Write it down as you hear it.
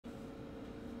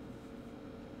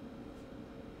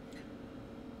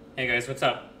Hey guys, what's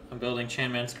up? I'm building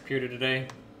Chanman's computer today.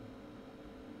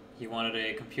 He wanted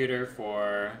a computer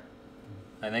for,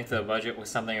 I think the budget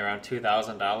was something around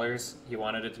 $2,000. He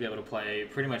wanted it to be able to play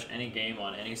pretty much any game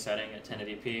on any setting at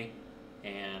 1080p,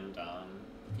 and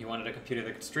he wanted a computer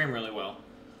that could stream really well.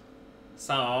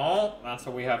 So that's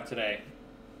what we have today.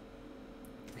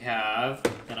 We have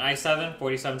an i7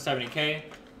 4770K,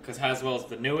 because Haswell is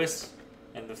the newest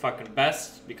and the fucking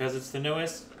best because it's the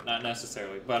newest. Not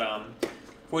necessarily, but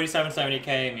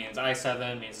 4770K means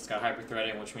i7, means it's got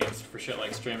hyper-threading, which means for shit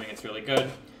like streaming it's really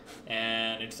good.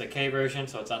 And it's a K version,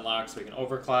 so it's unlocked so we can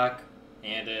overclock.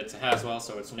 And it's a Haswell,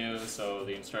 so it's new, so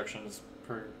the instructions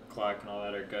per clock and all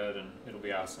that are good, and it'll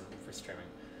be awesome for streaming.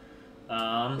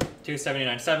 Two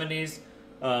 7970s.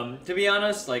 To be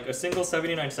honest, like a single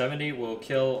 7970 will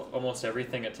kill almost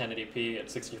everything at 1080p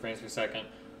at 60 frames per second.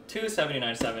 Two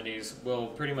 7970s will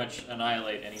pretty much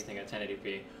annihilate anything at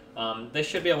 1080p. They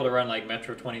should be able to run like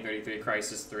Metro 2033,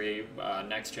 Crisis 3,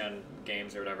 next-gen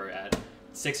games or whatever at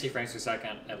 60 frames per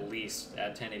second at least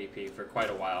at 1080p for quite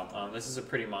a while. This is a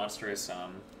pretty monstrous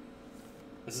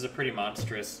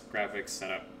graphics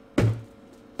setup.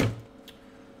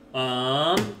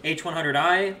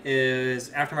 H100i is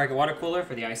aftermarket water cooler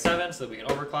for the i7 so that we can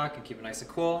overclock and keep it nice and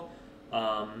cool.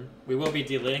 We will be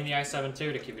delidding the i7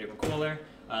 too to keep it even cooler.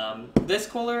 This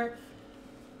cooler,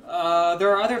 there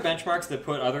are other benchmarks that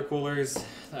put other coolers,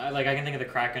 like I can think of the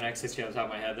Kraken X60 on the top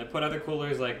of my head, that put other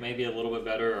coolers like maybe a little bit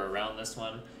better or around this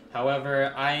one.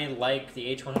 However, I like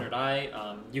the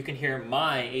H100i. You can hear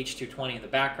my H220 in the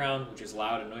background, which is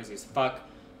loud and noisy as fuck.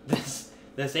 This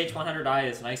H100i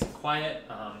is nice and quiet.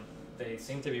 They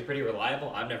seem to be pretty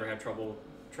reliable. I've never had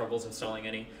troubles installing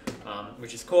any,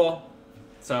 which is cool.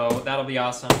 So that'll be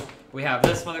awesome. We have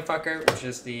this motherfucker, which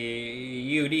is the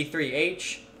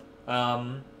UD3H.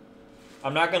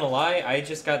 I'm not gonna lie, I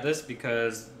just got this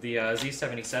because the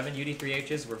Z77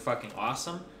 UD3Hs were fucking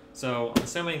awesome. So I'm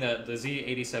assuming that the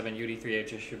Z87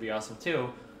 UD3Hs should be awesome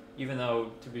too, even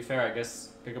though, to be fair, I guess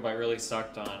Gigabyte really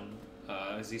sucked on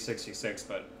Z66,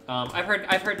 but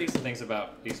I've heard decent things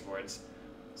about these boards,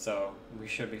 so we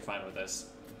should be fine with this.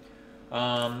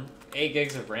 8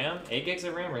 gigs of RAM? 8 gigs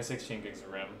of RAM or 16 gigs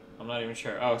of RAM? I'm not even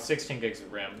sure. Oh, 16 gigs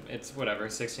of RAM. It's whatever,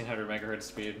 1600 megahertz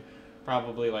speed,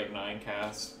 probably like 9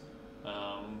 CAS.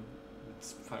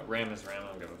 RAM is RAM, I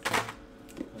don't give a fuck.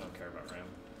 I don't care about RAM.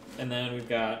 And then we've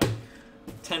got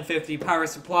 1050 power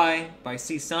supply by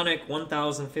Seasonic,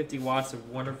 1050 watts of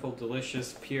wonderful,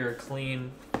 delicious, pure,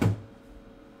 clean,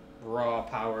 raw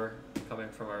power coming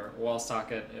from our wall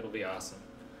socket. It'll be awesome.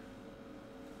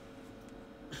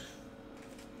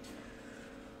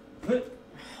 But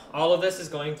all of this is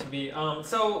going to be,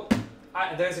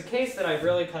 there's a case that I've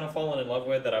really kind of fallen in love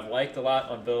with that I've liked a lot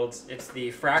on builds. It's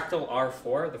the Fractal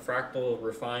R4, the Fractal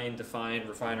Refine, Define,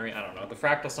 Refinery, I don't know. The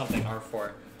Fractal something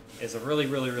R4 is a really,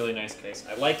 really, really nice case.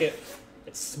 I like it.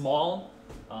 It's small.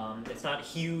 It's not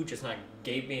huge. It's not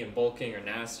gapey and bulking or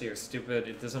nasty or stupid.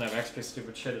 It doesn't have extra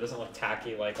stupid shit. It doesn't look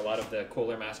tacky like a lot of the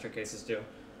cooler master cases do.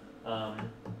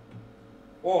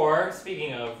 Or,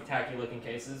 speaking of tacky looking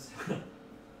cases,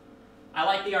 I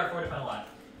like the R4 Define a lot.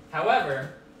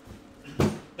 However,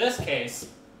 this case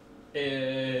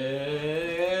is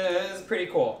pretty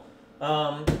cool.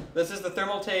 This is the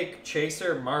Thermaltake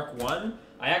Chaser Mark 1.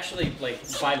 I actually, like,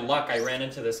 by luck, I ran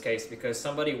into this case because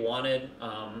somebody wanted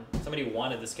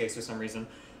this case for some reason.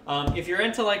 If you're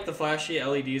into, like, the flashy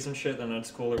LEDs and shit, then that's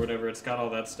cool or whatever. It's got all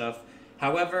that stuff.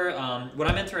 However, what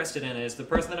I'm interested in is the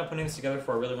person that I'm putting this together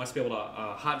for really wants to be able to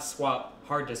hot swap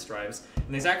hard disk drives.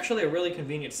 And there's actually a really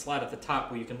convenient slot at the top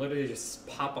where you can literally just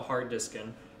pop a hard disk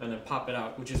in and then pop it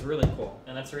out, which is really cool.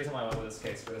 And that's the reason why I went with this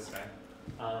case for this guy.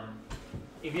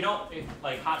 If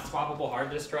like hot swappable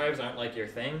hard disk drives aren't like your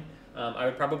thing, I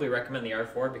would probably recommend the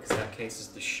R4 because that case is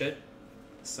the shit.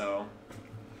 So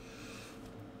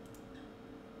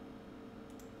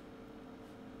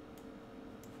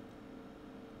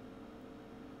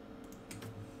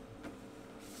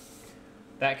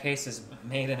that case is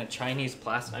made in a Chinese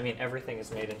plastic. I mean, everything is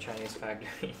made in Chinese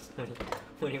factories.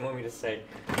 What do you want me to say?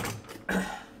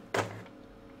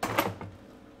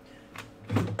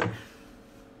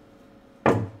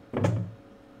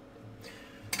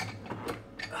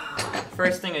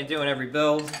 First thing I do in every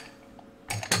build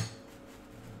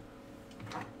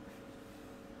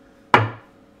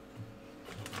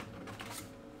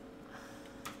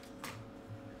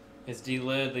is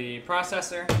delid the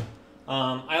processor.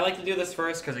 I like to do this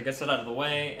first because it gets it out of the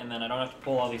way, and then I don't have to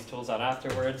pull all these tools out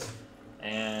afterwards,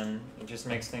 and it just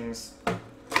makes things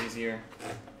easier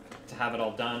to have it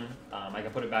all done. I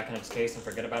can put it back in its case and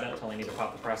forget about it until I need to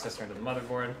pop the processor into the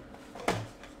motherboard.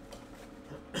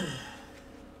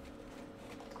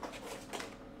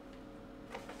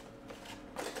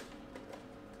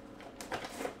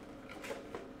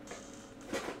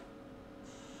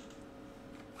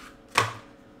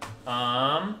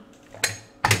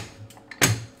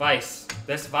 Vice.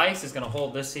 This vice is going to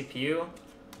hold this CPU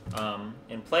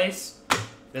in place.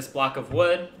 This block of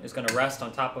wood is going to rest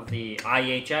on top of the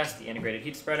IHS, the integrated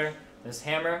heat spreader. This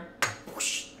hammer,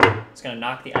 whoosh, it's going to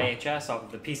knock the IHS off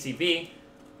of the PCB,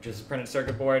 which is a printed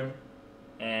circuit board,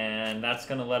 and that's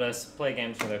going to let us play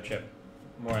games with our chip,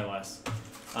 more or less.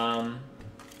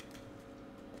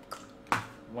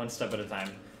 One step at a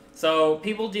time. So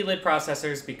people delid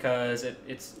processors because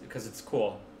it's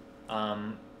cool.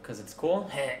 Because it's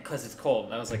cool? Because it's cold.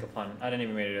 That was like a pun. I didn't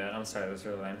even mean to do that. I'm sorry, that was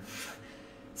really lame.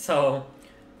 So,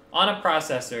 on a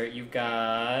processor, you've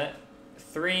got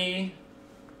 3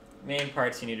 main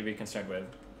parts you need to be concerned with.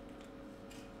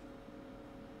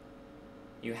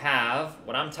 You have,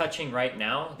 what I'm touching right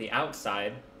now, the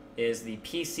outside, is the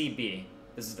PCB.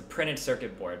 This is the printed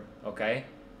circuit board, okay?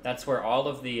 That's where all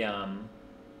of the,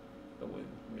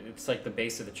 it's like the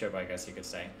base of the chip, I guess you could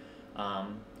say.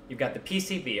 You've got the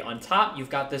PCB. On top, you've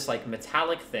got this like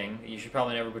metallic thing that you should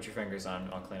probably never put your fingers on.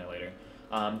 I'll clean it later.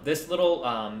 This little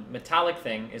metallic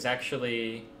thing is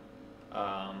actually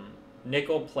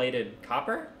nickel-plated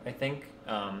copper, I think.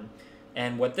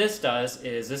 And what this does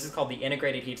is, this is called the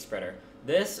integrated heat spreader.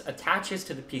 This attaches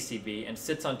to the PCB and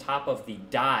sits on top of the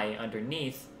die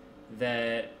underneath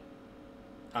that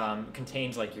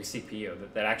contains like your CPU,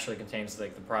 that actually contains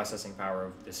like the processing power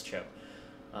of this chip.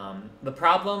 The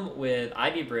problem with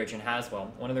Ivy Bridge and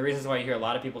Haswell, one of the reasons why you hear a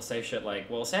lot of people say shit like,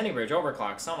 well, Sandy Bridge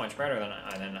overclocks so much better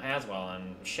than Haswell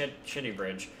and shitty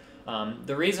Bridge.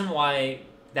 The reason why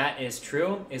that is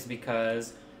true is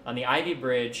because on the Ivy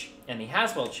Bridge and the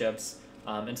Haswell chips,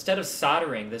 instead of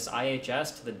soldering this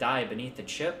IHS to the die beneath the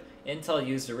chip, Intel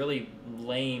used a really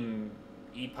lame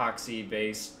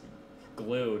epoxy-based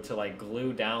glue to like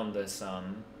glue down this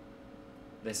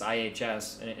this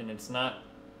IHS, and it's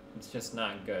just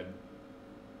not good.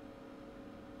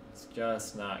 It's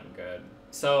just not good.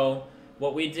 So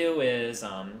what we do is,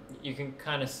 you can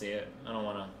kind of see it. I don't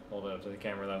want to hold it up to the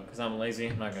camera though, because I'm lazy.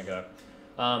 I'm not going to get up.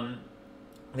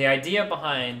 The idea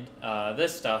behind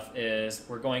this stuff is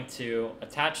we're going to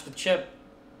attach the chip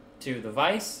to the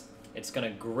vise. It's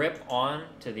going to grip on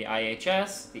to the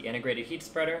IHS, the integrated heat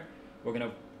spreader. We're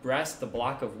going to rest the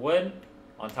block of wood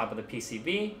on top of the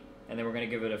PCB, and then we're going to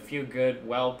give it a few good,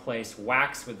 well-placed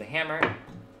whacks with the hammer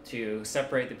to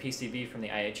separate the PCB from the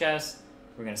IHS.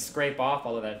 We're going to scrape off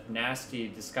all of that nasty,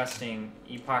 disgusting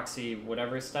epoxy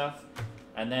whatever stuff,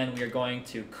 and then we are going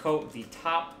to coat the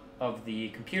top of the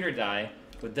computer die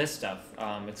with this stuff.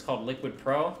 It's called Liquid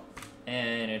Pro,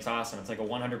 and it's awesome. It's like a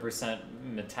 100%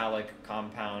 metallic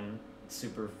compound,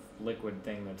 super liquid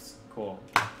thing that's cool,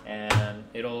 and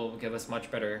it'll give us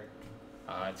much better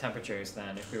temperatures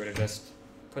than if we were to just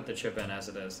put the chip in as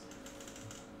it is.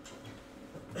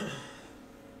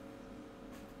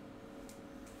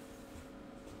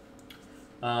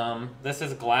 This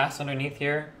is glass underneath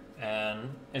here, and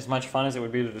as much fun as it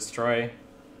would be to destroy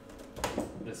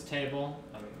this table,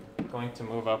 I'm going to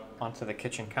move up onto the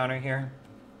kitchen counter here.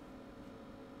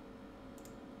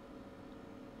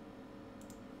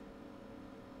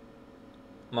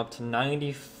 I'm up to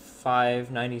 95,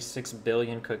 96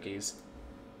 billion cookies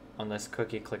on this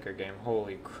cookie clicker game.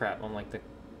 Holy crap, I'm like the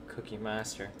cookie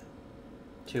master.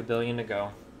 2 billion to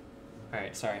go.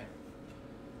 Alright, sorry.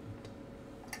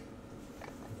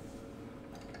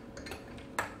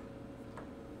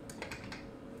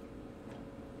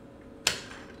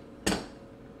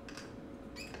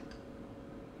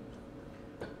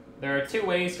 There are 2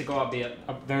 ways to go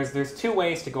about there's 2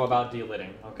 ways to go about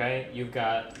delidding, okay? You've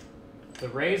got the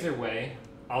razor way,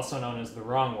 also known as the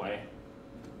wrong way,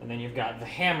 and then you've got the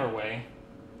hammer way,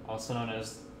 also known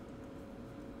as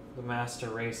the master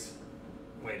race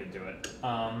way to do it.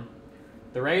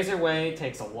 The razor way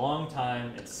takes a long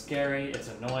time, it's scary, it's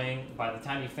annoying. By the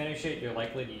time you finish it, you're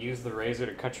likely to use the razor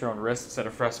to cut your own wrists out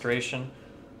of frustration.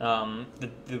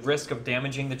 The risk of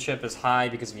damaging the chip is high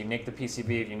because if you nick the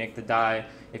PCB, if you nick the die,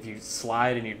 if you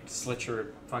slide and you slit your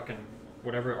fucking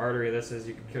whatever artery this is,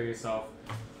 you can kill yourself.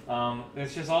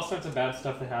 There's just all sorts of bad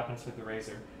stuff that happens with the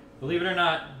razor. Believe it or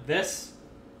not, this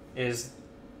is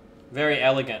very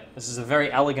elegant. This is a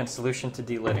very elegant solution to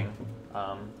delidding.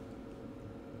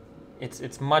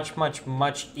 It's much, much,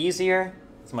 much easier.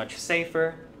 It's much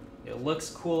safer. It looks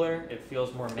cooler. It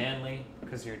feels more manly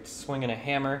because you're swinging a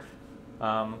hammer.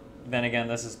 Then again,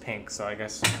 this is pink, so I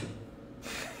guess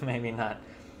maybe not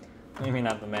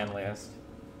the manliest.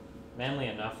 Manly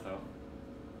enough though.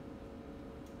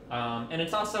 And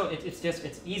it's also,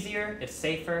 it's easier, it's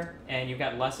safer, and you've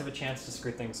got less of a chance to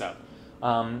screw things up.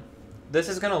 This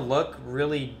is gonna look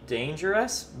really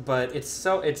dangerous, but it's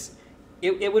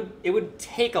it would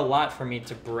take a lot for me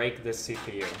to break this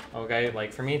CPU, okay?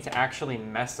 Like, for me to actually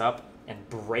mess up and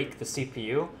break the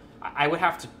CPU, I would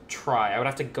have to try. I would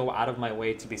have to go out of my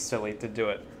way to be silly to do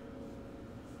it.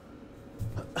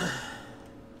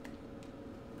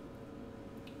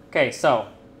 Okay, so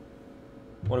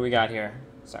what do we got here?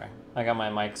 Sorry, I got my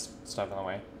mic stuff in the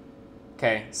way.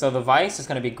 Okay, so the vise is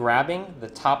going to be grabbing the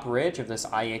top ridge of this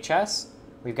IHS.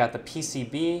 We've got the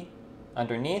PCB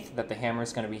underneath that the hammer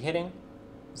is going to be hitting.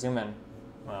 Zoom in.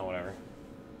 Well, whatever.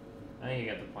 I think you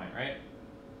get the point, right?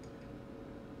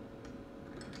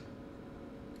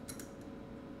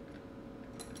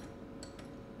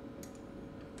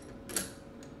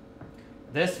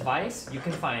 This vise, you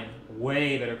can find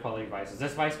way better quality vices.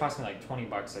 This vise cost me like 20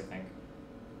 bucks, I think.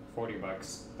 40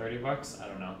 bucks, 30 bucks, I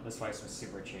don't know. This vise was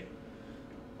super cheap.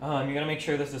 You gotta make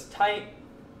sure this is tight.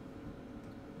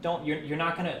 You're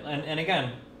not gonna, and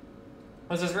again,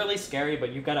 this is really scary,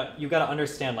 but you gotta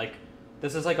understand, like,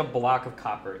 this is like a block of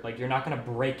copper. Like, you're not gonna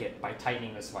break it by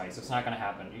tightening this vise. It's not gonna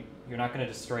happen. You're not gonna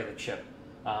destroy the chip.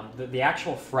 The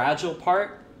actual fragile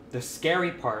part, the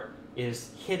scary part,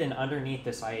 is hidden underneath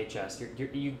this IHS.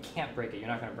 You can't break it. You're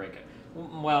not gonna break it.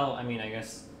 Well, I mean, I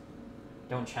guess,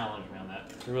 don't challenge me on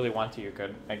that. If you really want to, you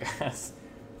could, I guess.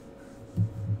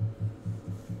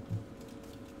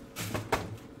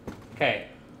 Okay,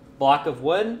 block of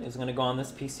wood is gonna go on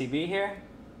this PCB here.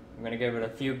 I'm gonna give it a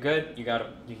few good. You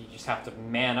just have to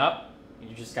man up.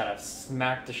 You just gotta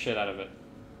smack the shit out of it.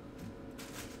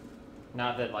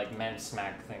 Not that like men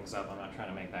smack things up. I'm not trying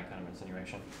to make that kind of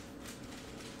insinuation.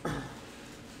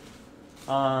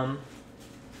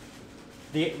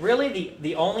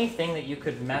 The only thing that you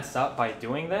could mess up by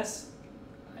doing this,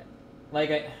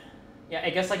 like I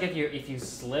guess like if you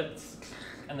slipped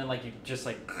and then like you just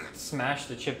like smash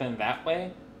the chip in that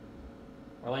way,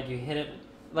 or like you hit it,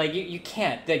 like you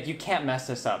can't mess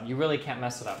this up. You really can't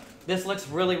mess it up. This looks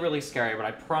really, really scary, but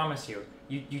I promise you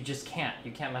just can't.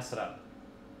 You can't mess it up.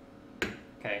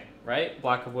 Okay, right?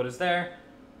 Block of wood is there.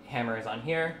 Hammer is on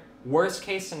here. Worst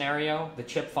case scenario, the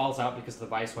chip falls out because the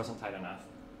vise wasn't tight enough.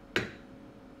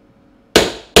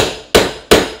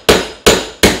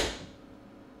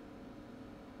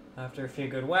 After a few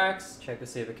good whacks, check to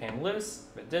see if it came loose.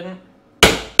 If it didn't.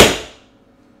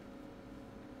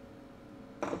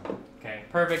 Okay,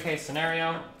 perfect case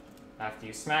scenario. After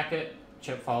you smack it,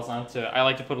 chip falls onto, I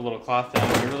like to put a little cloth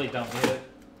down, but you really don't need it.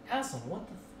 Aslan, what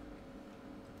the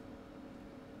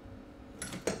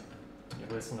fuck? You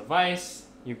loosen the vise.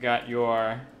 You've got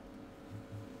your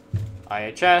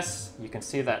IHS. You can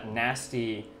see that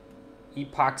nasty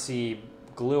epoxy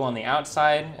glue on the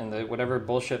outside and the whatever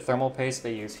bullshit thermal paste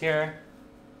they use here.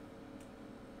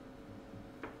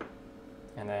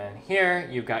 And then here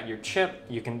you've got your chip.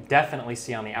 You can definitely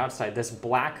see on the outside this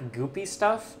black goopy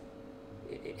stuff.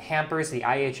 It hampers the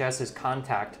IHS's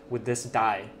contact with this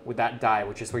die, with that die,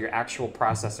 which is where your actual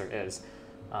processor is.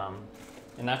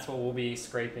 And that's what we'll be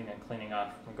scraping and cleaning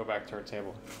off and go back to our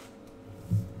table.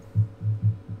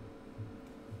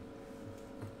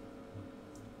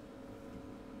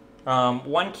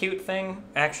 One cute thing,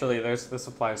 actually, this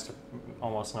applies to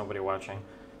almost nobody watching.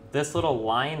 This little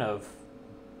line of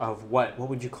what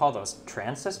would you call those?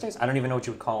 Transistors? I don't even know what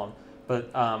you would call them.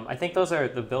 But I think those are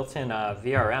the built-in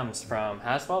VRMs from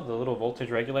Haswell, the little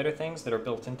voltage regulator things that are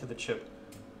built into the chip.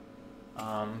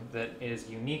 That is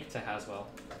unique to Haswell.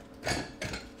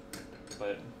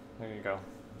 But there you go.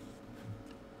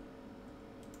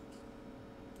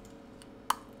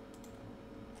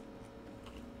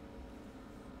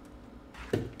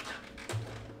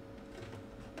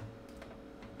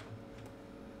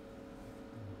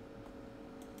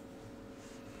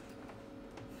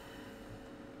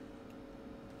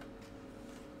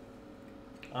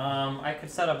 I could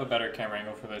set up a better camera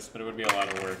angle for this, but it would be a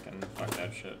lot of work, and fuck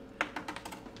that shit.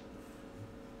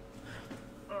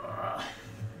 I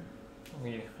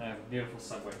have a beautiful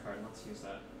subway card. Let's use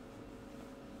that.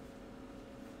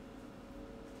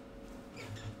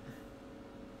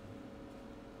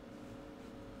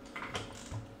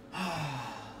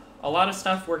 A lot of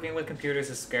stuff working with computers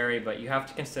is scary, but you have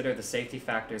to consider the safety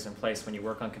factors in place when you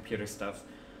work on computer stuff.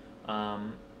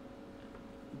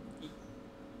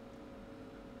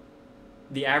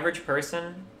 The average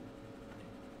person,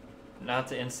 not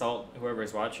to insult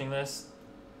whoever's watching this,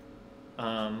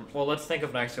 well, let's think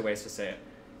of nicer ways to say it.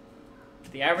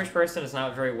 The average person is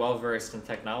not very well versed in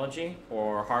technology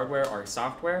or hardware or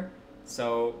software,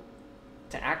 so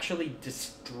to actually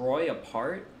destroy a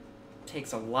part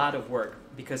takes a lot of work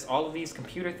because all of these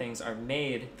computer things are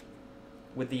made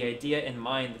with the idea in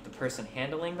mind that the person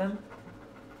handling them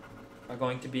are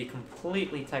going to be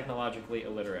completely technologically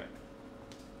illiterate.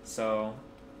 So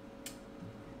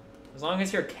As long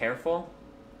as you're careful,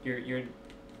 you're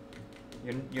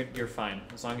fine.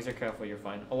 As long as you're careful, you're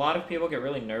fine. A lot of people get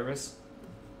really nervous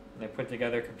when they put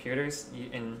together computers,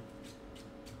 and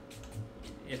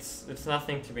it's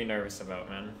nothing to be nervous about,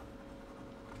 man.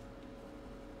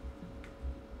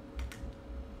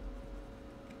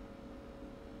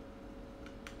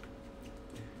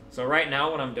 So right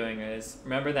now what I'm doing is,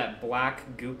 remember that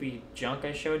black goopy junk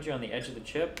I showed you on the edge of the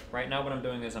chip? Right now what I'm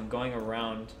doing is I'm going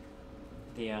around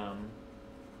the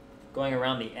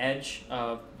edge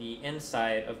of the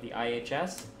inside of the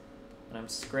IHS, and I'm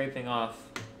scraping off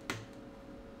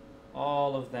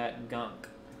all of that gunk.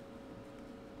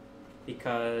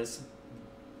 Because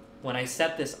when I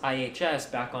set this IHS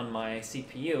back on my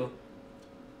CPU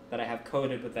that I have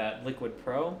coated with that Liquid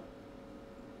Pro,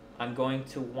 I'm going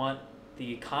to want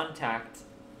the contact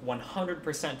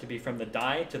 100% to be from the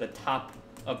die to the top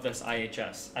of this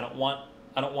IHS. I don't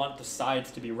want the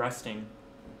sides to be resting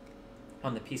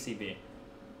on the PCB,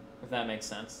 if that makes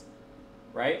sense,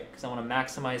 right? Because I want to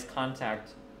maximize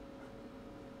contact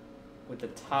with the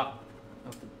top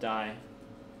of the die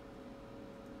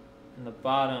and the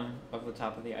bottom of the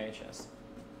top of the IHS.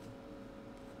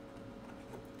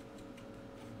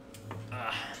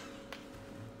 All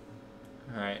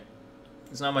right.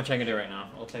 There's not much I can do right now.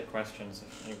 I'll take questions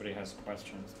if anybody has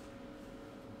questions.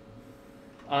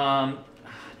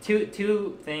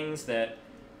 Two things that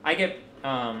I get.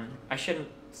 I shouldn't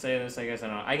say this. I guess I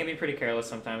don't know. I can be pretty careless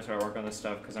sometimes when I work on this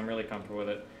stuff because I'm really comfortable with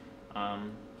it.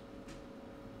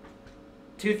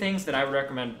 Two things that I would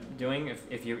recommend doing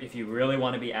if you really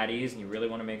want to be at ease and you really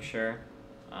want to make sure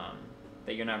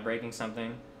that you're not breaking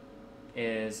something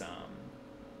is I'm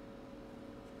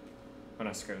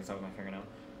not screwing this up with my fingernail.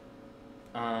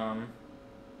 I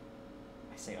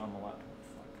say on the laptop.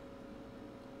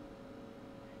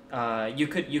 Fuck.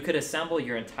 You could assemble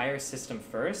your entire system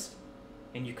first,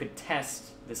 and you could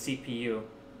test the CPU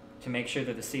to make sure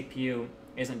that the CPU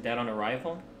isn't dead on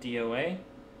arrival, DOA,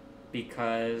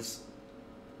 because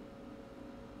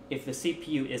if the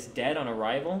CPU is dead on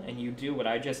arrival and you do what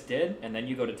I just did, and then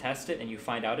you go to test it and you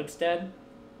find out it's dead,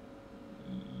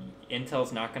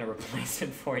 Intel's not going to replace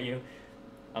it for you.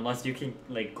 Unless you can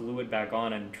like glue it back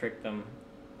on and trick them.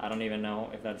 I don't even know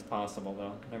if that's possible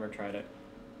though. Never tried it.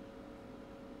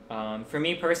 For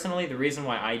me personally, the reason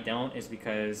why I don't is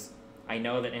because I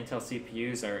know that Intel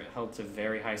CPUs are held to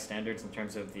very high standards in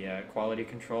terms of the quality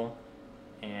control,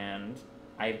 and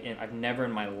I've never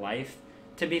in my life,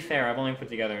 to be fair, I've only put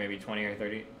together maybe 20 or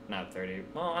 30, not 30,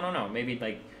 well, I don't know, maybe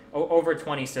like over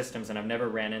 20 systems, and I've never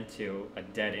ran into a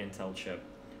dead Intel chip.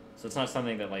 So it's not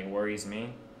something that like worries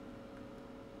me.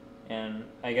 And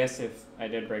I guess if I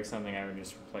did break something, I would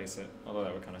just replace it, although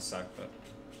that would kind of suck, but.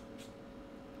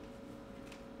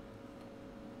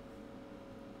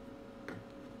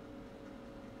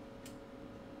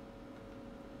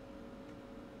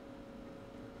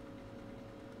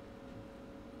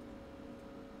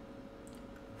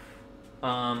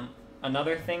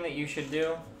 Another thing that you should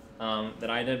do, that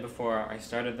I did before I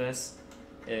started this,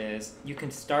 is you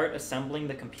can start assembling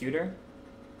the computer.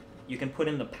 You can put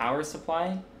in the power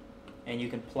supply, and you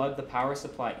can plug the power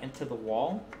supply into the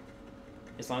wall.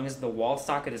 As long as the wall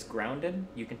socket is grounded,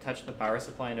 you can touch the power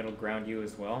supply and it'll ground you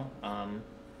as well.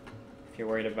 If you're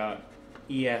worried about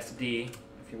ESD,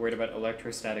 if you're worried about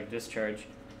electrostatic discharge,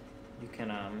 you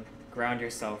can ground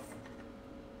yourself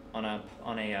on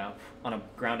a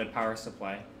grounded power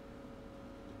supply.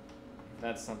 If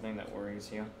that's something that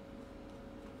worries you.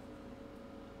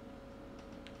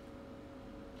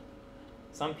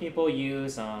 Some people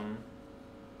use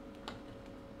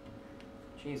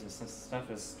Jesus, this stuff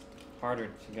is harder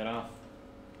to get off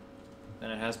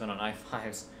than it has been on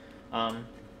i5s.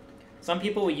 Some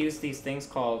people will use these things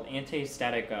called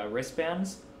anti-static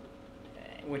wristbands,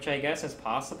 which I guess is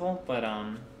possible, but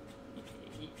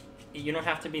you don't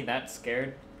have to be that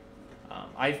scared.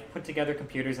 I've put together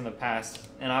computers in the past,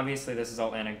 and obviously this is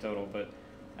all anecdotal, but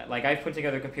like I've put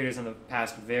together computers in the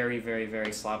past very, very,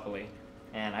 very sloppily,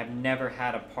 and I've never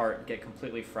had a part get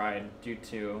completely fried due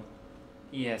to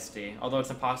ESD, although it's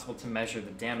impossible to measure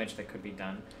the damage that could be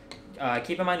done.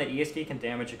 Keep in mind that ESD can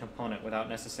damage a component without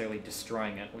necessarily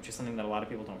destroying it, which is something that a lot of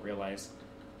people don't realize.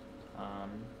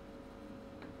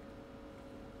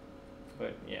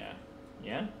 But yeah.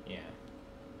 Yeah? Yeah.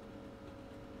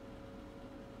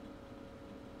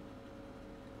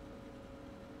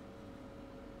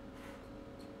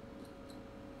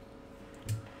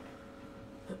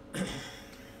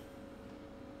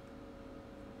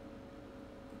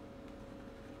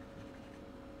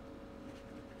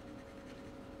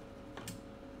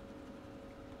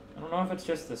 I don't know if it's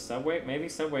just the subway. Maybe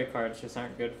subway cards just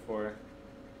aren't good for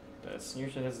the this.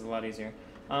 Usually this is a lot easier.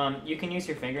 You can use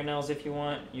your fingernails if you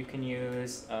want. You can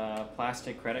use a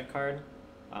plastic credit card.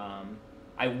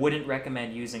 I wouldn't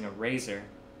recommend using a razor,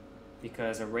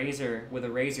 because with a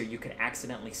razor you could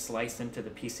accidentally slice into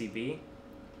the PCB,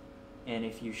 and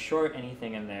if you short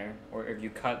anything in there, or if you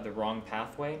cut the wrong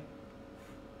pathway,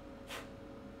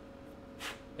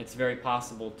 it's very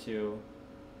possible to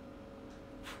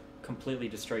completely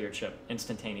destroy your chip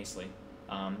instantaneously.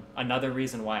 Another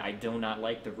reason why I do not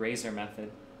like the razor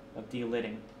method of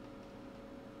delitting,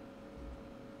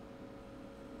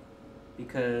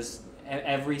 because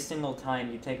every single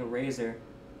time you take a razor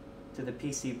to the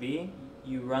PCB,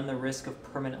 you run the risk of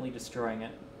permanently destroying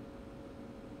it.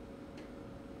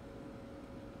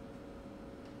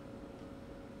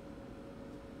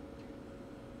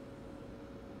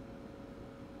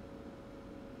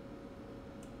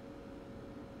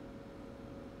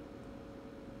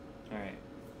 Alright.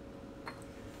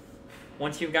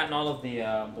 Once you've gotten all of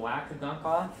the black gunk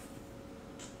off,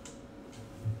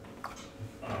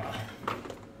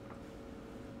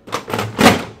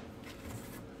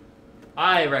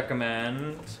 I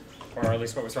recommend, or at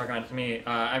least what was recommended to me,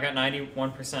 I've got 91%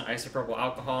 isopropyl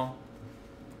alcohol.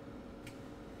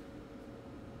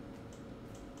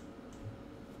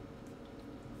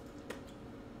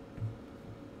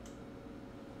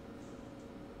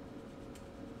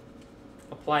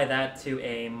 Apply that to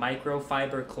a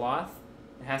microfiber cloth.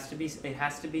 It has to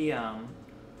be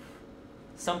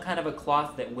some kind of a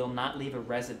cloth that will not leave a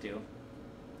residue.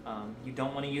 You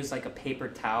don't want to use like a paper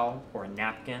towel or a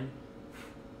napkin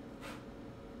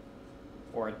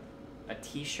or a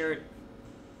t-shirt.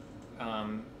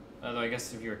 Although I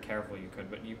guess if you were careful you could,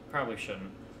 but you probably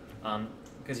shouldn't.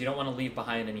 Because you don't want to leave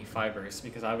behind any fibers,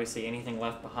 because obviously anything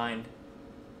left behind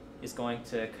is going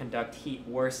to conduct heat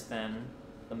worse than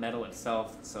the metal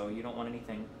itself, so you don't want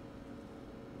anything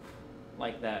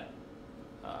like that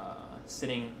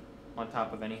sitting on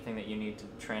top of anything that you need to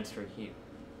transfer heat.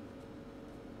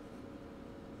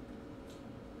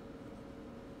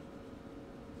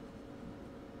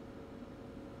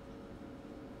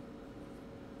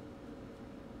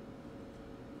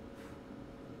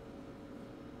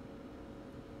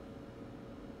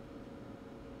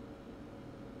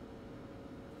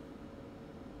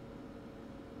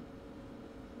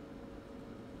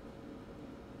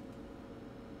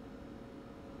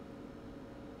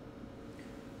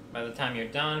 By the time you're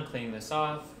done cleaning this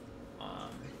off,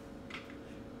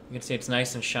 you can see it's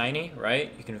nice and shiny,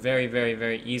 right? You can very, very,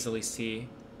 very easily see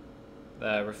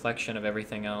the reflection of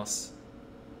everything else.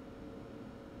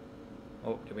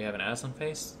 Oh, do we have an Aslan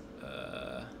face?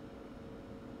 There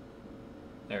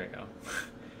we go.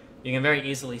 You can very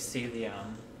easily see the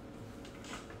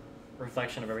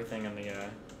reflection of everything on the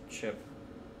chip.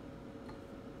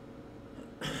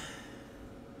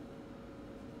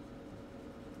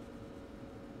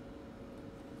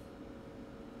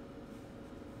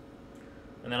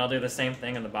 And then I'll do the same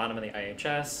thing on the bottom of the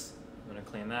IHS. I'm going to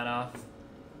clean that off.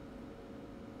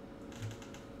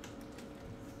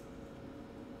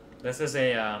 This is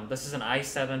an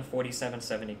i7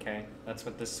 4770K. That's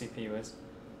what this CPU is.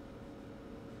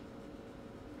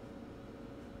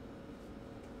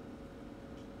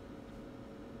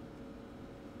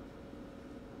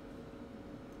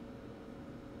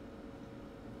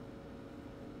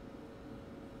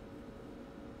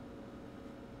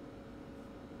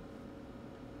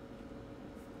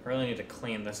 I really need to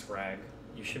clean this rag.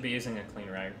 You should be using a clean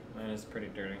rag. Mine is pretty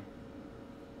dirty.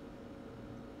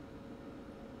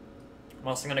 I'm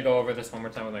also going to go over this one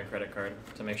more time with my credit card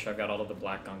to make sure I've got all of the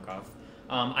black gunk off.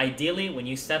 Ideally, when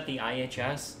you set the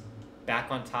IHS back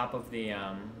on top of the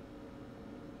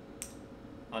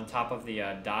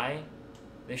die,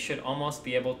 this should almost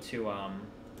be able to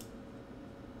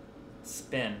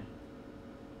spin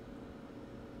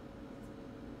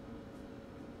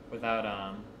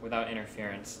without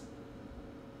interference.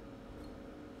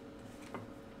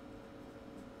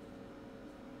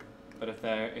 But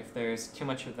if there's too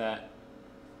much of that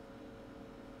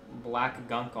black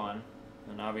gunk on,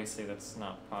 then obviously that's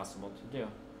not possible to do.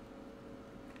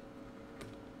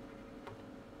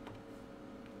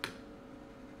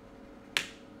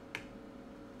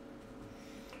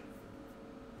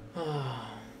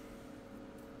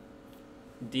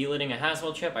 Delitting a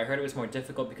Haswell chip, I heard it was more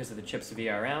difficult because of the chip's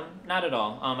VRM. Not at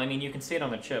all. I mean, you can see it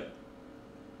on the chip.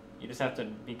 You just have to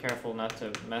be careful not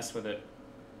to mess with it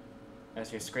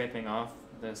as you're scraping off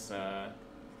this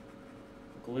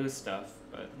glue stuff.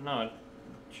 But no, it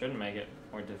shouldn't make it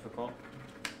more difficult.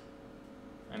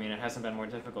 I mean, it hasn't been more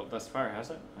difficult thus far,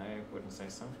 has it? I wouldn't say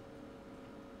so.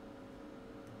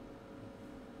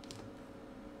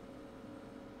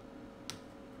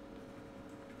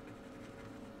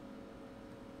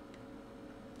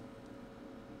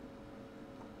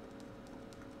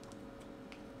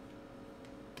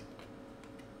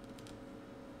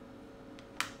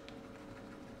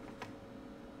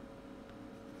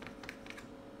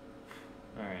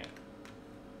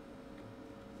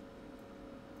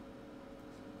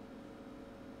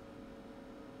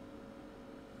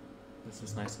 this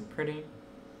is nice and pretty.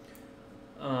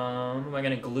 Am I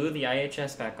gonna glue the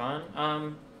IHS back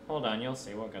on? Hold on, you'll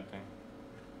see. We'll get there.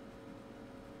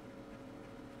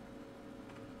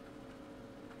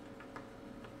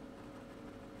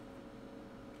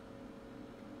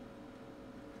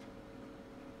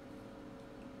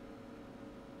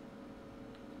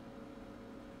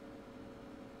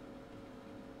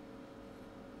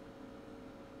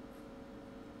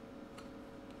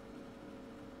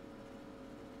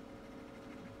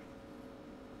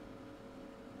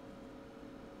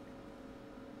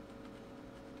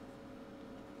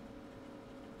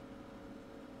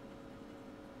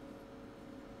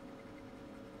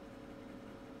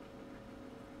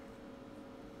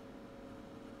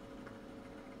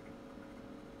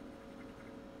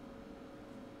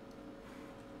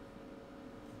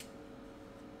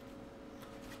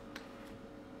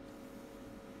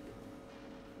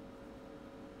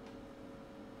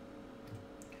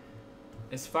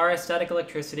 As far as static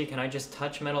electricity, can I just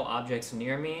touch metal objects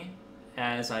near me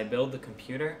as I build the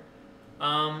computer?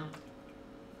 Oh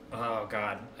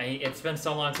god, it's been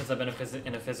so long since I've been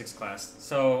in a physics class.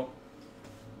 So,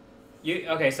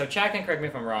 so chat can correct me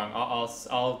if I'm wrong.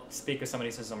 I'll speak if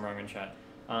somebody says I'm wrong in chat.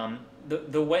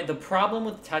 The problem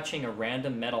with touching a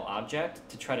random metal object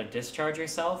to try to discharge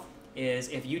yourself is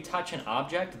if you touch an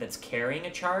object that's carrying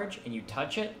a charge and you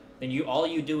touch it, then all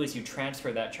you do is you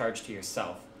transfer that charge to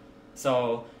yourself.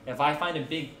 So if I find a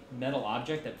big metal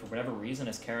object that for whatever reason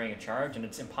is carrying a charge and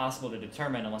it's impossible to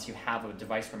determine unless you have a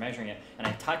device for measuring it, and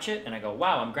I touch it and I go,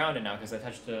 wow, I'm grounded now because I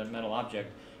touched a metal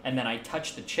object, and then I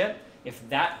touch the chip, if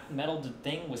that metal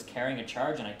thing was carrying a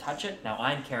charge and I touch it, now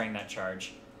I'm carrying that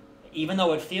charge. Even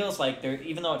though it feels like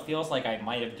I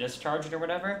might have discharged it or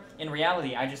whatever, in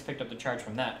reality I just picked up the charge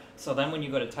from that. So then when you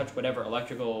go to touch whatever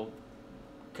electrical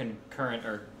current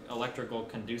or electrical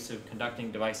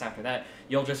conducting device after that,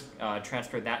 you'll just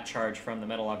transfer that charge from the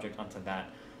metal object onto that.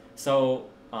 So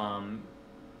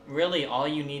really all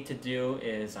you need to do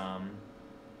is,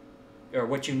 or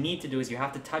what you need to do is you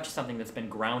have to touch something that's been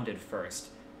grounded first,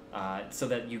 so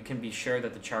that you can be sure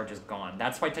that the charge is gone.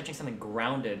 That's why touching something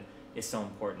grounded is so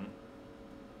important.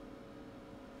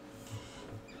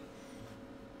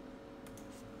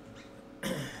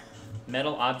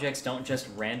 Metal objects don't just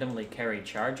randomly carry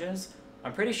charges.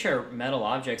 I'm pretty sure metal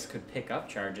objects could pick up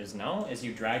charges, no? As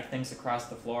you drag things across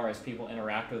the floor, as people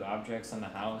interact with objects in the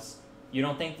house. You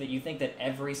think that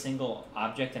every single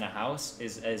object in a house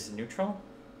is neutral?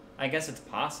 I guess it's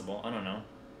possible, I don't know.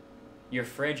 Your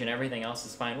fridge and everything else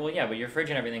is fine. Well, yeah, but your fridge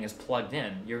and everything is plugged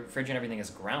in. Your fridge and everything is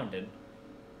grounded.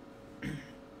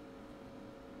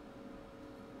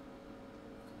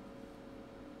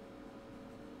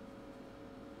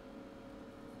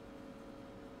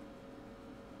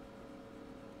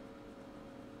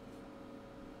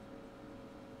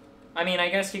 I mean, I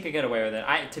guess you could get away with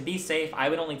it. To be safe, I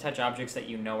would only touch objects that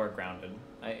you know are grounded.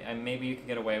 Maybe you could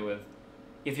get away with...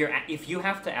 If you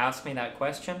have to ask me that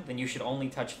question, then you should only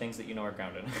touch things that you know are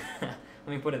grounded. Let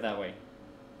me put it that way.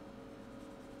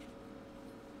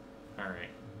 Alright.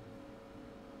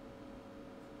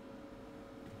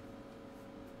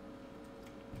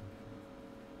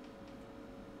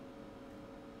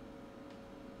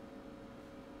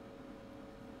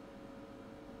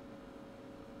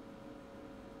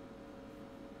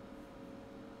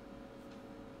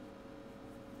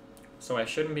 So I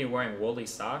shouldn't be wearing woolly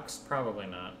socks? Probably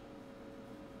not.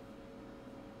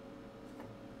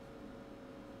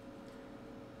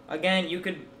 Again, you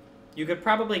could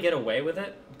probably get away with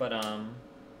it, but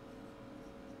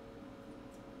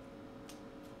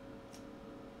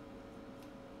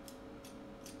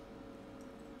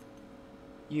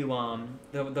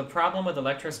the problem with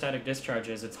electrostatic discharge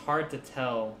is it's hard to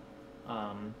tell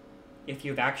if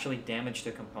you've actually damaged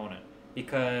a component.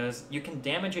 Because you can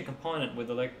damage a component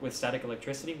with static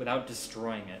electricity without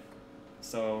destroying it.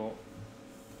 So,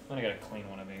 I'm gonna gotta clean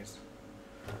one of these.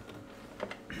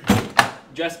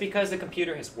 Just because the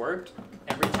computer has worked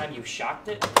every time you've shocked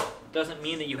it, doesn't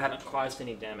mean that you haven't caused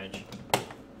any damage.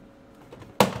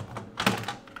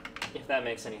 If that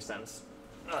makes any sense.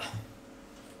 Ugh.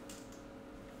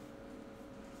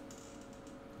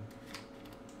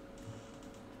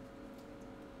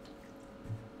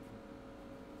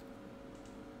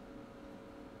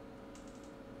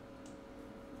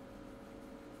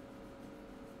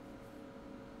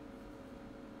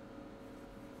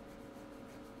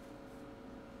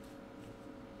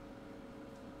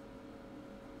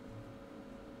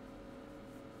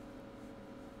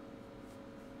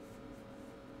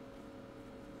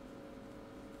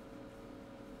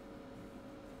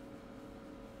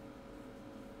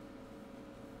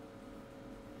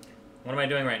 What am I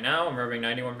doing right now? I'm rubbing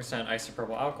 91%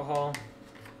 isopropyl alcohol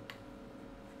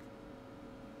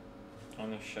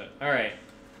on this shit. Alright.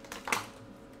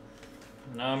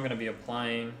 Now I'm going to be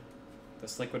applying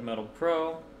this Liquid Metal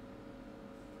Pro.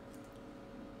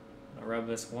 I'll rub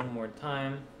this one more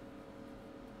time.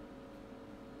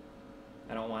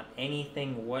 I don't want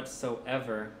anything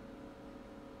whatsoever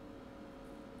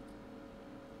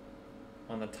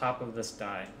on the top of this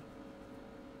die.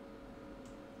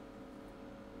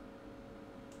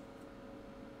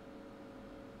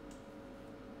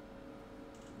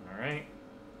 All right.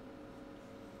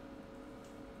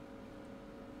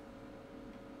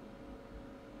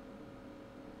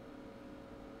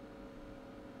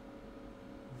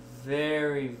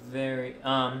 Very,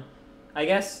 I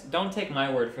guess don't take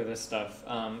my word for this stuff.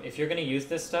 If you're going to use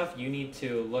this stuff, you need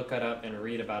to look it up and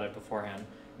read about it beforehand.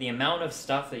 The amount of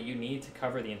stuff that you need to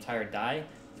cover the entire die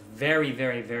is very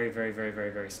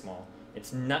small.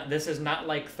 It's not. This is not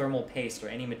like thermal paste or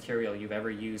any material you've ever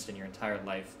used in your entire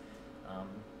life.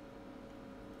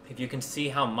 If you can see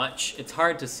how much, it's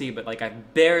hard to see, but like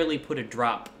I've barely put a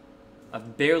drop.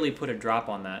 I've barely put a drop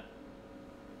on that.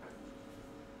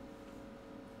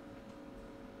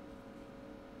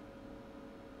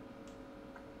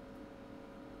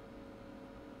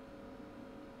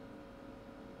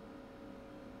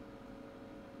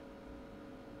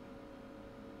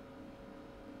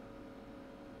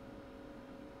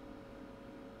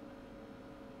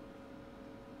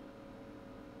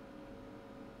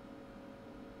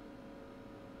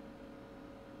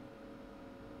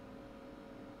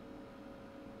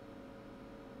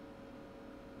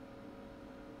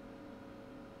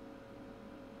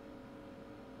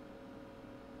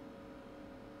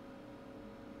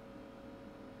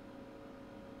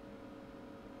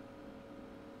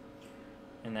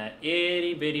 And that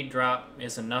itty bitty drop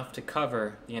is enough to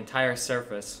cover the entire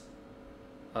surface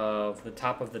of the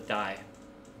top of the die.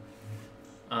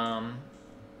 One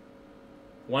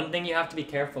thing you have to be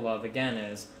careful of, again,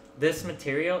 is this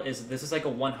material this is like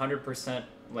a 100%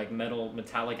 like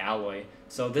metallic alloy,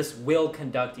 so this will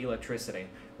conduct electricity.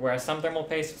 Whereas some thermal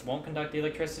pastes won't conduct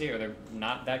electricity, or they're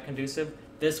not that conducive,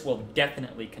 this will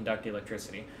definitely conduct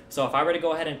electricity. So if I were to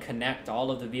go ahead and connect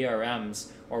all of the VRMs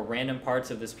or random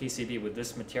parts of this PCB with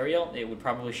this material, it would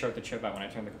probably short the chip out when I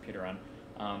turn the computer on.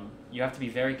 You have to be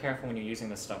very careful when you're using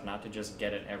this stuff not to just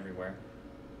get it everywhere.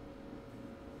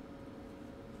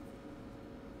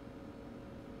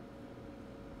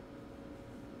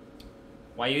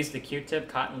 Why use the Q-tip?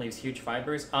 Cotton leaves huge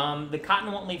fibers. The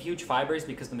cotton won't leave huge fibers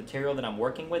because the material that I'm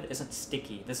working with isn't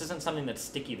sticky. This isn't something that's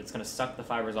sticky that's going to suck the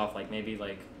fibers off like maybe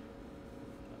like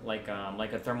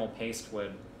a thermal paste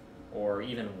would, or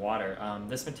even water.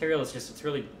 This material is just, it's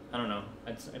really, I don't know,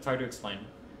 it's hard to explain.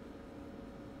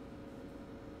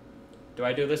 Do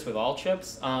I do this with all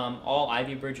chips? All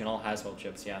Ivy Bridge and all Haswell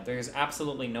chips, yeah. There's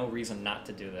absolutely no reason not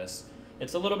to do this.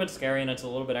 It's a little bit scary and it's a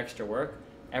little bit extra work.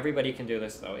 Everybody can do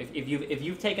this though. If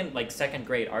you've taken like second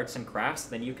grade arts and crafts,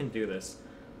 then you can do this.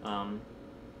 I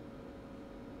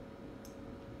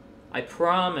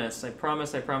promise. If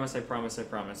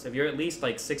you're at least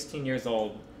like 16 years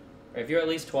old, or if you're at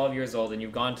least 12 years old and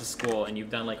you've gone to school and you've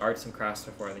done like arts and crafts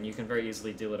before, then you can very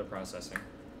easily do little processing.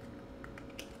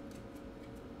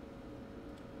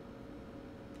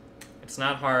 It's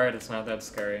not hard. It's not that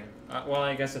scary. Well,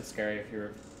 I guess it's scary if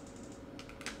you're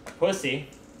a pussy.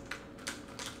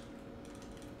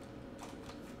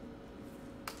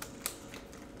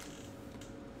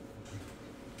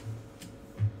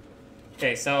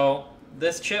 Okay, so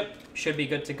this chip should be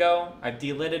good to go. I've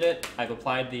delidded it. I've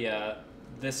applied the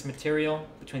this material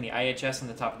between the IHS and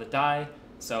the top of the die.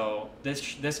 So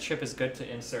this chip is good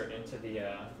to insert into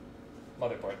the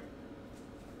motherboard.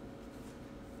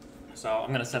 So I'm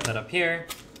going to set that up here.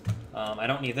 I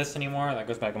don't need this anymore. That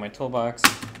goes back in my toolbox.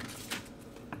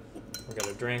 We'll get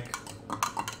a drink.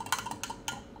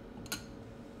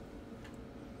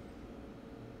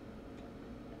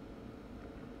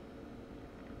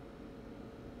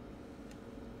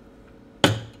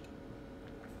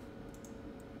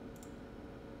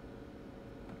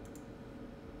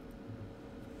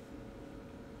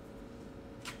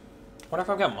 I wonder if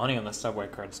I've got money on the subway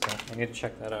card still. I need to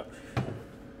check that out.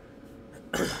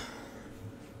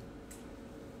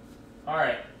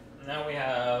 Alright, now we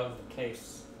have the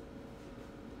case.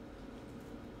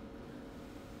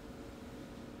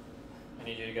 I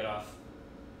need you to get off.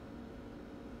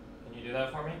 Can you do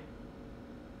that for me?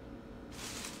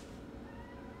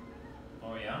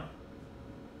 Oh yeah?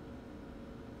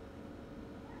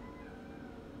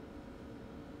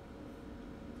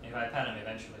 If I pet him,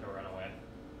 eventually he'll run away.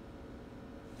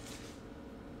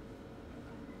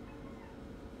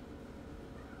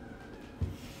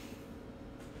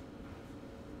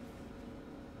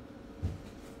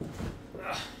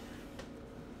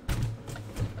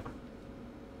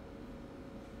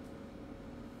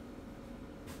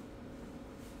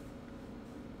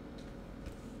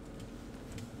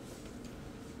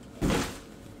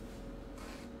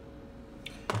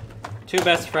 two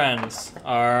best friends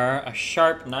are a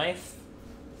sharp knife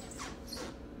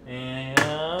and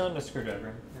a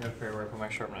screwdriver. I gotta figure out where I put my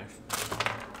sharp knife.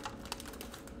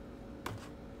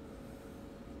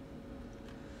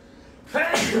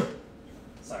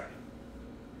 Sorry.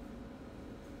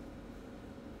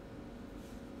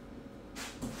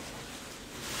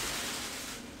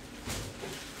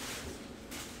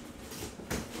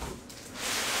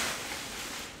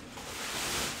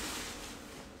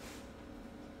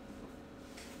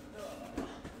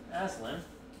 Aslan.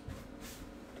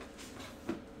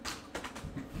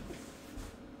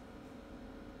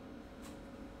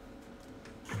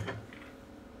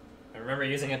 I remember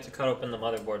using it to cut open the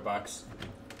motherboard box.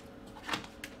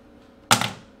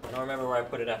 I don't remember where I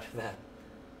put it after that.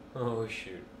 Oh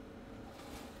shoot.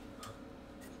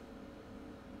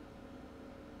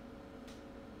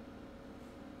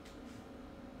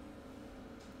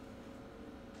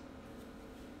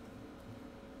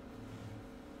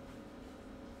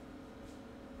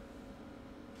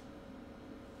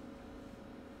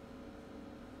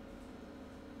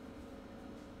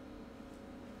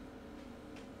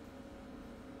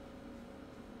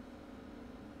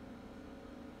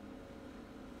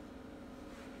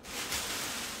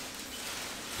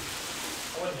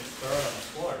 I wouldn't just throw it on the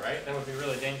floor, right? That would be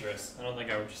really dangerous. I don't think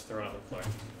I would just throw it on the floor.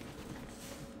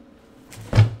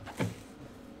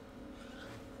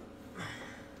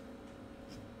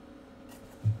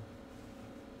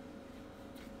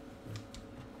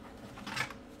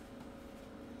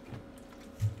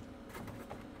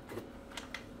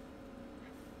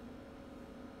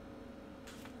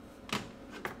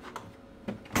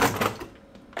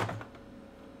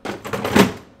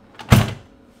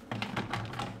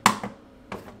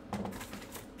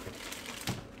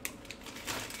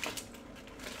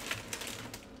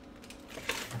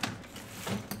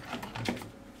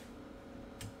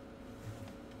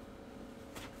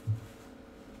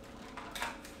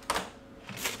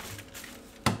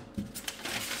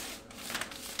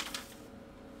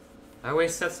 I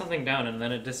always set something down and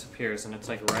then it disappears and it's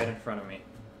like right in front of me.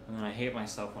 And then I hate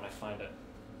myself when I find it.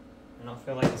 I don't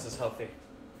feel like this is healthy.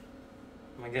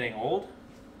 Am I getting old?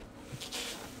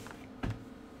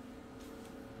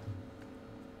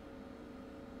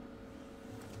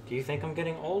 Do you think I'm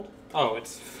getting old? Oh,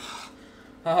 it's...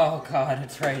 Oh god,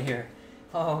 it's right here.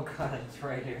 Oh god, it's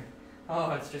right here.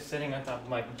 Oh, it's just sitting on top of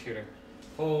my computer.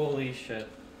 Holy shit.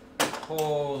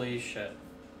 Holy shit.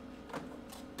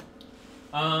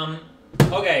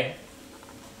 Okay.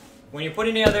 When you're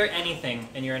putting together anything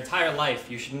in your entire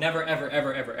life, you should never, ever,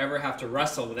 ever, ever, ever have to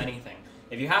wrestle with anything.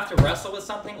 If you have to wrestle with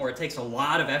something, or it takes a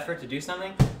lot of effort to do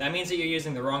something, that means that you're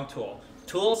using the wrong tool.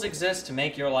 Tools exist to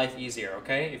make your life easier,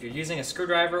 okay? If you're using a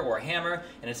screwdriver or a hammer,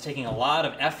 and it's taking a lot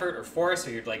of effort or force,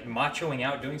 or you're like machoing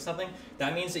out doing something,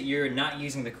 that means that you're not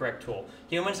using the correct tool.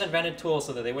 Humans invented tools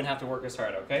so that they wouldn't have to work as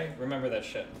hard, okay? Remember that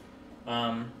shit.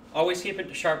 Always keep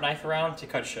a sharp knife around to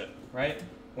cut shit, right?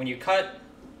 When you cut,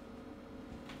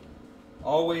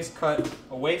 always cut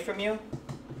away from you.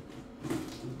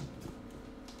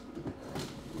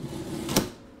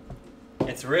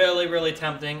 It's really, really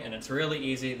tempting, and it's really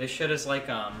easy. This shit is like,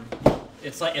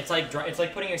 it's like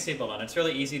putting your seatbelt on. It's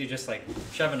really easy to just like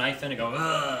shove a knife in and go,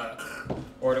 ugh,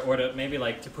 or to maybe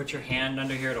like to put your hand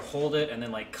under here to hold it and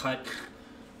then like cut.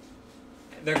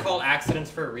 They're called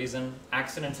accidents for a reason.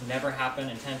 Accidents never happen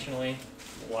intentionally.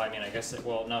 Well, I mean, I guess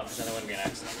well, no, because then it wouldn't be an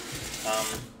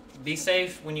accident. Be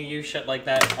safe when you use shit like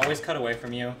that. Always cut away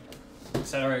from you,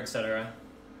 etc., etc.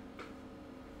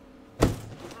 And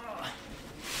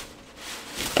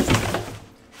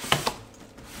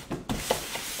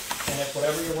if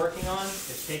whatever you're working on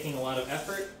is taking a lot of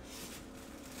effort,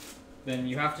 then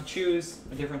you have to choose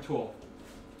a different tool.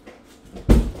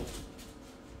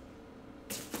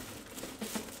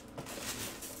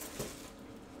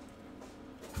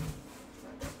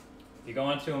 If you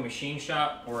go into a machine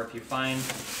shop, or if you find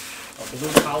a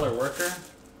blue-collar worker,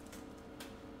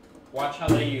 watch how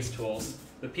they use tools.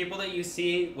 The people that you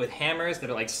see with hammers that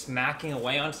are like smacking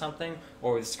away on something,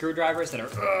 or with screwdrivers that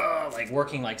are like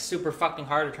working like super fucking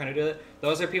hard or trying to do it,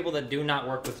 those are people that do not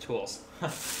work with tools.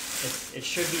 It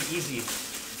should be easy.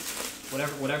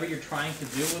 Whatever you're trying to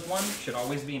do with one should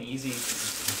always be an easy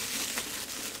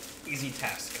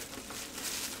task.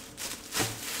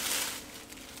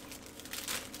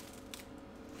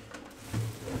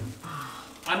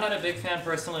 I'm not a big fan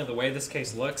personally of the way this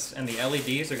case looks, and the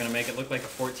LEDs are going to make it look like a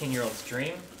 14-year-old's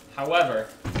dream. However,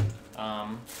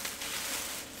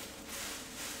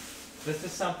 this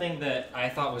is something that I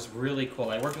thought was really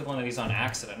cool. I worked with one of these on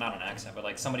accident, not on accident, but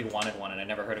like somebody wanted one and I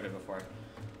never heard of it before.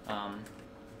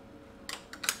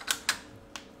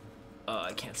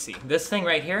 I can't see. This thing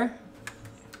right here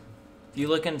If you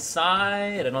look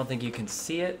inside, I don't think you can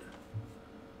see it,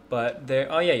 but there,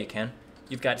 oh yeah, you can.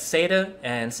 You've got SATA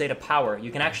and SATA power.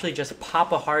 You can actually just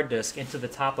pop a hard disk into the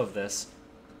top of this,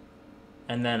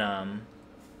 and then,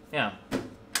 yeah.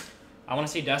 I want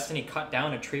to see Destiny cut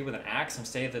down a tree with an axe and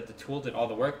say that the tool did all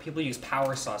the work. People use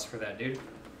power saws for that, dude.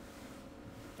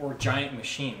 Or giant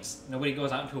machines. Nobody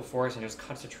goes out into a forest and just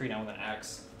cuts a tree down with an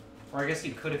axe. Or I guess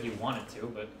you could if you wanted to,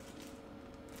 but...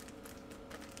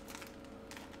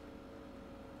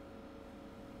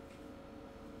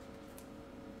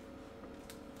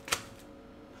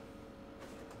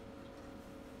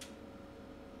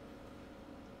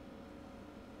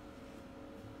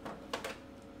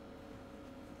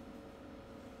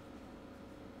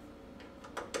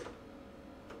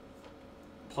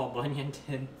 Paul Bunyan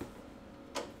did.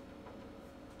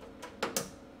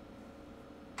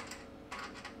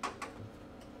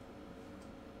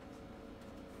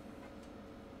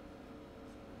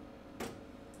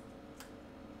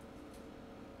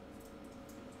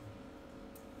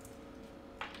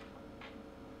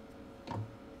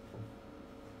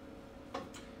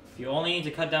 If you only need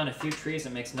to cut down a few trees,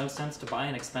 it makes no sense to buy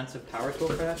an expensive power tool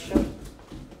for that shit.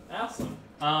 Awesome.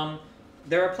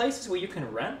 There are places where you can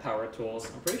rent power tools.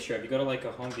 I'm pretty sure if you go to like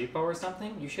a Home Depot or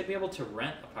something, you should be able to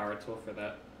rent a power tool for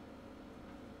that.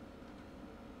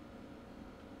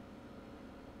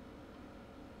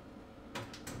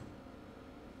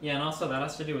 Yeah, and also that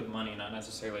has to do with money, not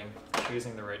necessarily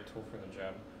choosing the right tool for the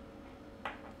job.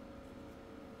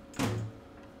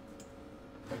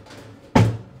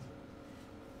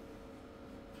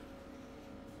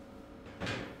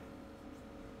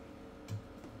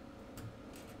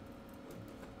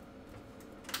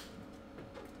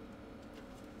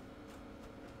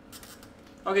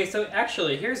 Okay, so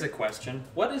actually, here's a question.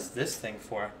 What is this thing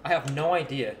for? I have no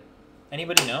idea.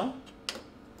 Anybody know?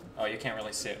 Oh, you can't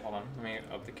really see it. Hold on. Let me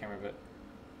up the camera a bit.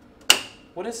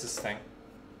 What is this thing?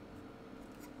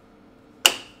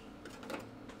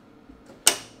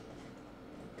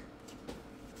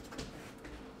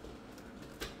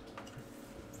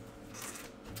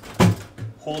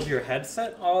 Hold your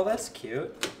headset? Oh, that's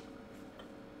cute.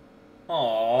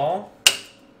 Aww.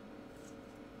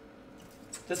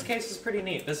 This case is pretty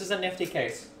neat. This is a nifty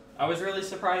case. I was really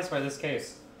surprised by this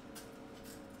case.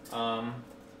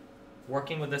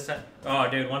 Working with this set. Oh,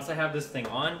 dude, once I have this thing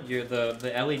on,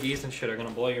 the LEDs and shit are gonna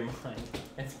blow your mind.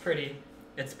 It's pretty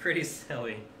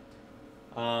silly.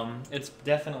 It's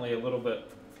definitely a little bit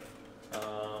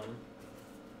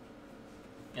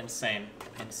insane.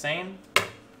 Insane.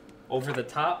 Over the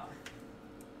top.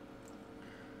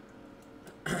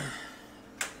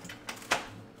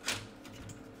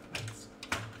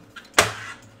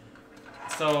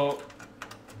 So,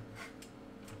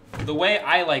 the way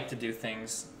I like to do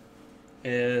things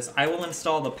is I will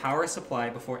install the power supply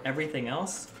before everything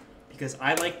else because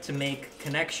I like to make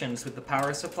connections with the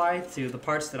power supply to the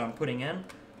parts that I'm putting in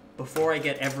before I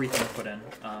get everything put in.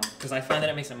 Because I find that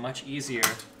it makes it much easier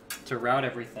to route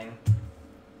everything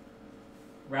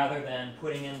rather than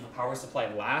putting in the power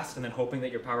supply last and then hoping that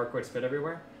your power cords fit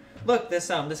everywhere. Look, this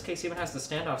case even has the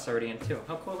standoffs already in too.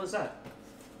 How cool is that?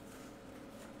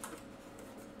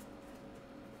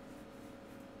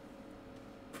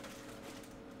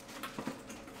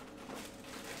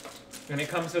 And it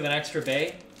comes with an extra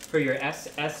bay for your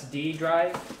SSD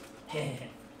drive. If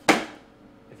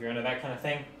you're into that kind of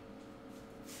thing.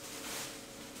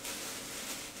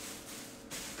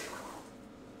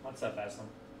 What's up, Aslan?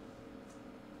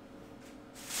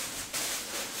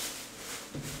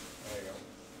 There you go.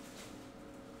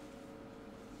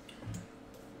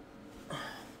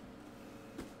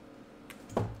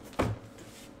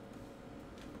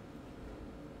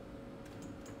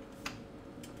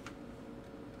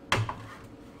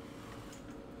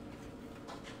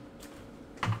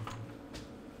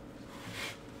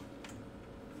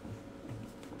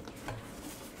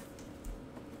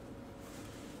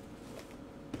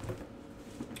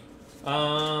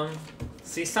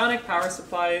 Seasonic power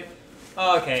supply.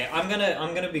 Oh, okay, I'm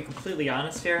gonna be completely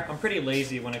honest here. I'm pretty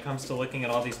lazy when it comes to looking at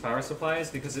all these power supplies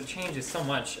because it changes so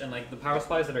much, and like the power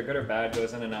supplies that are good or bad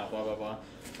goes in and out, blah blah blah.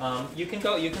 You can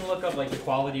look up like the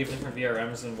quality of different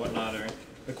VRMs and whatnot, or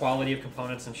the quality of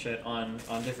components and shit on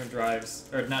different drives,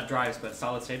 or not drives, but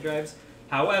solid state drives.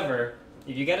 However,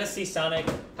 if you get a Seasonic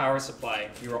power supply,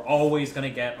 you are always going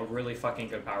to get a really fucking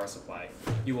good power supply.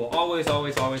 You will always get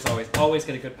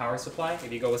a good power supply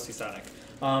if you go with Seasonic.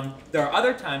 There are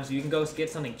other times you can go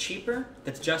get something cheaper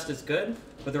that's just as good,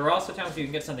 but there are also times you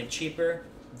can get something cheaper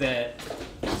that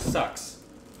sucks.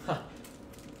 Huh.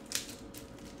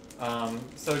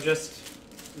 So just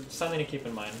something to keep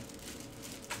in mind.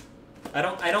 I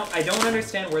don't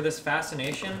understand where this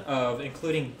fascination of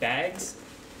including bags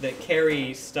that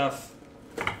carry stuff.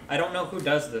 I don't know who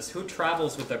does this. Who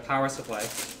travels with their power supply?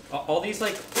 All these,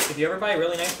 like, if you ever buy a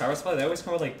really nice power supply, they always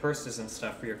come with, like, purses and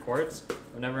stuff for your cords.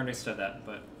 I've never understood that,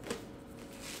 but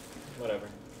whatever.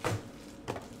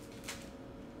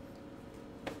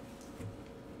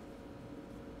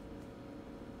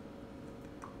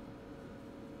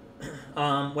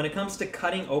 When it comes to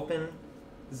cutting open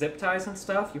zip ties and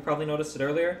stuff, you probably noticed it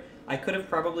earlier. I could have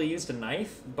probably used a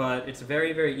knife, but it's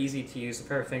very, very easy to use a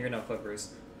pair of fingernail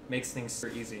clippers. Makes things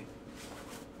super easy.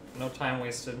 No time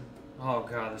wasted. Oh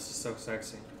god, this is so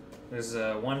sexy. There's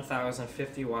a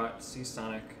 1050 watt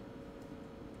Seasonic.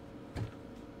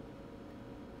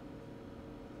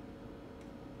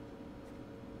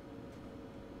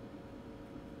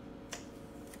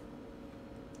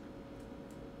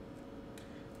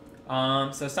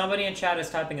 So somebody in chat is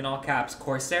typing in all caps,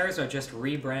 Corsairs are just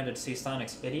rebranded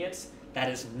Seasonics idiots. That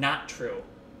is not true.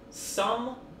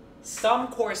 Some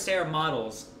Corsair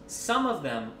models, some of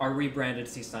them are rebranded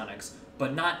Seasonics,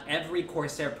 but not every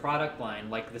Corsair product line,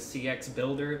 like the CX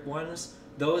Builder ones,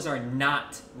 those are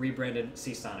not rebranded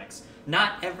Seasonics.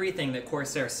 Not everything that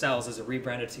Corsair sells is a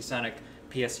rebranded Seasonic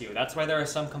PSU. That's why there are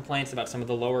some complaints about some of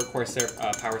the lower Corsair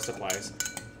power supplies.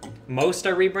 Most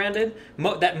are rebranded.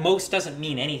 That most doesn't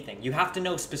mean anything. You have to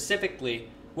know specifically.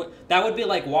 That would be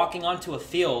like walking onto a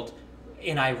field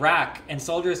in Iraq and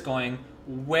soldiers going,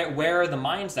 where are the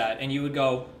mines at? And you would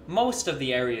go, most of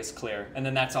the area is clear, and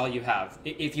then that's all you have.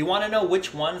 If you want to know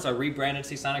which ones are rebranded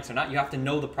Seasonics or not, you have to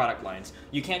know the product lines.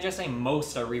 You can't just say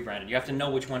most are rebranded. You have to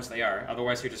know which ones they are.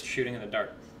 Otherwise, you're just shooting in the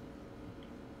dark.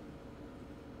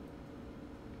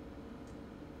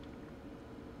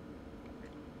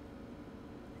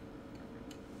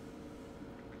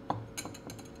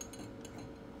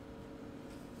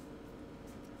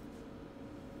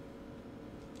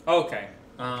 Okay.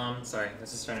 Sorry,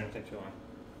 this is starting to take too long.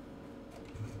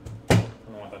 I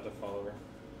don't want that to fall over.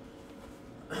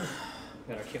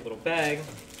 Got our cute little bag.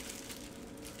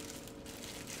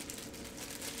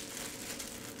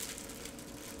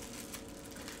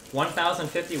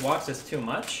 $1,050 watts is too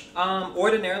much.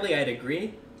 Ordinarily, I'd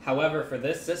agree. However, for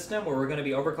this system, where we're going to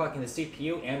be overclocking the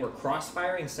CPU and we're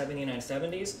cross-firing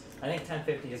 7970s, I think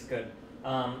 1050 is good.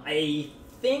 I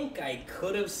think I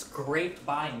could have scraped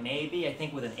by maybe, I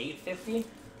think with an 850.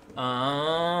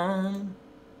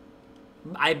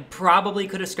 I probably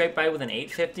could have scraped by with an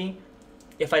 850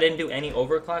 if I didn't do any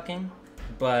overclocking,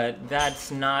 but that's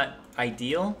not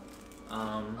ideal.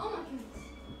 Oh my goodness.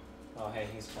 Oh, hey,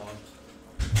 he's calling.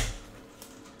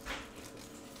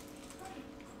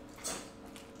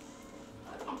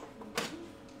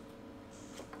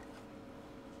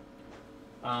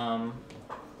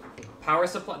 Power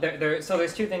supply, so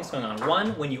there's two things going on.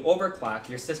 One, when you overclock,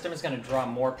 your system is going to draw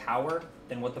more power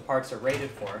than what the parts are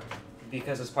rated for,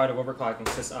 because as part of overclocking,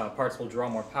 parts will draw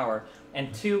more power.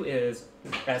 And two is,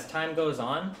 as time goes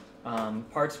on,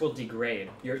 parts will degrade.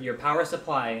 Your power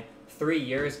supply 3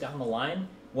 years down the line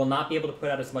will not be able to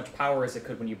put out as much power as it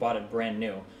could when you bought it brand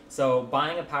new. So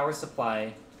buying a power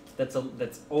supply that's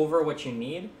over what you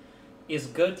need is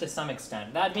good to some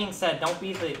extent. That being said, don't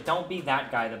be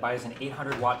that guy that buys an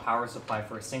 800 watt power supply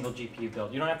for a single GPU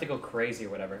build. You don't have to go crazy or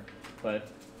whatever, but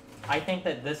I think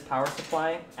that this power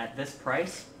supply at this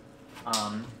price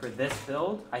for this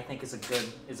build, I think is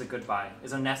a good buy,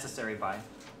 is a necessary buy.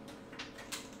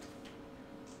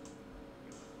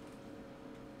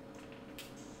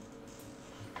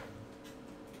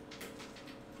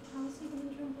 How is he going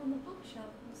to jump on the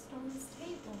bookshelf and start his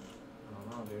table? I don't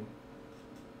know, dude.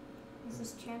 Is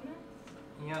this Chanman?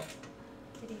 Yep.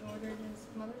 Did he order his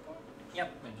motherboard?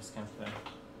 Yep, I just came today.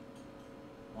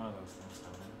 One of those things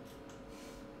down there.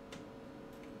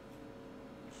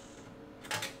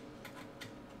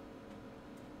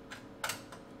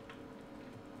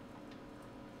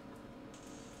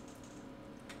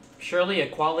 Surely a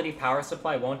quality power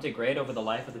supply won't degrade over the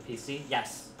life of the PC?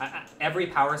 Yes. Every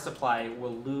power supply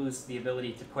will lose the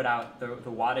ability to put out the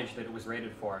wattage that it was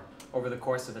rated for over the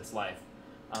course of its life.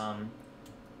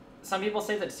 Some people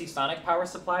say that Seasonic power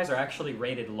supplies are actually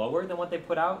rated lower than what they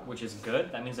put out, which is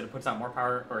good. That means that it puts out more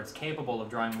power, or it's capable of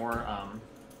drawing more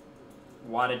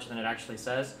wattage than it actually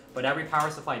says. But every power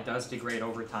supply does degrade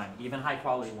over time, even high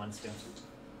quality ones do.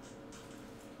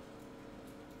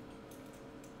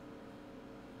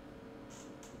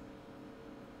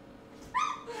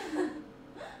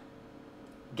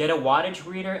 Get a wattage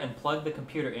reader and plug the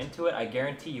computer into it. I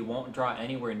guarantee you won't draw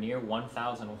anywhere near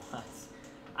 1,000 watts.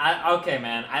 Okay,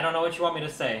 man. I don't know what you want me to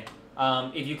say.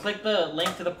 If you click the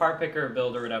link to the part picker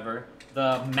build or whatever,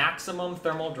 the maximum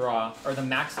thermal draw, or the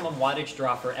maximum wattage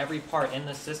draw for every part in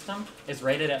the system is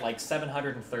rated at like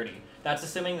 730. That's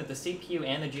assuming that the CPU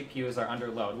and the GPUs are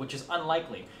under load, which is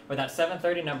unlikely. But that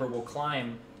 730 number will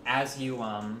climb as you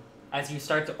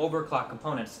start to overclock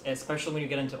components, especially when you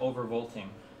get into overvolting.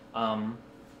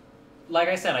 Like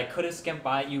I said, I could have skimped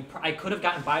by. I could have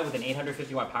gotten by with an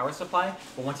 850 watt power supply,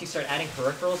 but once you start adding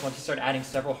peripherals, once you start adding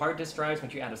several hard disk drives,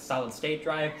 once you add a solid state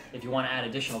drive, if you want to add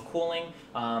additional cooling,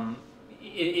 why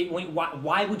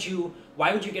would you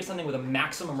get something with a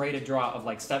maximum rated draw of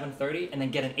like 730 and then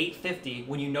get an 850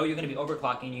 when you know you're going to be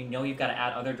overclocking, you know you've got to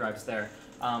add other drives there.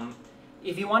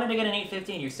 If you wanted to get an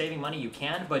 850 and you're saving money, you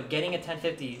can, but getting a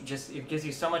 1050 it gives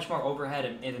you so much more overhead.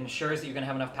 It ensures that you're going to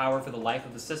have enough power for the life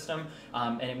of the system,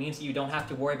 and it means that you don't have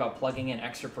to worry about plugging in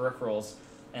extra peripherals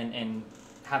and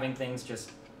having things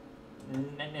just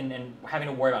and having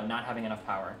to worry about not having enough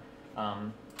power.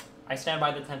 I stand by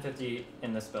the 1050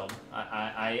 in this build.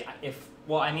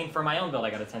 For my own build, I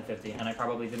got a 1050, and I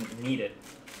probably didn't need it.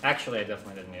 Actually, I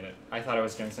definitely didn't need it. I thought I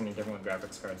was doing something different with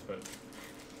graphics cards, but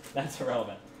that's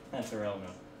irrelevant. That's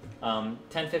irrelevant.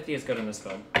 1050 is good in this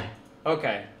build.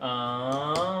 Okay.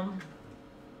 Power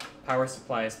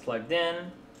supply is plugged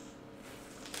in.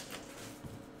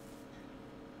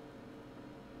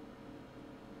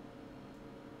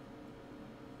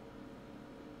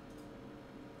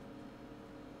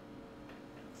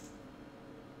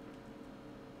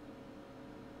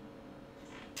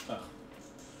 Ugh.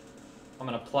 I'm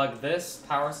going to plug this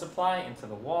power supply into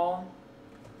the wall.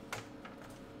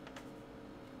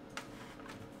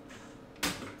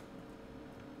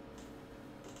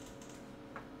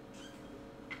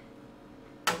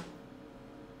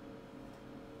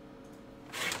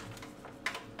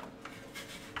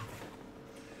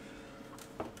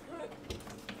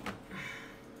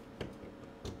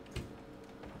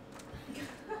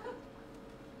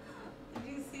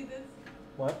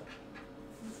 What?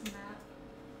 This map.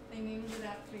 They named it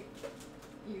after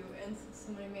you, and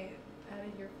somebody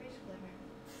added your facial hair.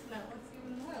 So now it looks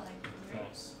even more like you, right?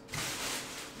 Nice.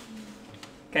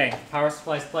 Okay, power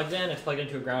supply is plugged in. It's plugged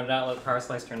into a grounded outlet. Power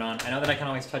supply is turned on. I know that I can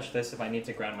always touch this if I need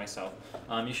to ground myself.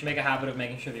 You should make a habit of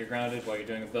making sure that you're grounded while you're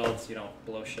doing a build so you don't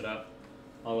blow shit up.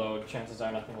 Although chances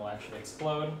are nothing will actually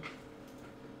explode.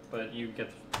 But you get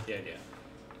the idea.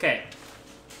 Okay.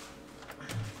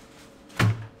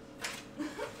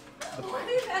 What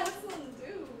did Aslan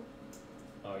do?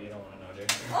 Oh, you don't want to know, dude.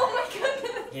 Oh my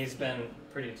goodness! He's been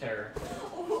pretty terror.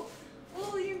 Oh,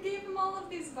 well, you gave him all of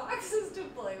these boxes to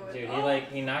play with. Dude,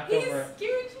 he knocked over... He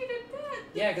scared you to death.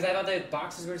 Yeah, because I thought the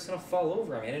boxes were just going to fall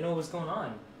over him. I didn't know what was going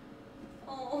on.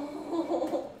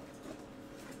 Oh.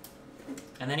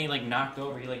 And then he knocked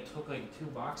over. He took 2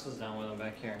 boxes down with him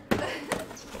back here.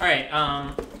 All right.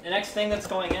 The next thing that's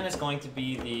going in is going to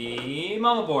be the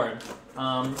motherboard.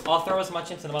 I'll throw as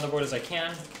much into the motherboard as I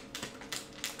can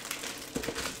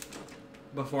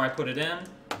before I put it in.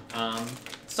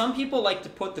 Some people like to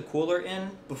put the cooler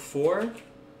in before.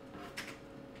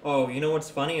 Oh, you know what's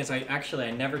funny is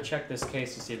I never checked this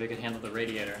case to see if it could handle the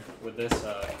radiator with this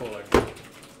cooler.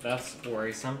 That's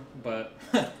worrisome, but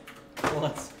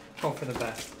let's hope for the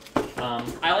best.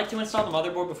 I like to install the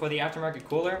motherboard before the aftermarket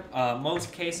cooler.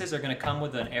 Most cases are going to come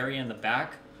with an area in the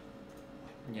back.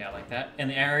 Yeah, like that. And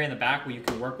the area in the back where you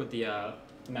can work with the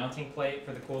mounting plate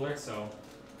for the cooler, so...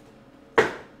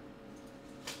 Know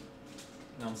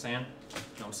what I'm saying? Know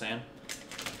what I'm saying?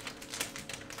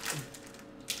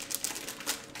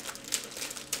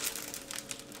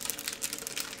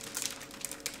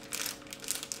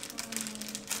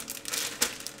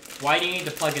 Why do you need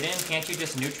to plug it in? Can't you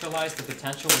just neutralize the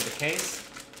potential with the case?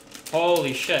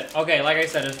 Holy shit. Okay, like I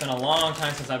said, it's been a long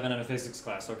time since I've been in a physics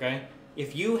class, okay?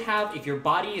 If your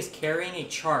body is carrying a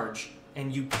charge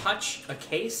and you touch a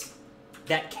case,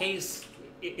 that case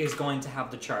is going to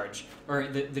have the charge. Or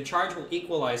the charge will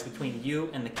equalize between you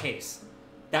and the case.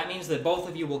 That means that both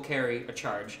of you will carry a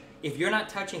charge. If you're not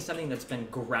touching something that's been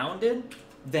grounded,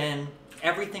 then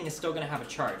everything is still going to have a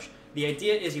charge. The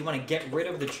idea is you want to get rid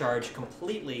of the charge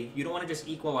completely. You don't want to just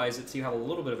equalize it so you have a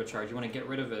little bit of a charge. You want to get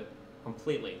rid of it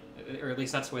completely. Or at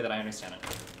least that's the way that I understand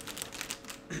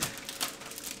it.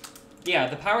 Yeah,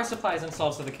 the power supply is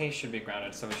installed so the case should be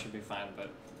grounded, so it should be fine, but...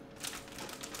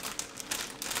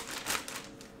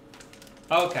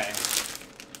 Okay.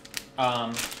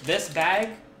 This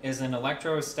bag is an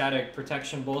electrostatic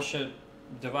protection bullshit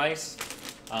device.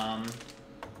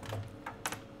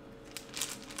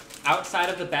 Outside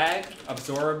of the bag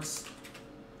absorbs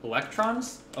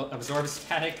electrons, absorbs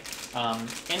static.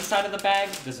 Inside of the bag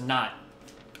does not.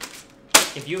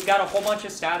 if you've got a whole bunch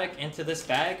of static into this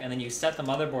bag and then you set the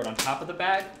motherboard on top of the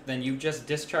bag, then you just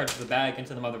discharge the bag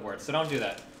into the motherboard. So don't do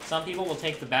that. Some people will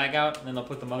take the bag out and then they'll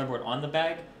put the motherboard on the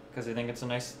bag because they think it's a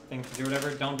nice thing to do,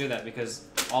 whatever. Don't do that because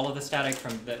all of the static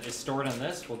that is stored in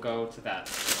this will go to that.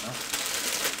 You know?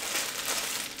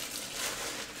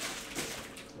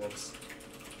 Whoops.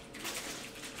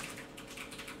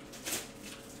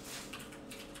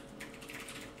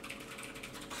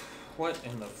 What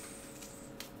in the...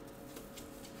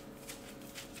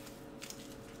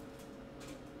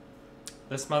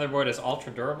 This motherboard is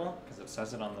ultra durable because it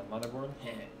says it on the motherboard.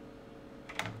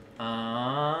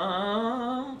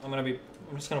 I'm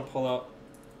just gonna pull out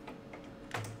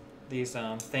these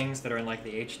things that are in like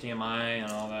the HDMI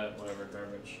and all that whatever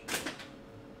garbage.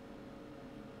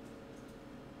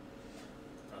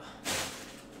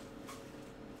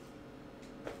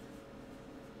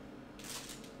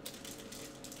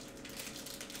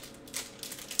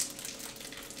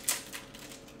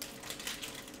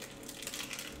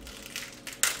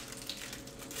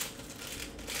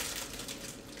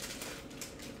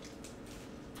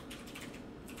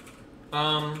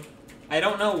 I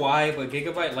don't know why, but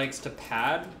Gigabyte likes to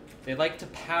pad. They like to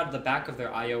pad the back of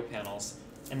their I/O panels,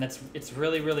 and it's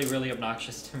really, really, really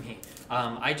obnoxious to me.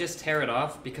 I just tear it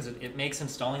off because it makes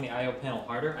installing the I/O panel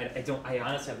harder. I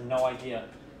honestly have no idea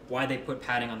why they put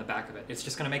padding on the back of it. It's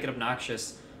just gonna make it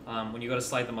obnoxious when you go to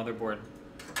slide the motherboard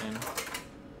in.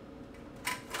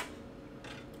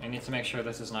 I need to make sure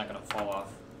this is not gonna fall off.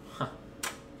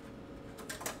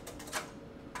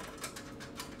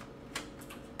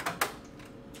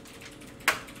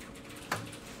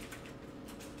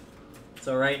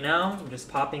 So right now, I'm just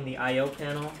popping the I/O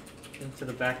panel into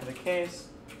the back of the case.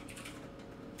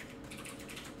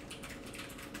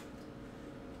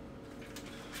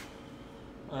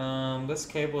 This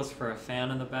cable is for a fan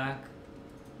in the back.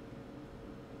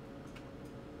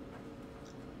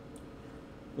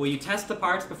 Will you test the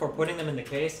parts before putting them in the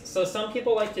case? So some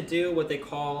people like to do what they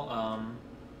call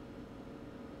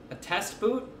a test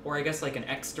boot, or I guess like an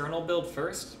external build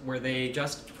first, where they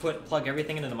just plug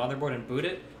everything into the motherboard and boot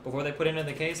it before they put it into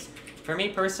the case. For me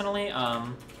personally,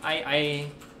 I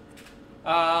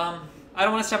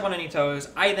don't want to step on any toes.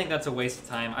 I think that's a waste of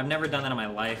time. I've never done that in my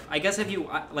life. I guess if you,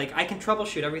 like, I can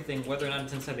troubleshoot everything whether or not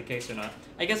it's inside the case or not.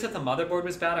 I guess if the motherboard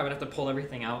was bad, I would have to pull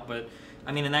everything out, but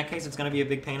I mean, in that case, it's going to be a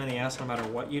big pain in the ass no matter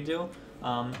what you do.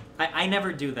 I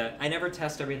never do that. I never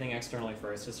test everything externally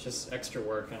first. It's just extra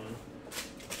work, and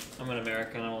I'm an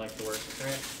American. I don't like to work.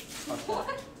 Right?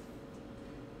 What?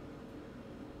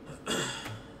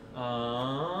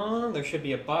 There should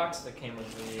be a box that came with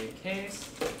the case.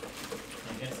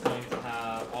 And it's going to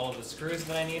have all of the screws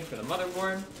that I need for the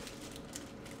motherboard.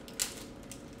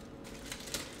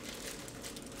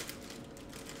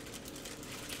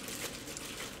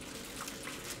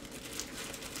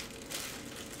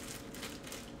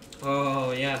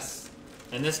 Oh, yes.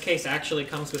 And this case actually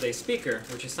comes with a speaker,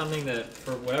 which is something that,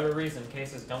 for whatever reason,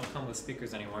 cases don't come with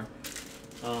speakers anymore.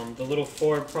 The little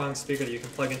 4-prong speaker that you can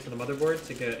plug into the motherboard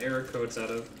to get error codes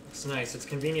out of. It's nice. It's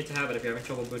convenient to have it if you're having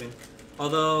trouble booting.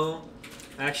 Although,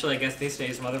 actually, I guess these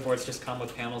days motherboards just come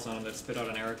with panels on them that spit out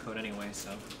an error code anyway,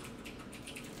 so.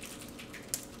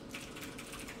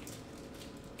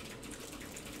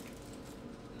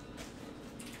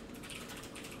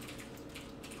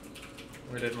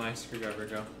 Where did my screwdriver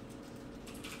go?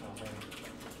 Oh, there.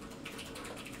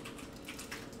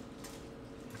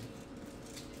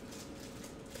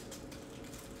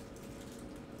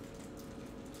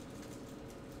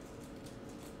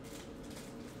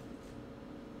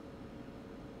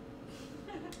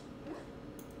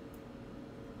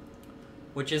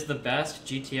 Which is the best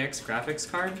GTX graphics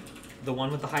card? The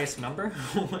one with the highest number?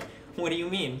 What do you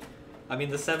mean? I mean,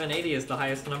 the 780 is the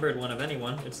highest numbered one of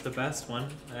anyone. It's the best one.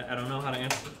 I don't know how to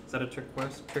answer. Is that a trick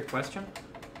question?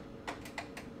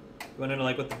 You want to know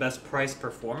like what the best price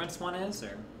performance one is,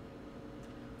 or?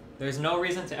 There's no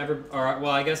reason to ever. Or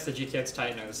well, I guess the GTX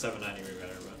Titan or the 790 would be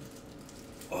better, but.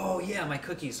 Oh yeah, my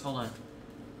cookies. Hold on.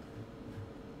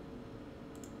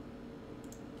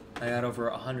 I got over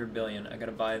 100 billion. I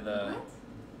gotta buy the.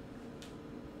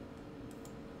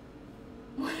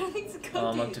 What are these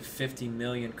cookies? Up to 50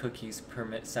 million cookies per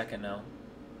second now.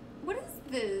 What is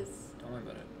this? Don't worry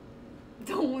about it.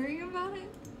 Don't worry about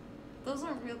it? Those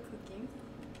aren't real cookies.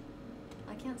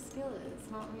 I can't steal it.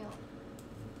 It's not real.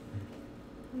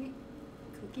 Wait,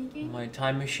 cookie game? My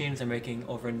time machines are making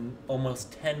over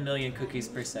almost 10 million cookies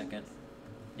per second.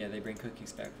 Yeah, they bring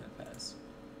cookies back from the past.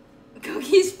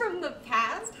 Cookies from the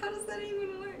past? How does that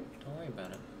even work? Don't worry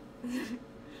about it.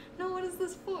 No, what is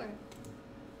this for?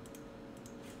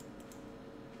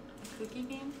 A cookie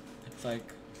game? It's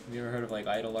like Have you ever heard of like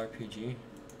Idle RPG?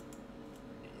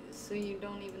 So you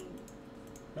don't even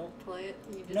Nope. play it?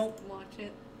 You just Nope. watch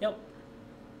it? Yep.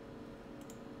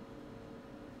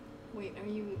 Wait, are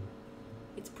you...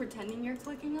 It's pretending you're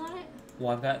clicking on it?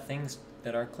 Well, I've got things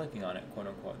that are clicking on it, quote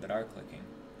unquote, that are clicking.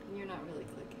 And you're not really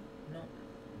clicking. No.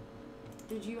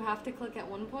 Did you have to click at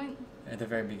one point? At the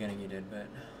very beginning you did, but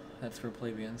that's for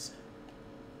plebeians.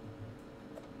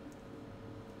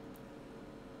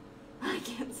 I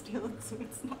can't steal it, so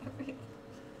it's not real.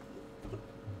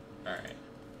 Alright.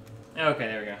 Okay,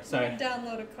 there we go. Sorry. You could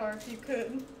download a car if you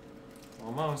could.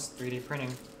 Almost. 3D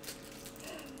printing.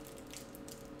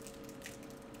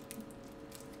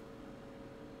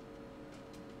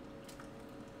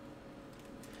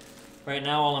 Right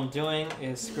now all I'm doing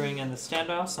is screwing in the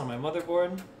standoffs on my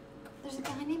motherboard. There's a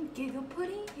guy named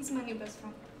Gigaputty. He's my new best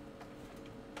friend.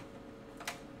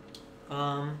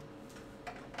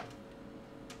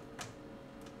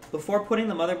 Before putting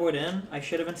the motherboard in, I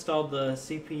should have installed the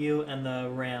CPU and the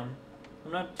RAM.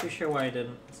 I'm not too sure why I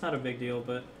didn't. It's not a big deal,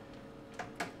 but...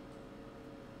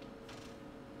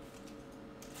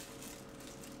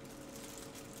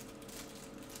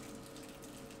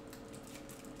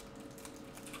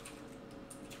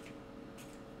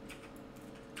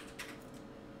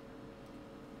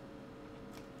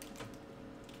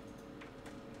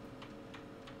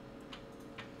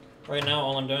 Right now,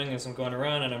 all I'm doing is I'm going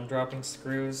around and I'm dropping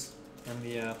screws in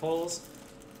the holes.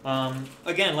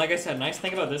 Again, like I said, nice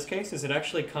thing about this case is it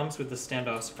actually comes with the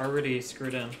standoffs already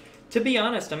screwed in. To be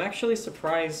honest, I'm actually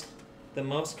surprised that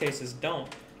most cases don't.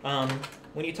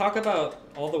 When you talk about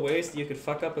all the ways that you could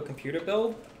fuck up a computer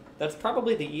build, that's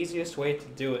probably the easiest way to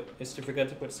do it, is to forget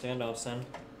to put standoffs in.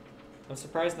 I'm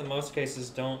surprised that most cases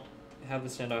don't have the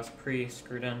standoffs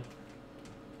pre-screwed in.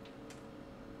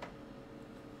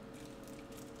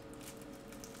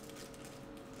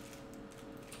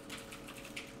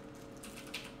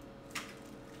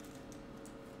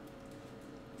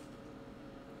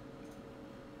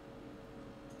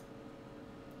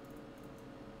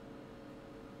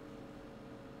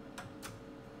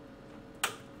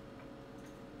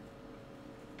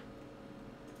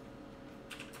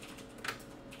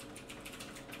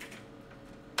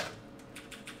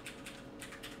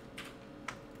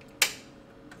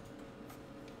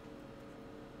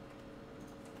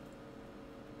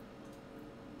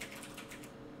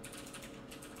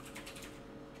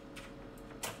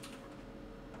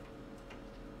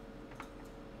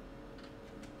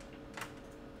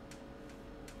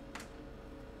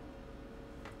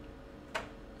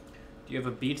 Do you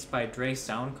have a Beats by Dre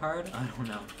sound card? I don't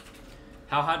know.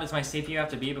 How hot does my CPU have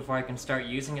to be before I can start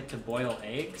using it to boil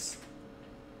eggs?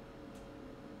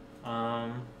 I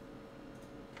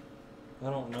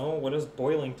don't know. What is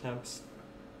boiling temps?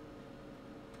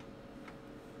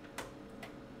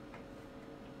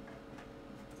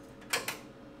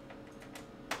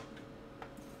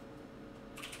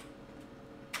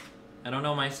 I don't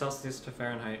know my Celsius to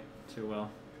Fahrenheit too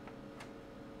well.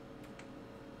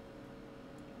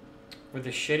 With a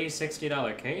shitty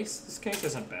 $60 case? This case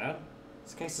isn't bad.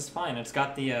 This case is fine. It's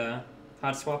got the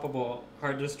hot swappable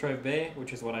hard disk drive bay,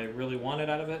 which is what I really wanted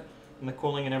out of it. And the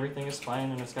cooling and everything is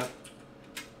fine, and it's got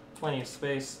plenty of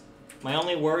space. My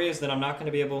only worry is that I'm not going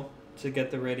to be able to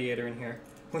get the radiator in here,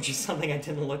 which is something I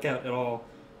didn't look at all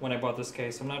when I bought this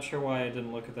case. I'm not sure why I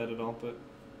didn't look at that at all, but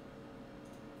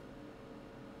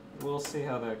we'll see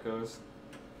how that goes.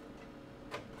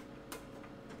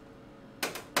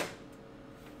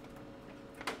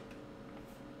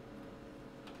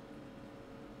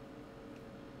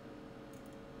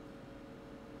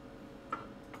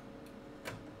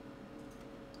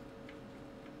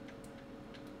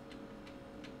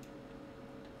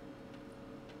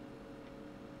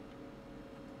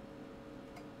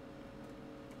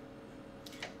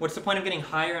 What's the point of getting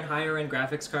higher and higher end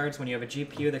graphics cards when you have a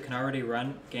GPU that can already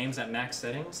run games at max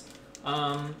settings?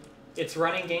 It's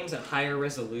running games at higher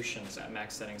resolutions at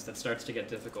max settings that starts to get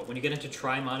difficult. When you get into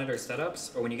tri-monitor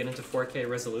setups, or when you get into 4K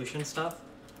resolution stuff,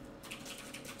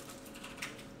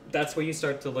 that's where you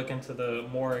start to look into the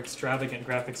more extravagant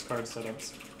graphics card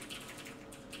setups.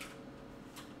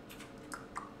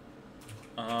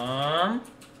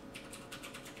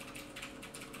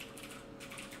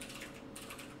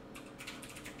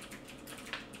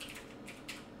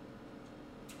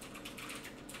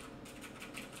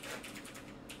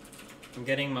 I'm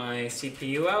getting my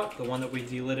CPU out, the one that we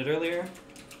delitted earlier.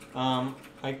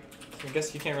 I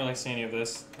guess you can't really see any of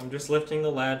this. I'm just lifting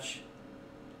the latch,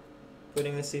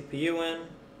 putting the CPU in.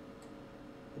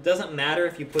 It doesn't matter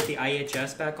if you put the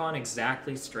IHS back on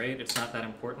exactly straight, it's not that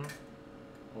important.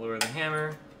 I'll lower the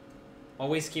hammer.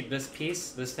 always keep this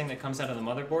piece, this thing that comes out of the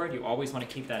motherboard, you always want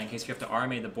to keep that in case you have to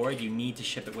RMA the board. You need to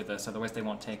ship it with this, otherwise they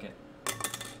won't take it.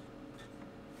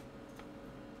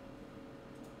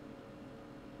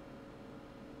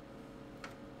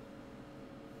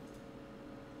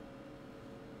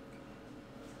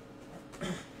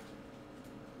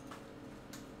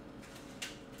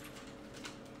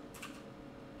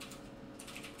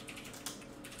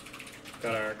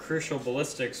 Got our Crucial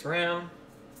Ballistics RAM.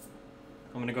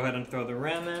 I'm going to go ahead and throw the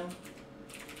RAM in.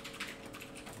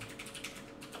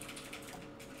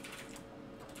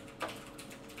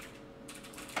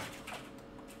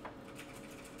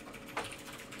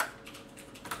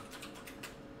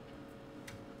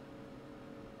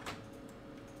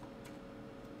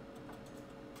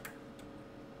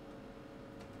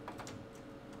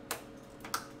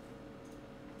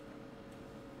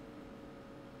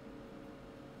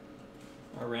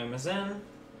 Our RAM is in.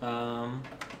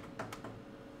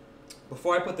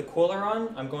 Before I put the cooler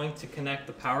on, I'm going to connect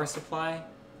the power supply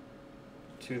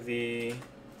to the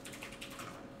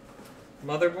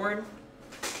motherboard.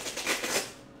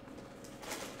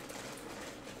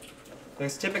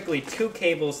 There's typically 2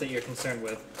 cables that you're concerned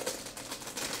with.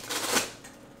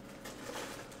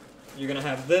 You're going to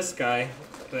have this guy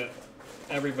that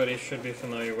everybody should be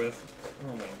familiar with.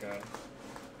 Oh my god.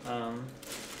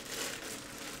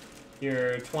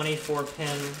 Your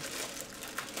 24-pin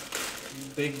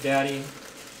Big Daddy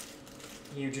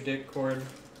huge dick cord.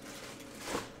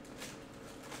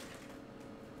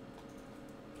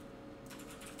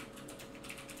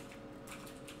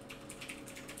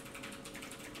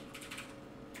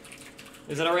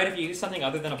 Is it alright if you use something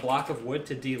other than a block of wood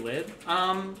to delid?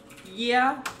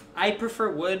 Yeah, I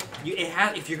prefer wood.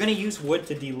 If you're gonna use wood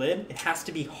to delid, it has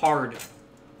to be hard. It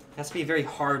has to be very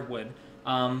hard wood.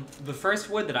 The first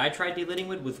wood that I tried delidding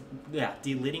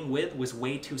with was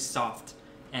way too soft,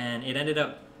 and it ended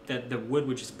up that the wood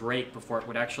would just break before it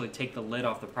would actually take the lid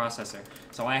off the processor.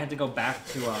 So I had to go back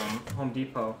to Home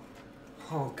Depot.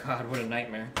 Oh god, what a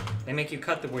nightmare. They make you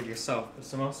cut the wood yourself. It's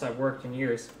the most I've worked in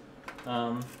years.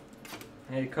 I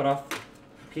had to cut off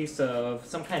a piece of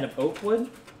some kind of oak wood,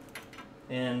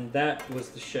 and that was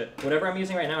the shit. Whatever I'm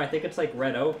using right now, I think it's like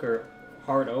red oak or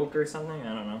hard oak or something.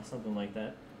 I don't know, something like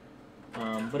that.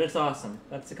 But it's awesome.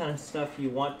 That's the kind of stuff you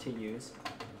want to use.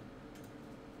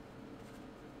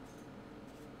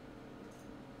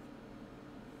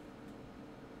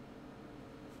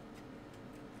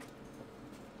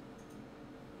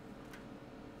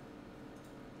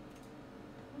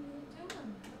 What are you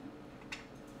doing?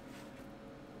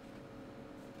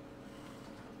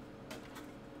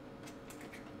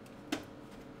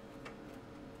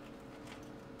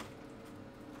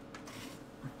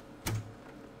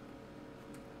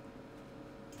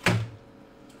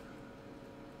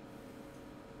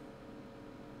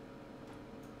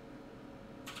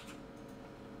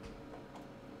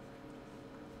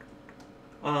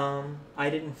 I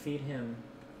didn't feed him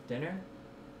dinner,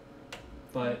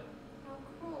 but... How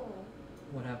cruel.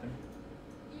 What happened?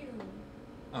 You.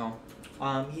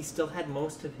 Oh. He still had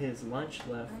most of his lunch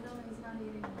left. I know he's not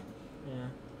eating much.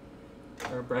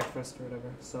 Yeah. Or breakfast or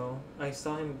whatever. So, I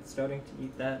saw him starting to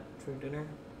eat that for dinner.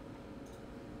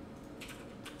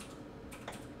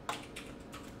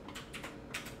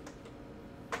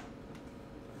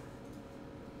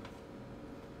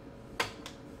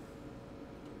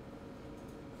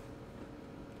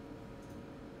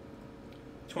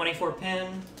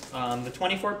 .24-pin. The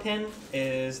 24-pin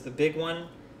is the big one,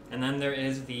 and then there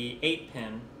is the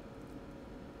 8-pin.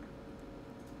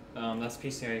 That's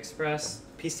PCI Express.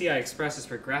 PCI Express is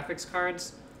for graphics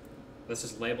cards. This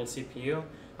is labeled CPU.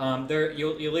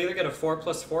 You'll either get a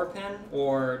 4+4 pin,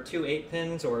 or 2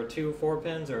 8-pins, or 2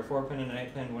 4-pins, or a 4-pin and an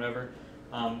 8-pin, whatever.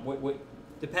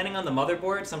 Depending on the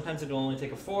motherboard, sometimes it'll only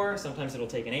take a 4, sometimes it'll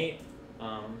take an 8.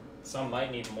 Some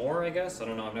might need more, I guess. I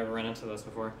don't know, I've never run into those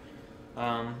before.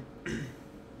 I'm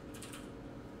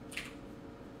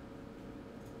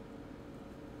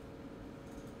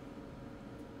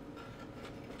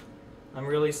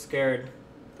really scared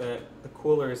that the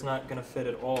cooler is not going to fit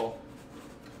at all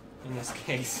in this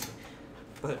case,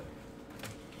 but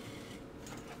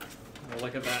we'll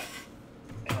look at that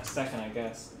in a second, I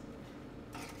guess.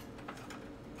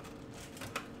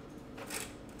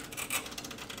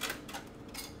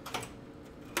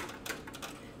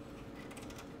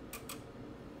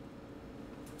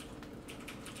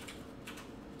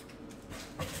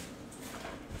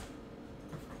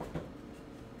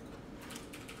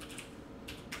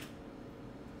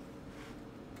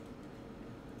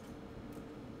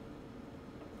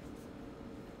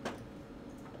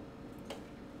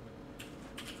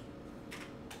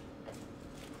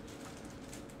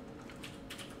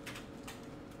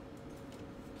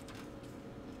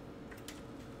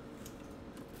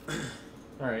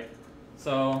 Alright,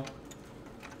 so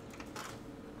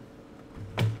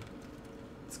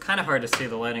it's kind of hard to see,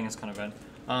 the lighting is kind of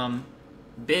bad.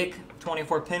 Big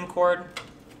 24 pin cord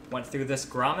went through this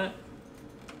grommet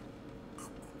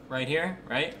right here,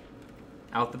 right?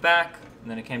 Out the back,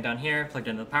 and then it came down here, plugged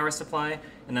into the power supply,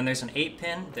 and then there's an 8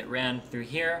 pin that ran through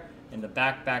here, in the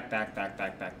back,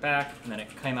 and then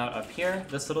it came out up here,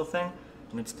 this little thing,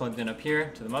 and it's plugged in up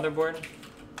here to the motherboard.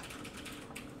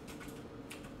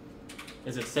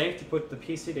 Is it safe to put the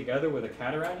PC together with a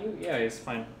cat around you? Yeah, it's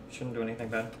fine. Shouldn't do anything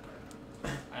bad.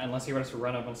 Unless you want us to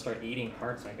run up and start eating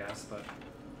parts, I guess, but...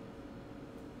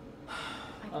 I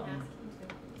can ask him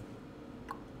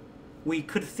to. We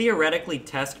could theoretically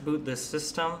test boot this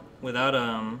system without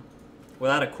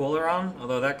a cooler on,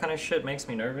 although that kind of shit makes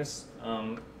me nervous.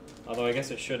 Although I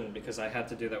guess it shouldn't, because I had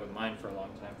to do that with mine for a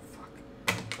long time. Fuck.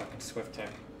 Fucking Swift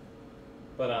tech.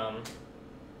 But,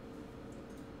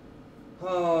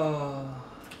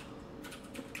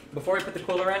 before we put the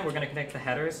cooler in, we're going to connect the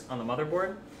headers on the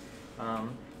motherboard.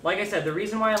 Like I said, the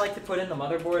reason why I like to put in the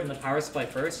motherboard and the power supply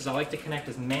first is I like to connect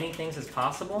as many things as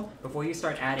possible before you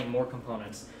start adding more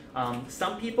components.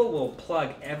 Some people will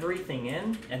plug everything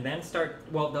in and then start,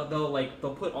 well,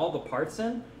 they'll put all the parts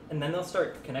in and then they'll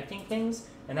start connecting things,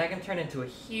 and that can turn into a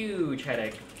huge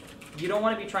headache. You don't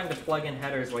want to be trying to plug in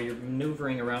headers while you're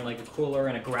maneuvering around like a cooler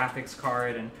and a graphics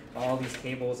card and all these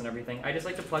cables and everything. I just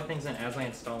like to plug things in as I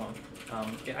install them.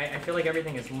 I feel like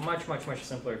everything is much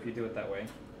simpler if you do it that way.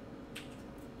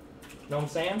 Know what I'm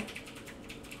saying?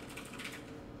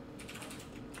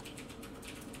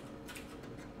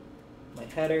 My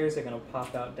headers are going to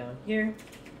pop out down here.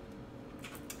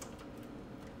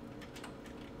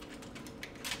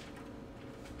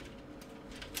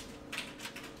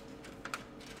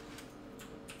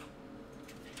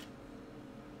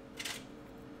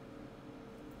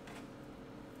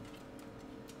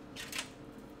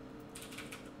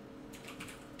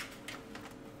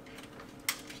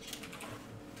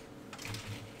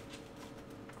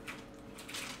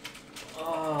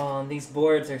 Oh, these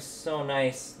boards are so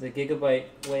nice. The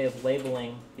Gigabyte way of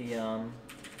labeling the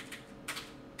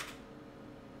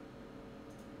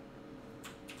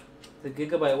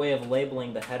Gigabyte way of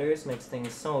labeling the headers makes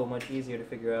things so much easier to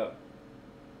figure out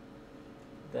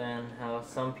than how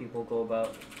some people go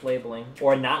about labeling,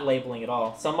 or not labeling at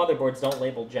all. Some motherboards don't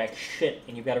label jack shit,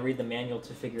 and you've got to read the manual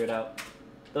to figure it out.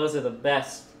 Those are the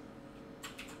best.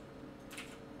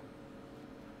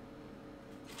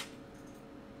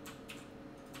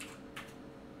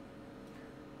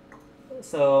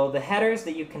 So the headers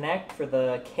that you connect for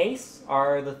the case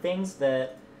are the things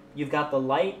that you've got the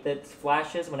light that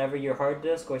flashes whenever your hard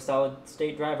disk or solid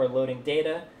state drive are loading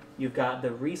data. You've got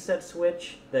the reset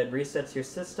switch that resets your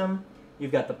system.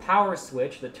 You've got the power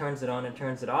switch that turns it on and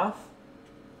turns it off.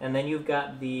 And then you've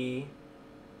got the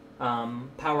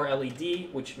power LED,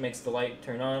 which makes the light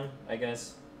turn on, I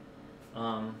guess.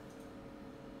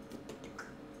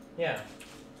 Yeah.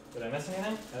 Did I miss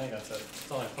anything? I think that's it.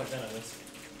 That's all I plugged in on this.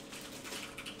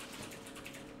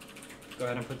 Go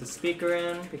ahead and put the speaker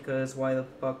in, because why the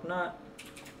fuck not?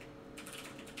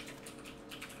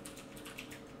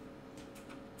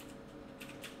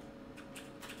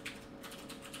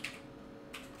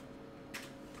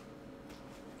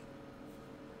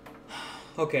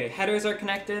 Okay, headers are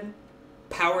connected.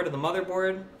 Power to the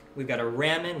motherboard. We've got a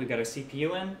RAM in, we've got a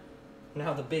CPU in.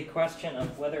 Now the big question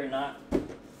of whether or not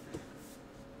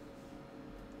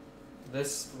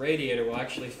this radiator will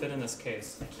actually fit in this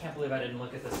case. I can't believe I didn't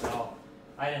look at this at all.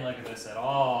 I didn't look at this at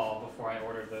all before I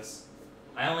ordered this.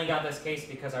 I only got this case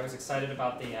because I was excited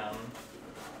about the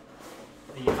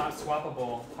hot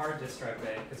swappable hard disk drive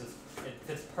bay, because it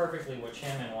fits perfectly what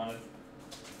Chanman wanted.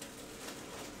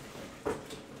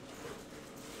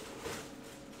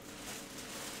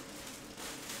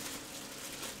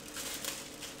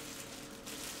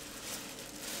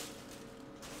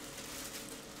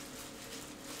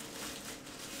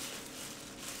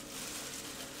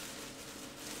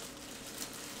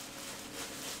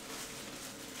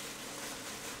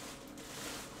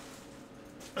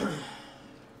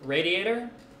 Radiator.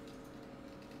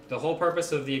 The whole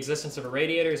purpose of the existence of a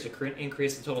radiator is to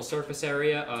increase the total surface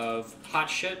area of hot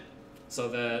shit, so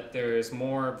that there's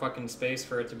more fucking space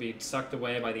for it to be sucked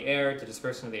away by the air, to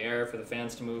disperse into the air, for the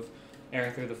fans to move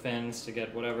air through the fins to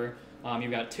get whatever.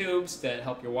 You've got tubes that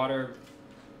help your water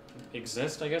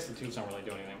exist, I guess. The tubes don't really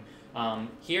do anything.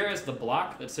 Here is the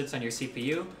block that sits on your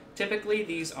CPU. Typically,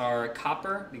 these are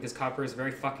copper, because copper is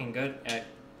very fucking good at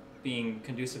being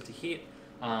conducive to heat.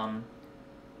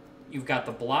 You've got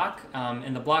the block,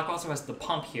 and the block also has the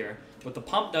pump here. What the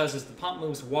pump does is the pump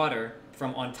moves water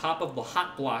from on top of the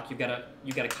hot block. You've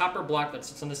got a copper block that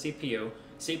sits on the CPU,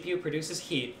 CPU produces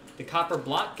heat, the copper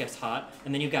block gets hot,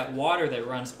 and then you've got water that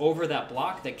runs over that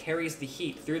block that carries the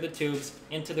heat through the tubes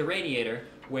into the radiator,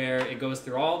 where it goes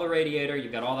through all the radiator,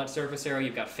 you've got all that surface area,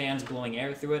 you've got fans blowing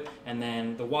air through it, and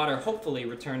then the water hopefully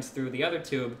returns through the other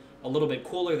tube a little bit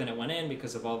cooler than it went in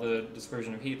because of all the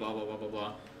dispersion of heat, blah, blah, blah, blah,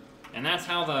 blah. And that's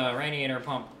how the radiator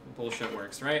pump bullshit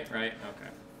works, right? Right? Okay.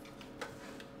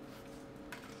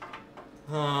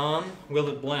 Will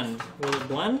it blend? Will it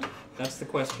blend? That's the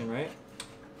question, right?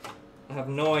 I have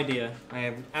no idea. I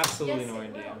have absolutely no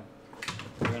idea.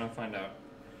 We're gonna find out.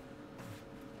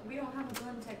 We don't have a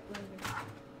Blendtec blender.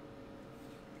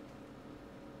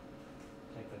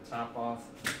 Take the top off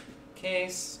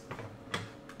case.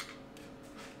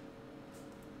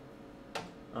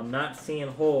 I'm not seeing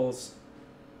holes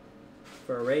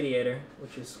for a radiator,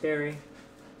 which is scary.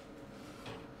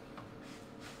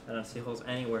 I don't see holes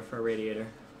anywhere for a radiator.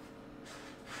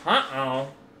 Uh-oh.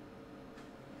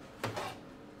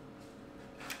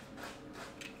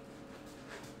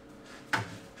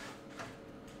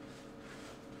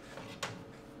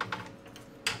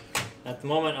 At the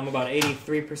moment, I'm about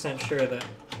 83% sure that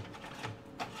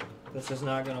this is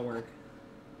not going to work.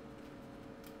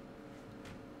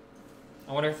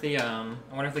 I wonder if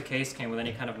the case came with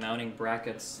any kind of mounting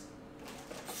brackets.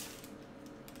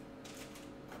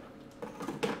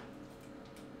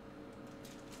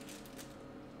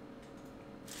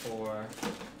 For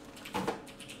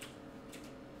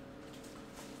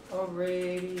a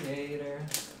radiator.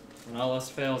 When all else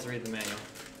fails, read the manual.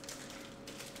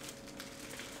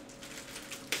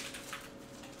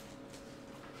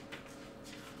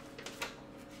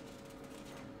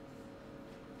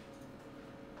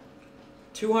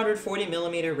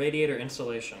 $240mm radiator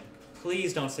installation.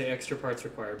 Please don't say extra parts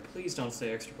required. Please don't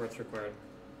say extra parts required.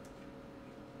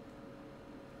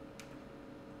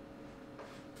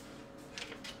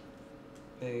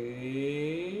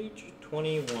 Page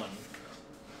 21.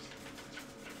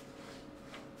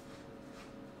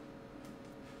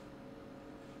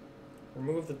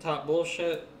 Remove the top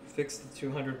bullshit, fix the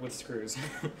 200 with screws.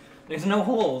 There's no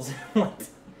holes. What?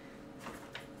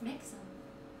 Make some.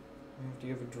 Do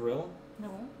you have a drill? No.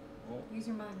 Oh. Use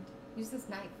your mind. Use this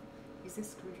knife. Use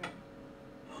this screwdriver.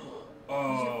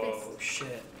 Oh,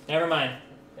 shit. Never mind.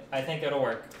 I think it'll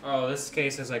work. Oh, this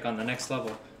case is like on the next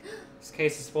level. This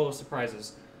case is full of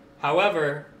surprises.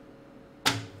 However,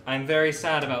 I'm very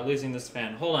sad about losing this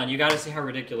fan. Hold on, you gotta see how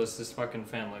ridiculous this fucking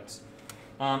fan looks.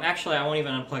 Actually, I won't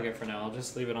even unplug it for now. I'll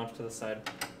just leave it off to the side.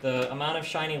 The amount of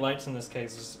shiny lights in this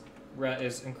case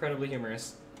is incredibly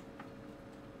humorous.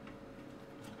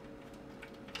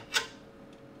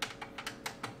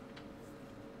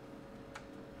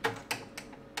 I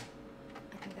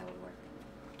think that would work.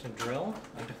 To drill?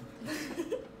 I don't...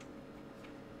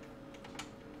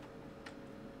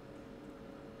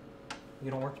 You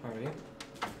don't work tomorrow, do you?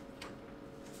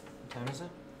 What time is it?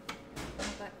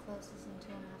 Not that close is in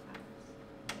 2.5 hours.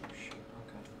 Oh shit,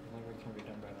 okay. Maybe it can be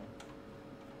done by then.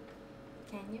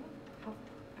 Can you?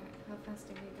 How fast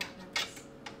have you gotten at this?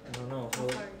 I don't know. How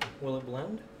Will it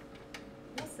blend?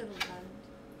 Yes, it'll blend.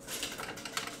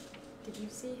 Did you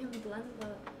see him blend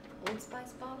the Old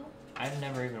Spice bottle? I've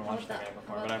never even watched that guy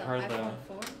before, but I've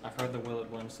heard the Will It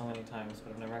Blend so many times,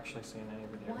 but I've never actually seen any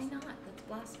videos. Why not? That's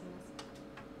blasphemous.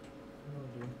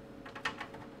 Oh, dude.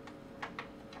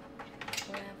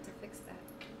 We're gonna have to fix that.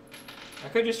 I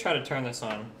could just try to turn this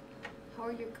on. How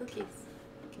are your cookies?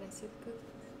 Can I see the cookies?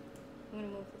 I'm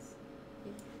gonna move this.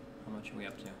 How much are we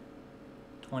up to?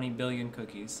 20 billion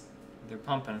cookies. They're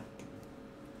pumping.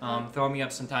 Throw me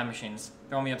up some time machines.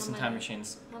 Throw me up some time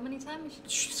machines. How many time machines?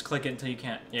 Just click it until you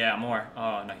can't. Yeah, more.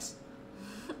 Oh, nice.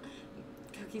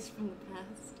 Cookies from the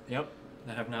past. Yep,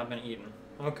 that have not been eaten.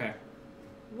 Okay.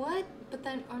 What? But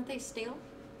then aren't they stale?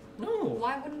 No.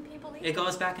 Why wouldn't people eat It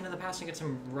goes back into the past and gets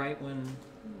them right when...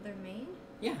 they're made?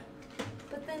 Yeah.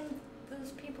 But then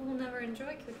those people will never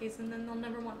enjoy cookies, and then they'll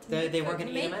never want to They weren't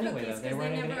going to eat them anyway, though. They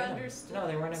weren't never going to eat them. understood. No,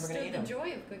 they weren't ever going to eat them. The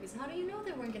joy of cookies. How do you know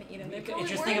they weren't going to eat them? They probably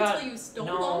Just weren't think about, until you stole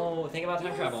no, them. think about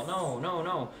time travel.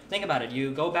 No. Think about it.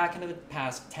 You go back into the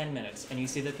past 10 minutes, and you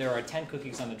see that there are 10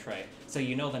 cookies on the tray. So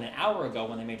you know that an hour ago,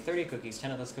 when they made 30 cookies,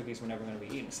 10 of those cookies were never going to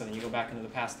be eaten. So then you go back into the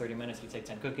past 30 minutes, you take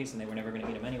 10 cookies, and they were never going to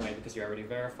eat them anyway because you already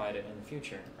verified it in the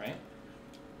future, right?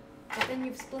 But then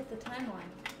you've split the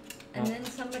timeline. And then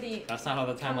somebody That's not how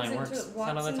the timeline works. That's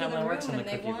not how the timeline works in the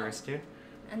cookie-verse, dude.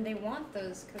 And they want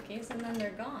those cookies, and then they're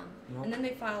gone. Nope. And then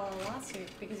they file a lawsuit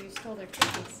because you stole their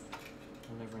cookies.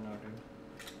 I'll never know, dude.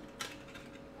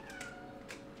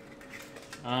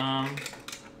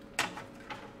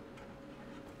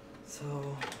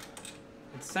 So,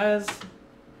 it says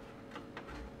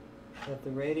that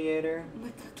the radiator...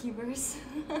 The cookie verse.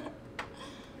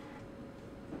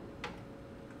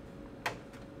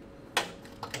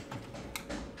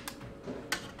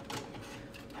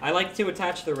 I like to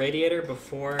attach the radiator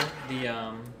before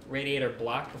the radiator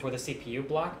block, before the CPU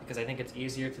block, because I think it's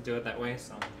easier to do it that way.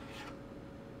 So.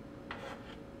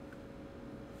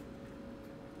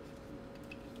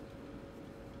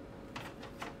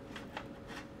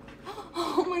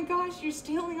 Oh my gosh, you're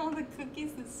stealing all the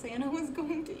cookies that Santa was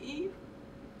going to eat?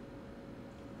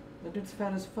 That dude's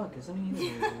fat as fuck, isn't he?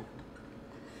 Yeah.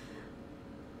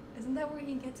 Isn't that where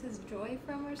he gets his joy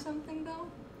from or something, though?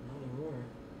 Not anymore.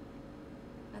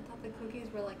 I thought the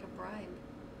cookies were like a bribe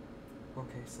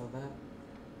Okay, so that...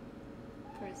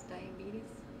 for his diabetes.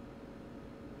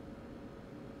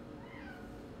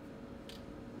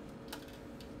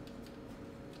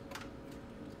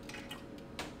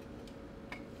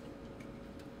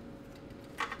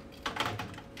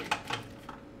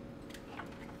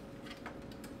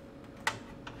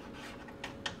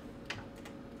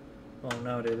 Oh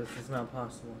no, dude, this is not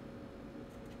possible.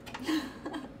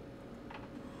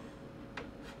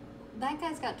 That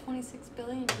guy's got 26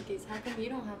 billion cookies. How come you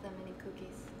don't have that many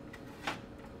cookies?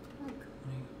 Look.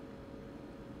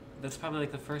 That's probably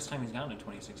like the first time he's gotten to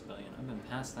 26 billion. I've been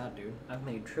past that, dude. I've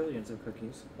made trillions of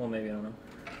cookies. Well, maybe, I don't know.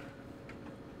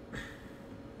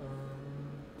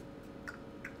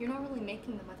 You're not really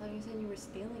making them. I thought you said you were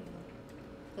stealing them.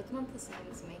 That's not the same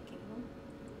as making them.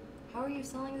 How are you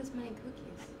selling this many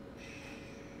cookies?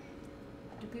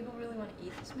 Do people really want to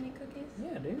eat this many cookies?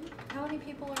 Yeah, dude. How many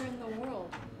people are in the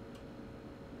world?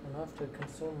 Enough to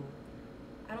consume.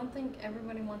 I don't think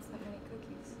everybody wants that many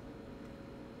cookies.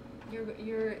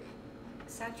 You're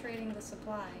saturating the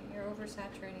supply. You're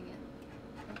oversaturating it.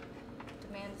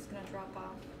 Demand is gonna drop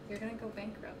off. You're gonna go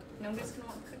bankrupt. Nobody's gonna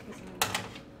want cookies anymore.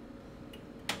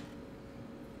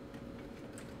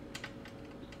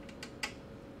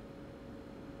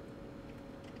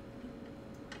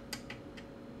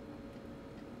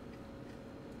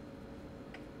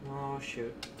 Oh,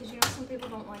 shoot. Did you know some people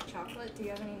don't like chocolate? Do you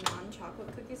have any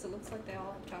non-chocolate cookies? It looks like they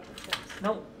all have chocolate chips.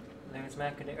 No. There's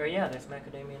macadamia, or yeah, there's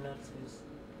macadamia nuts.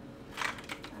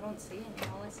 I don't see any.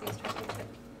 All I see is chocolate chip.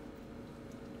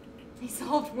 He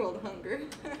solved world hunger.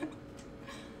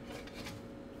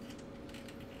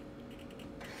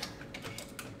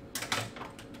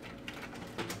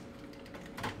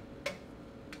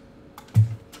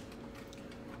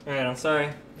 Alright, I'm sorry.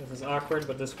 This is awkward,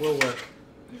 but this will work.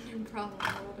 No problem,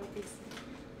 world obesity.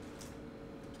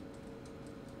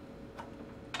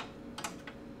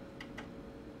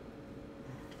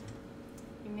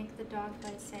 You make the dog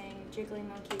by saying jiggly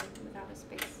monkey without a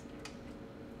space.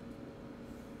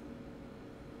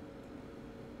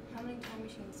 How many time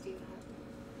machines do you have?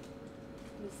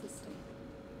 What is this thing?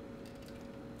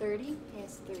 30?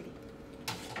 Yes, 30.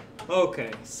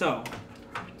 Okay, so.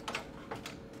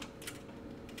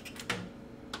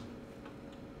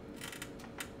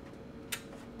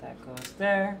 That goes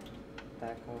there.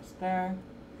 That goes there.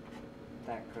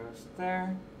 That goes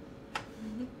there.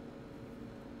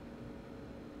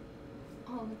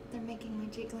 Oh, they're making my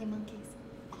jiggly monkeys.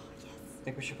 Oh, yes. I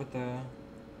think we should put the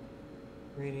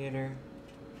radiator.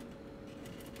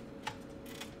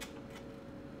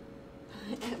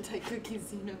 Anti-cookie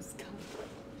Xeno scum.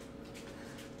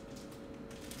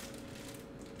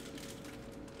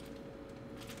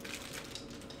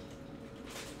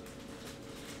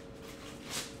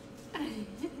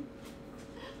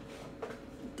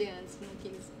 Dance,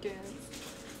 monkeys, dance.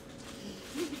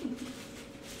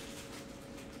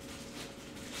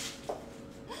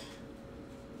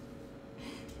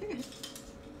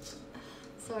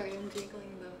 Sorry, I'm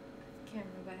jiggling the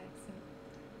camera by accident.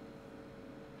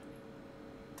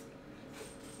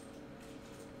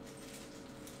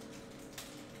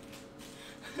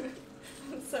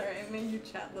 I'm sorry, I made your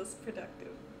chat less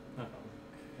productive. Uh-oh.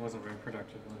 It wasn't very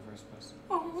productive in the first place.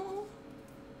 Oh,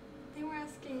 they were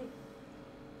asking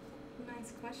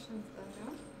nice questions though,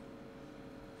 no?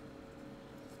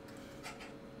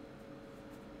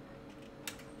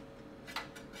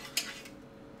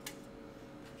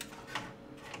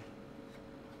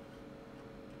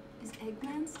 Is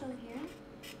Eggman still here?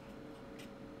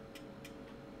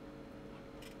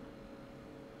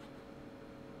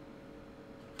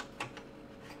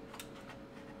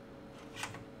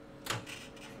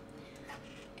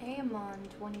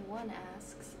 Amon21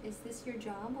 asks, is this your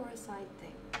job or a side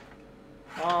thing?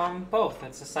 Both.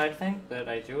 It's a side thing that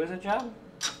I do as a job.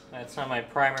 It's not my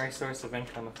primary source of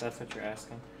income, if that's what you're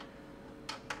asking.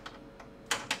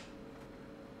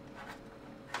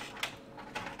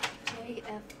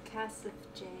 JF Cassif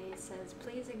J says,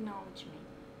 please acknowledge me.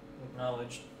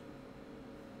 Acknowledged.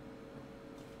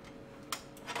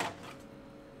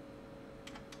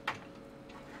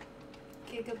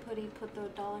 Okay, Gigaputty put the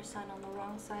 $sign on the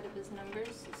wrong side of his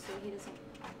numbers so he doesn't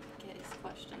get his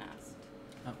question asked.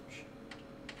 Ouch.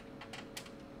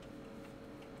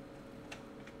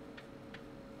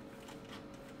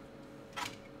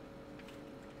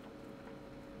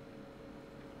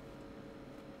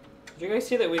 Did you guys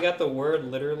see that we got the word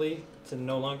literally to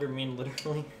no longer mean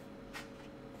literally?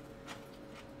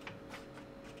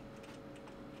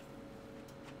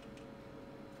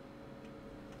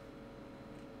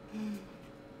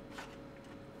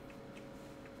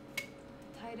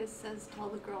 Titus says tell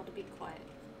the girl to be quiet.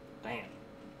 Damn.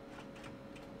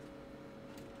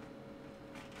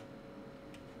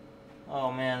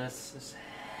 Oh man, this is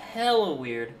hella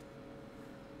weird.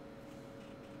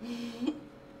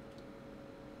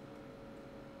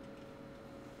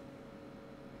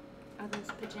 Are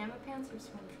those pajama pants or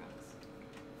swim trunks?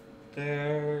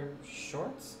 They're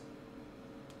shorts?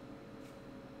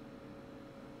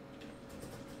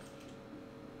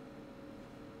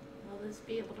 Will this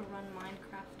be able to run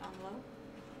Minecraft on low?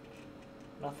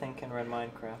 Nothing can run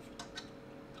Minecraft.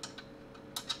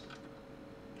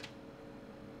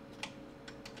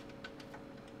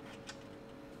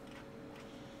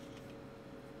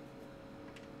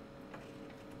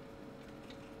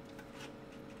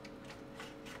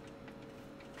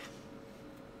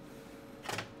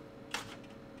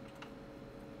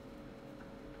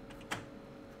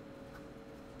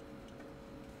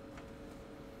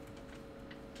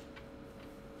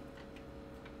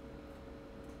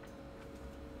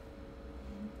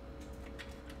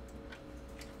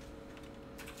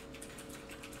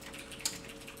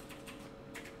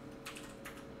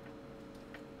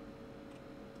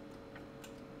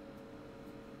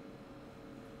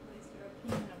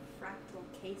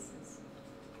 Cases.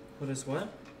 What is what?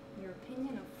 Your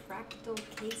opinion of fractal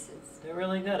cases. They're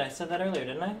really good. I said that earlier,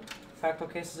 didn't I?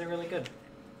 Fractal cases are really good.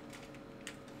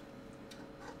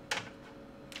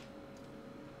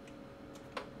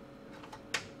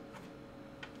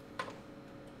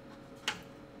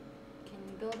 Can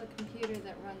you build a computer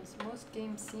that runs most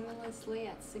games seamlessly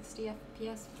at 60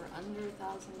 FPS for under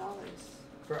 $1,000?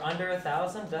 For under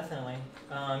 1,000, definitely.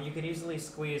 You could easily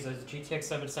squeeze a GTX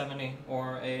 770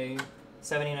 or a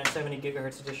 7970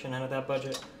 gigahertz edition out of that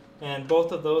budget, and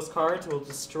both of those cards will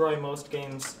destroy most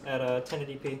games at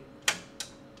 1080p.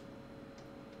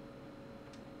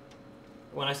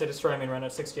 When I say destroy, I mean run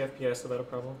at 60 FPS without a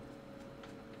problem.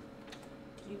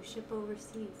 Do you ship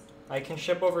overseas? I can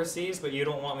ship overseas, but you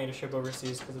don't want me to ship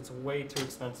overseas because it's way too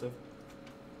expensive.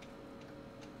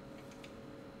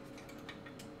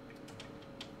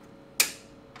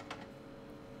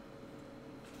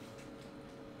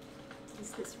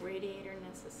 Is this radiator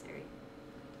necessary?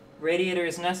 Radiator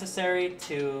is necessary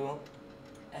to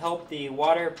help the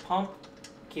water pump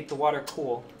keep the water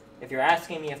cool. If you're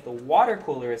asking me if the water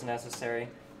cooler is necessary,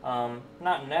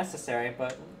 not necessary,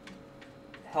 but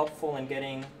helpful in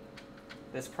getting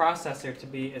this processor to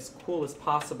be as cool as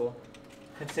possible,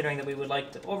 considering that we would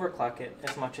like to overclock it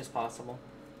as much as possible.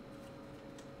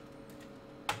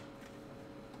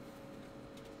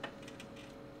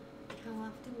 How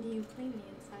often do you clean the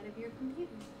inside of your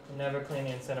computer? Never clean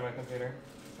the inside of my computer.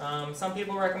 Some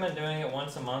people recommend doing it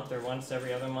once a month or once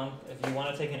every other month. If you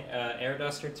want to take an air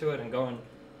duster to it and go and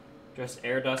just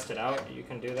air dust it out, you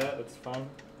can do that. That's fun.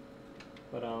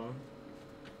 But I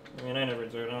mean, I never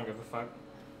do it. I don't give a fuck.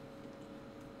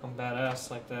 I'm badass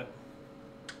like that.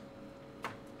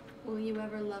 Will you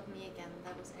ever love me again?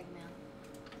 That was Eggman.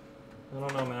 I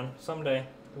don't know, man. Someday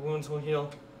the wounds will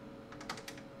heal.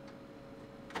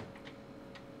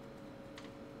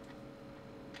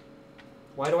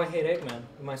 Why do I hate Eggman?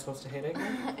 Am I supposed to hate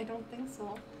Eggman? I don't think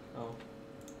so. Oh.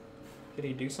 Did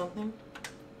he do something?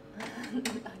 I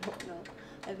don't know.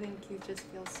 I think you just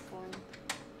feel scorned.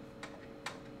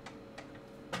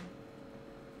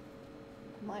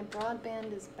 My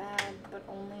broadband is bad, but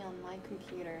only on my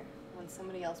computer. When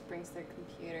somebody else brings their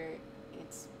computer,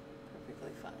 it's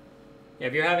perfectly fine. Yeah,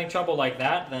 if you're having trouble like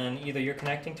that, then either you're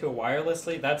connecting to it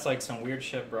wirelessly. That's like some weird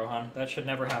shit, bro, hon. That should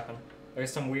never happen.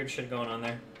 There's some weird shit going on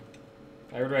there.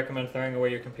 I would recommend throwing away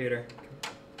your computer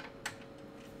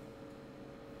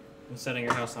and setting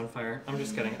your house on fire. I'm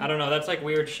just kidding. I don't know. That's like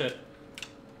weird shit.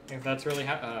 If that's really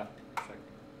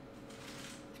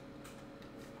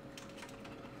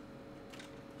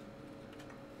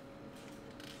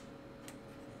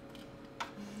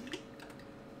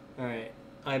Alright.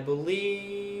 I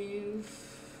believe...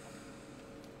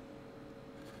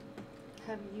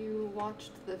 Have you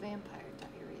watched The Vampire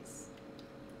Diaries?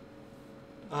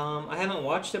 I haven't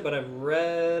watched it, but I've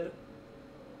read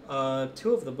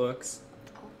 2 of the books.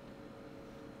 Oh.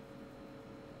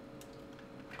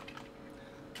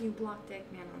 You blocked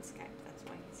Eggman on Skype, that's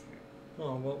why.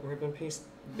 Oh, well, rip in peace,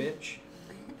 bitch.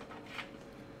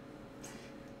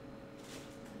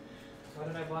 Why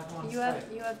did I block him on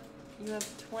Skype? You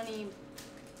have 20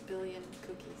 billion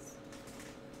cookies.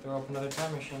 Throw up another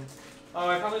time machine. Oh,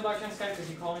 I probably blocked you on Skype because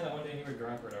you called me that one day and you were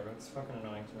drunk or whatever. It's fucking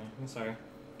annoying to me. I'm sorry.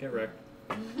 Get wrecked.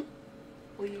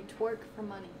 Will you twerk for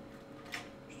money?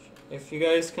 If you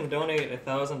guys can donate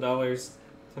 $1,000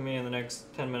 to me in the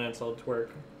next 10 minutes, I'll twerk.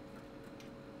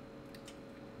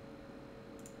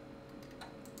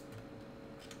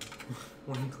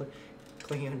 When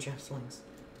clicking on Jeff's links.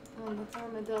 Oh, that's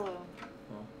armadillo.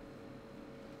 Oh.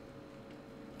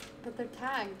 But they're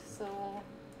tagged, so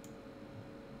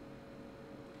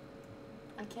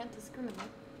I can't discriminate.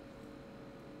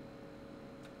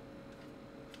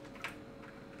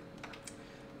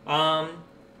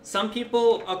 Some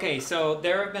people, okay, so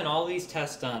there have been all these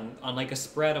tests done on like a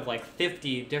spread of like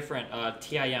 50 different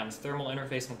TIMs, thermal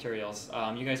interface materials.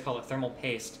 You guys call it thermal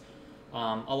paste.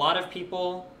 A lot of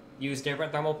people use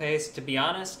different thermal paste. To be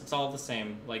honest, it's all the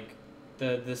same. Like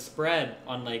the spread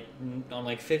on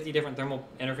like 50 different thermal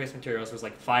interface materials was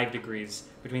like 5 degrees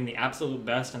between the absolute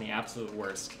best and the absolute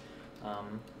worst.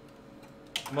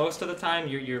 Most of the time,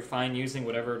 you're fine using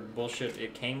whatever bullshit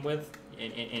it came with.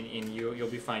 And you'll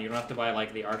be fine. You don't have to buy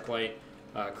like the ArcLight,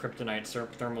 kryptonite,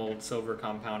 thermal silver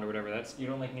compound or whatever. You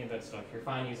don't like any of that stuff. You're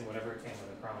fine using whatever it came with.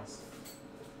 I promise.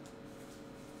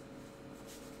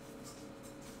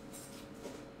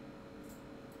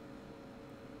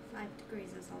 5 degrees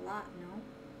is a lot,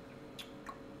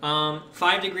 no?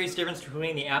 5 degrees difference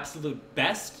between the absolute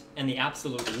best and the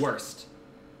absolute worst.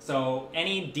 So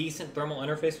any decent thermal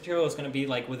interface material is going to be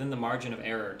like within the margin of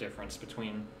error difference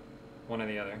between one or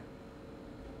the other.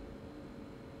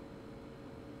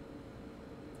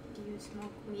 Do you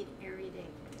smoke weed every day?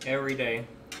 Every day.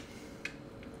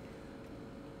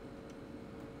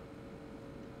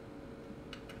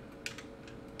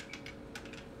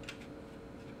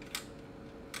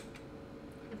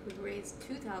 If we raise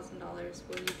 $2,000,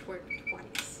 will you twerk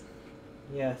twice?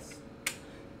 Yes.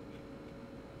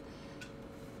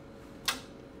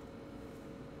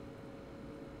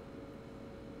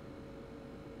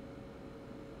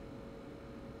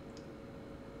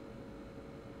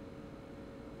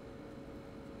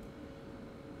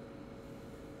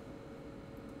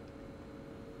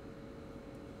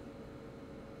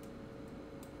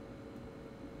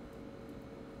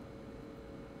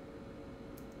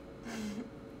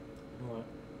 What?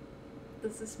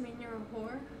 Does this mean you're a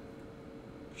whore?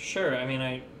 Sure, I mean,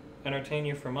 I entertain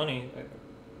you for money.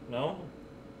 No?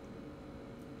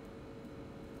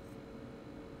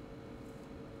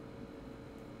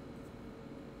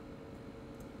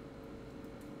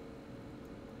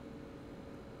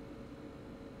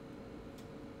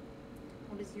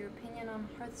 What is your opinion on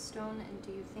Hearthstone, and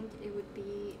do you think it would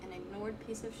be an ignored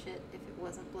piece of shit if it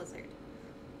wasn't Blizzard?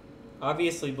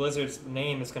 Obviously, Blizzard's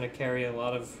name is going to carry a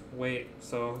lot of weight,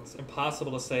 so it's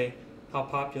impossible to say how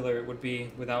popular it would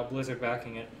be without Blizzard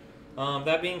backing it.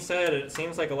 That being said, it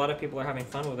seems like a lot of people are having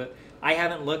fun with it. I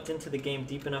haven't looked into the game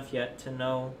deep enough yet to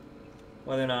know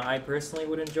whether or not I personally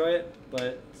would enjoy it, but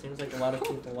it seems like a lot of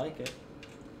people like it.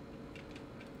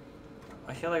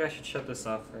 I feel like I should shut this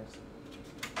off first.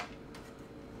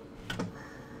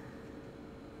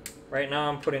 Right now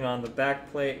I'm putting on the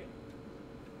back plate.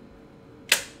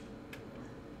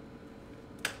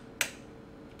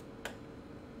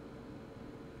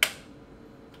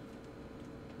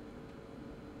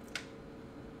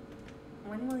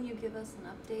 When will you give us an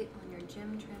update on your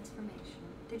gym transformation?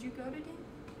 Did you go today?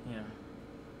 Yeah.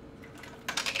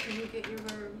 Did you get your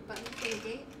button for the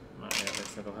gate? Not yet, they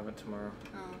said they'll have it tomorrow.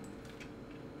 Oh.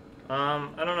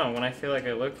 I don't know, when I feel like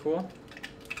I look cool.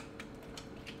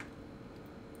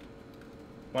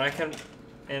 When I can,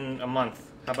 in a month.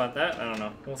 How about that? I don't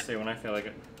know. We'll see when I feel like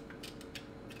it.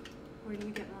 Where do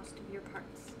you get most of your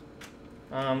parts?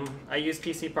 I use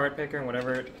PC Part Picker, and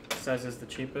whatever it says is the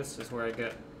cheapest is where I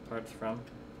get parts from.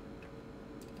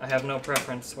 I have no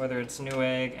preference, whether it's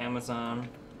Newegg, Amazon,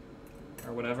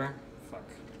 or whatever. Fuck.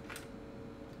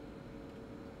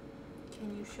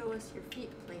 Can you show us your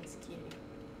feet, please, cutie?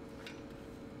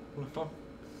 No.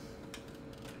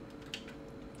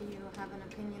 Do you have an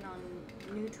opinion on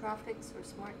nootropics or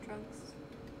smart drugs?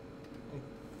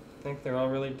 I think they're all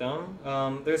really dumb.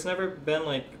 There's never been,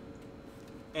 like,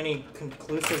 any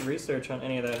conclusive research on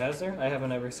any of that, has there? I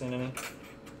haven't ever seen any.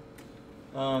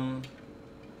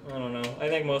 I don't know. I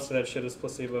think most of that shit is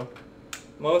placebo.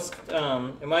 Most,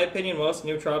 in my opinion, most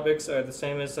nootropics are the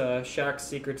same as Shaq's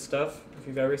Secret Stuff, if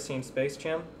you've ever seen Space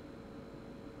Jam.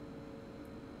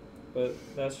 But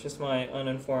that's just my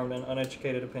uninformed and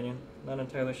uneducated opinion. Not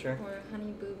entirely sure. Or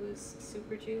Honey Boo Boo's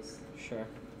super juice? Sure.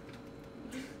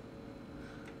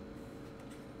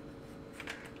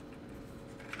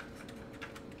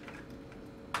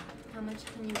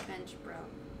 much can you bench, bro?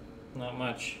 Not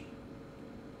much.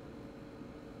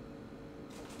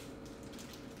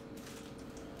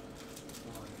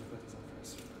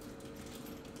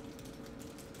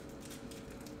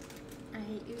 I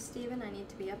hate you, Steven. I need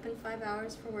to be up in 5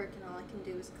 hours for work, and all I can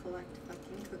do is collect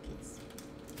fucking cookies.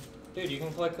 Dude, you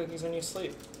can collect cookies when you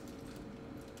sleep.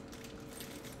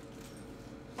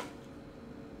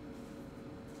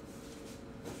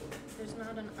 There's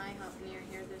not an IHOP near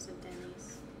here. There's a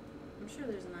Denny's. I'm sure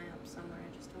there's an IHOP somewhere.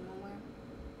 I just don't know where.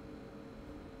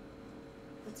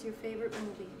 What's your favorite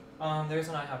movie? There's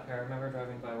an IHOP here. I remember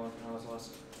driving by one when I was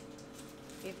lost.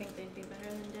 Do you think they'd be better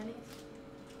than Denny's?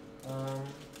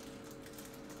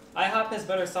 IHOP has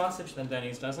better sausage than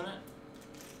Denny's, doesn't it?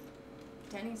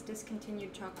 Denny's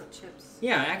discontinued chocolate chips.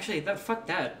 Yeah, actually, fuck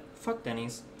that. Fuck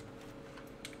Denny's.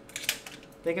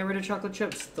 They got rid of chocolate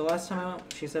chips. The last time I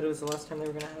went, she said it was the last time they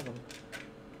were gonna have them.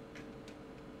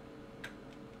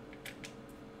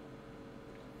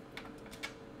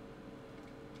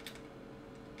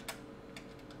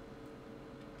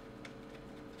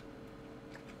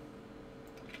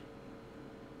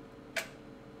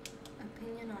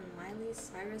 Opinion on Miley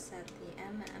Cyrus at the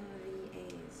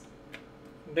MMVAs.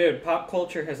 Dude, pop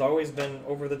culture has always been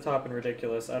over the top and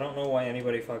ridiculous. I don't know why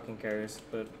anybody fucking cares,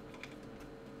 but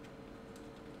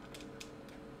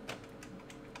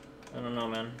I don't know,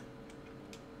 man.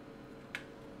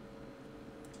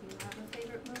 Do you have a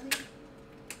favorite movie?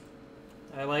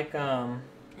 I like,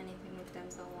 Anything with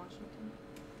Denzel Washington?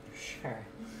 Sure.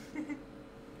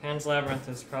 Pan's Labyrinth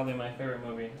is probably my favorite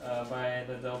movie, by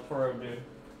the Del Toro dude.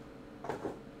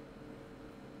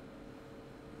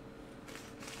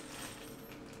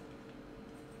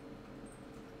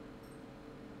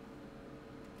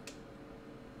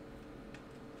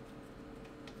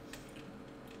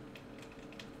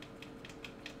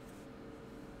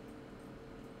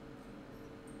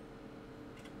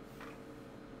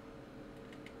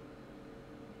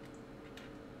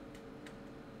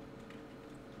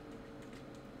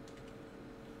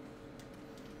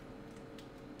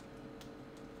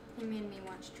 He made me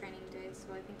watch Training Days,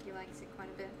 so I think he likes it quite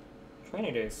a bit.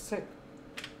 Training Days, sick.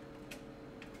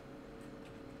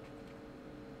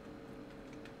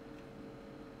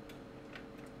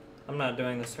 I'm not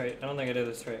doing this right. I don't think I did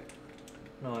this right.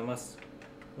 No, I must.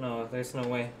 No, there's no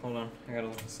way. Hold on. I gotta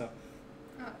look this up.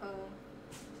 Uh-oh.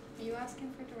 Are you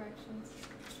asking for directions?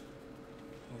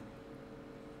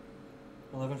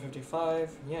 11:55.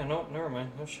 Yeah, no, never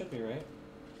mind. That should be right.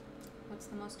 What's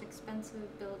the most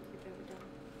expensive build you've ever done?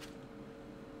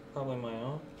 Probably my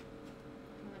own.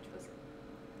 How much was it?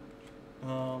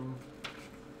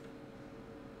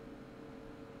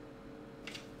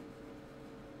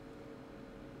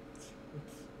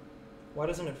 Why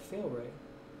doesn't it feel right?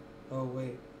 Oh,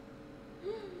 wait.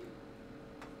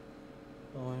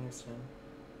 Oh, I understand.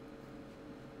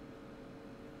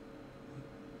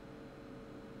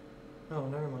 Oh,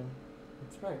 never mind.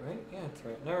 It's right, right? Yeah, it's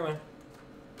right. Never mind.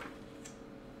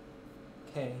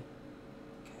 Okay.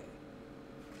 Okay.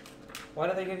 Why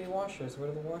do they give you washers? Where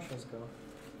do the washers go?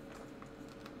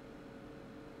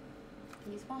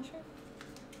 These washer?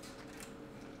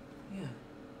 Yeah.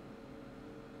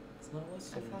 It's not I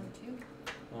listed. found two.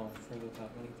 Oh, for the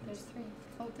top many There's things. three.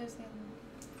 Oh, there's the other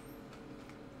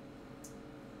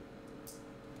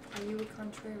one. Are you a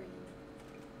contrarian?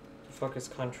 The fuck is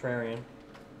contrarian?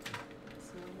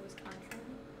 Someone who is contrary?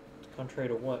 Contrary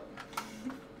to what?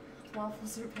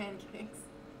 Waffles or pancakes?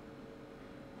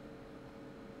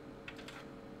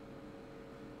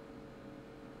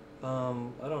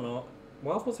 I don't know.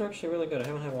 Waffles are actually really good. I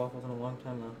haven't had waffles in a long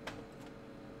time though.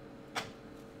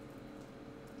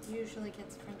 Usually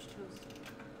gets French toast.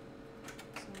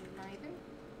 So neither?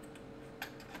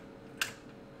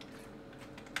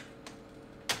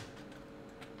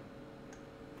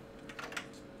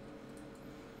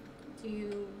 Do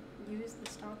you use the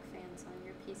stock fans on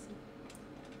your PC?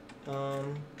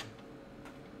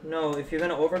 No, if you're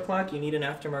gonna overclock, you need an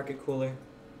aftermarket cooler.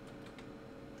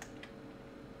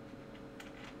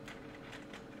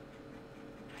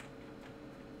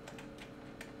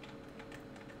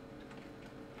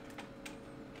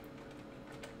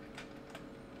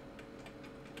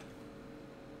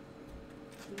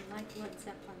 Do you like Led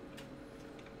Zeppelin?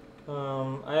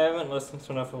 I haven't listened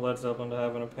to enough of Led Zeppelin to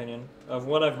have an opinion. Of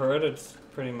what I've heard, it's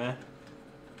pretty meh.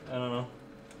 I don't know.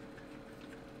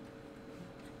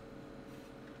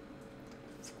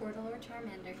 Squirtle or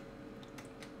Charmander?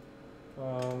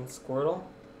 Squirtle?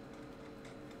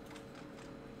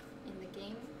 In the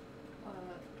game?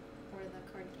 Or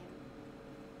the card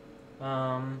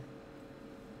game?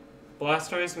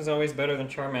 Blastoise was always better than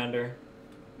Charmander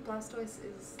Blastoise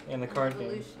is in the an card game.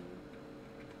 evolution.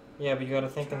 Yeah, but you gotta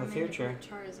think in the Charmander future. or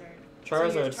Charizard.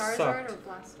 Charizard so you're sucked. Charizard or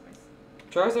Blastoise?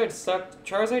 Charizard sucked.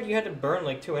 Charizard, you had to burn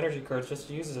like 2 energy cards just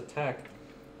to use his attack.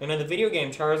 And in the video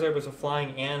game, Charizard was a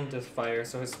flying and a fire,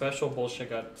 so his special bullshit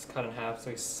got cut in half,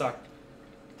 so he sucked.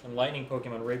 And lightning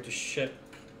Pokemon raped his shit.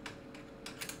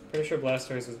 Pretty sure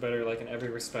Blastoise was better, like, in every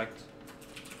respect.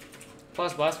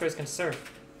 Plus, Blastoise can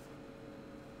surf.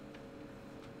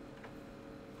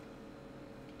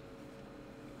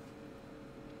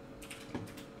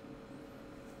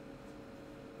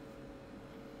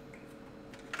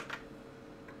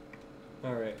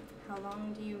 Alright. How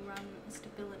long do you run a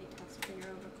stability test for your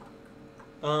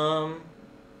overclock?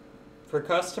 For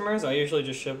customers, I usually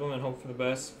just ship them and hope for the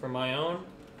best. For my own,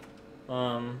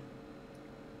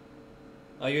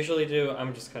 I usually do,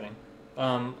 I'm just kidding.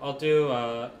 I'll do,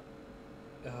 oh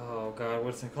god,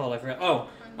 what's it called? I forgot. Oh,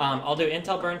 I'll do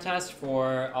Intel burn test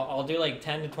for, I'll do like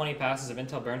 10 to 20 passes of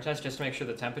Intel burn test just to make sure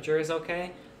the temperature is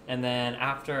okay. And then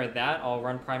after that, I'll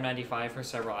run Prime 95 for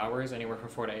several hours, anywhere from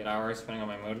 4 to 8 hours, depending on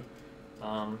my mood.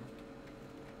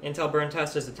 Intel burn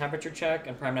test is a temperature check,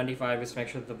 and Prime 95 is to make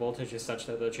sure that the voltage is such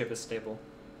that the chip is stable.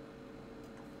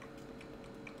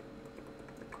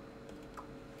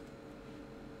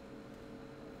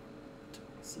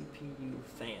 CPU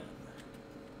fan.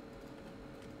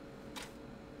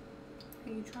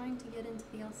 Are you trying to get into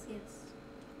the LCS?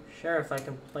 Sure, if I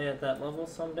can play at that level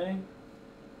someday.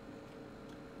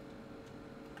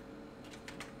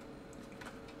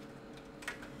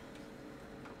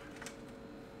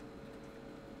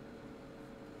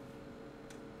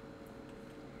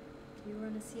 You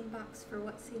run a seed box for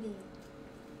what CD?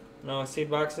 No, seed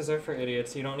boxes are for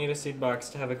idiots. You don't need a seed box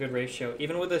to have a good ratio.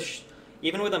 Even with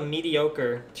a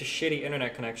mediocre to shitty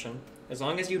internet connection, as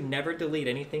long as you never delete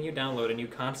anything you download and you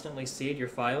constantly seed your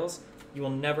files, you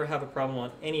will never have a problem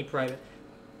on any private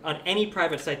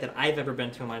site that I've ever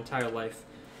been to in my entire life.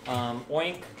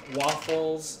 Oink,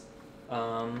 Waffles,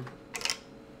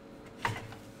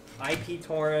 IP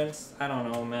torrents. I don't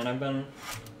know, man. I've been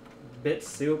Bit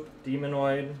Soup,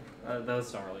 Demonoid.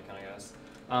 Those don't really count, I guess.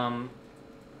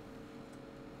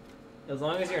 As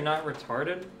long as you're not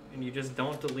retarded and you just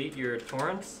don't delete your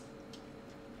torrents,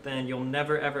 then you'll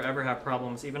never, ever, ever have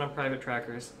problems, even on private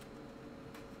trackers.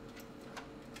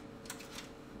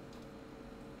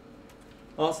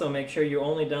 Also, make sure you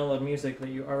only download music that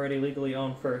you already legally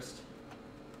own first.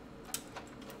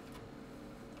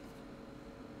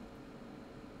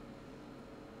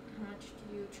 How much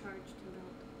do you charge to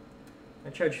build? I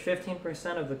charge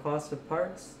 15% of the cost of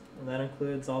parts, and that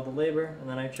includes all the labor, and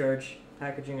then I charge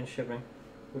packaging and shipping,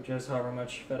 which is however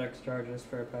much FedEx charges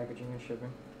for packaging and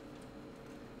shipping.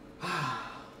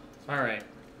 Alright.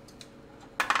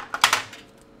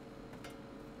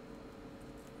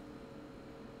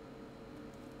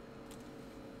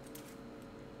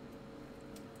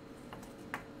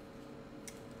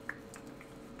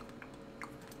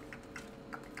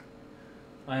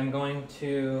 I'm going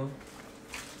to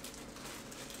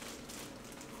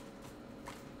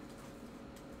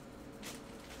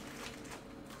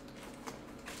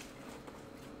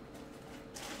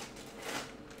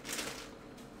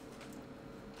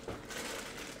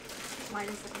Why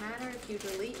does it matter if you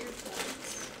delete your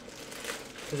torrents?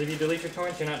 because if you delete your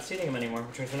torrents, you're not seeding them anymore,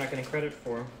 which means you're not getting credit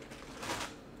for them.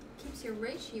 Keeps your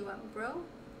ratio up, bro.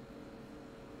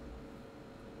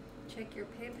 Check your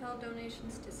PayPal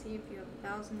donations to see if you have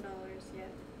 $1,000 yet.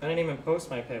 I didn't even post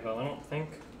my PayPal, I don't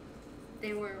think.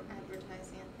 They were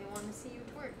advertising it. They want to see you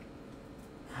twerk.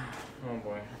 Oh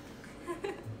boy.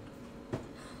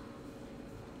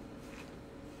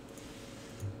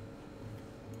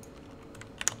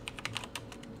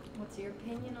 What's your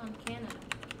opinion on Canada?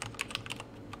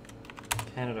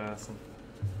 Canada.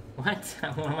 What?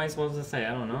 What am I supposed to say?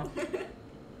 I don't know.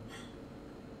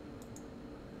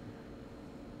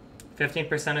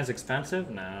 15% is expensive?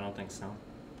 No, I don't think so.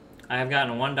 I have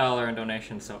gotten $1 in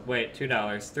donations, so wait, $2,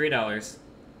 $3,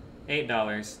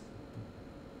 $8. Is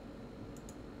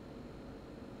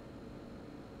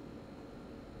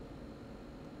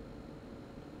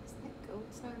that goat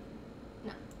surf?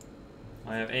 No.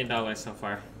 I have $8 so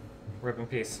far. Rip in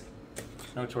peace.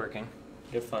 No twerking.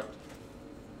 Get fucked.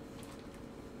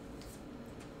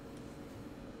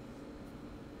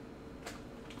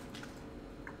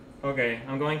 Okay,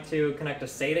 I'm going to connect a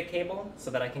SATA cable so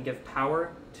that I can give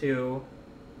power to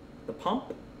the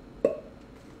pump. He's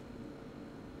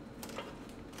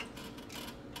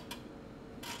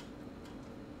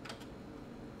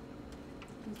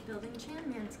building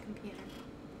Chanman's computer.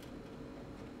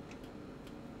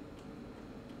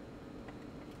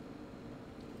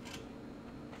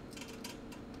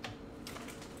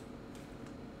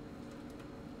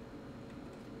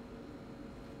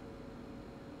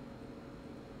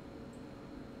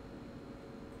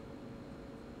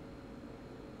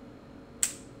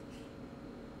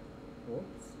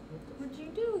 What'd you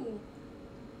do?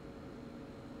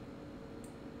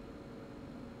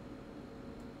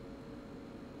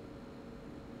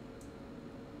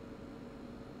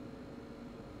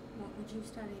 What would you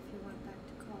study if you went back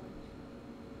to college?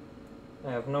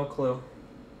 I have no clue.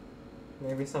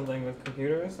 Maybe something with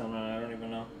computers? I don't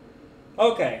even know.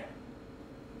 Okay.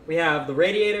 We have the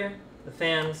radiator, the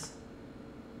fans.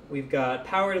 We've got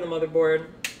power to the motherboard.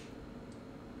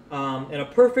 In a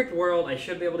perfect world, I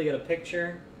should be able to get a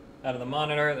picture out of the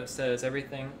monitor that says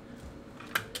everything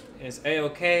is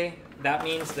A-OK. That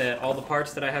means that all the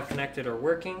parts that I have connected are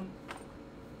working,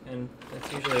 and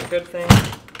that's usually a good thing.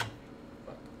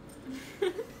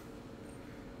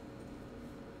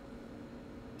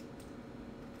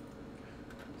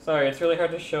 Sorry, it's really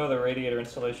hard to show the radiator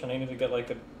installation. I need to get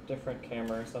like a different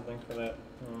camera or something for that.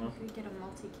 I don't know. You could get a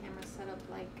multi-camera setup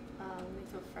like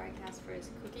Lethal Frag has for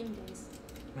his cooking days.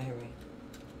 Maybe.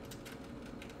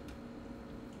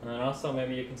 And then also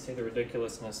maybe you can see the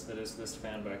ridiculousness that is this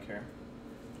fan back here.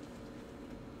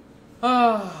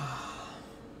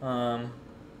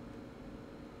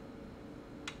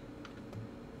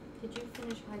 Did you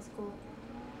finish high school?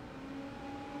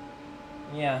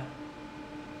 Yeah.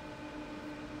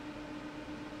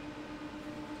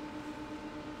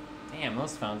 Damn,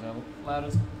 those sounds are loud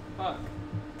as fuck.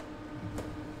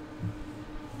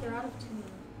 They're out of tune.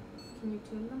 Can you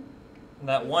tune them?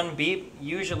 That one beep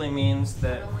usually means I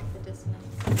that don't like the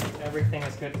dissonance. everything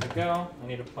is good to go. I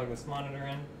need to plug this monitor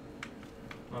in.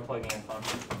 I'm plugging in phone.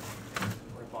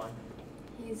 Rip on.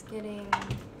 He's getting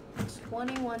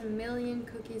 21 million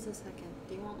cookies a second.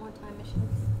 Do you want more time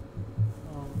machines?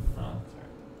 Oh, no, that's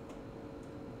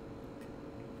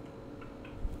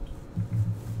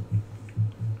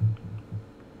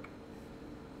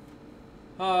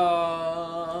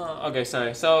all right. Okay,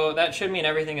 sorry. So that should mean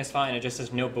everything is fine. It just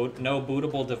says no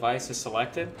bootable device is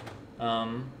selected.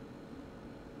 I'm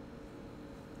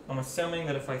assuming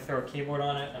that if I throw a keyboard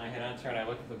on it and I hit enter and I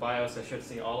look at the BIOS, I should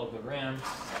see all of the RAM.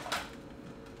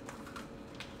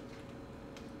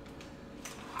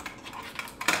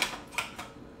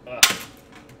 Ugh.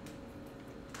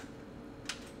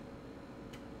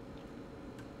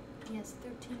 He has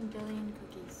 13 billion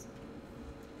cookies.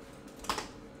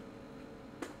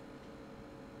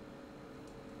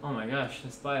 Oh my gosh,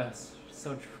 this BIOS is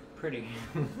so pretty.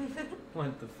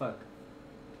 What the fuck?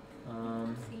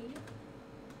 See?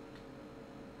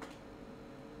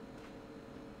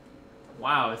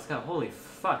 Wow, it's got, holy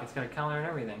fuck, it's got a calendar and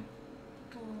everything.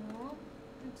 Aww,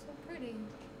 that's so pretty.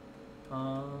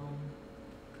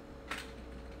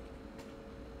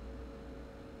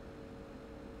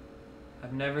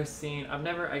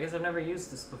 I guess I've never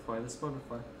used this board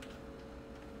before.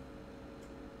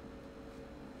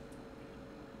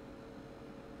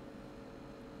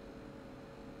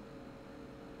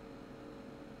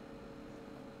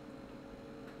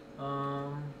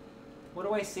 What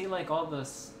do I see, like, all the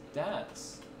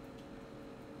stats?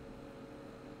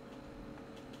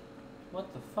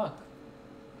 What the fuck?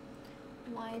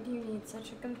 Why do you need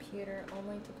such a computer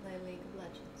only to play League of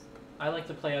Legends? I like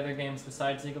to play other games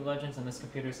besides League of Legends, and this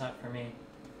computer's not for me.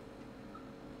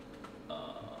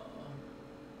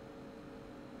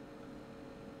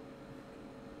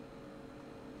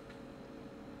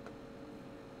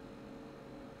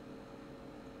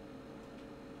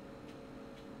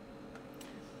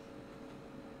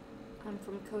 I'm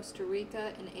from Costa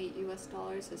Rica, and $8 US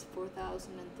is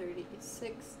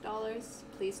 $4,036.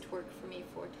 Please twerk for me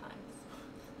 4 times.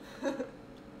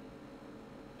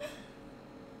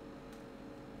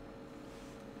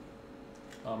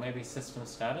 Oh, maybe system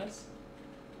status?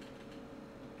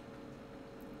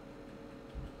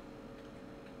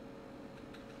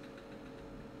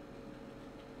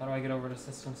 How do I get over to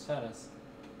system status?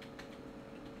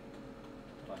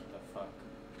 What the fuck?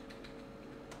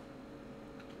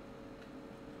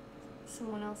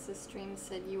 Someone else's stream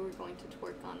said you were going to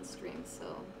twerk on stream,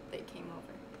 so they came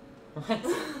over. What?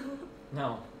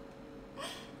 No.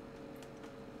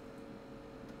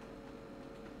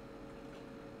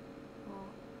 Well,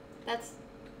 that's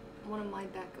one of my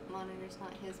backup monitors,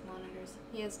 not his monitors.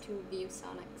 He has 2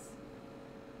 ViewSonics.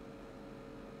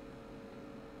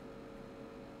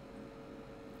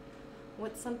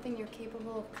 What's something you're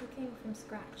capable of cooking from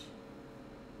scratch?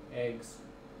 Eggs.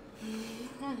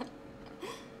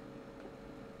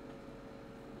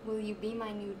 Will you be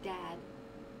my new dad?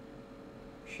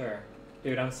 Sure.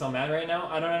 Dude, I'm so mad right now.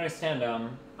 I don't understand.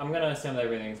 I'm gonna assume that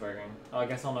everything's working. Oh, I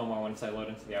guess I'll know more once I load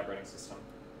into the operating system.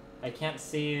 I can't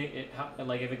see it,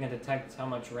 like if it can detect how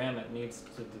much RAM it needs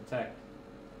to detect.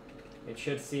 It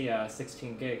should see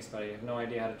 16 gigs, but I have no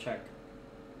idea how to check.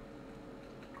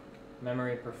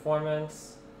 Memory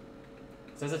performance.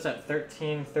 says it's at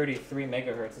 1333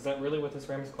 megahertz. Is that really what this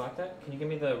RAM is clocked at? Can you give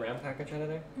me the RAM package out of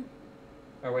there?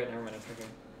 Oh wait, never mind, it's right here.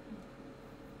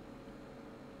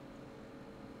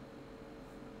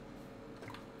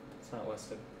 It's not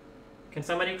listed. Can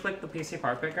somebody click the PC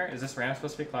part picker? Is this RAM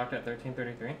supposed to be clocked at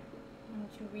 1333? Why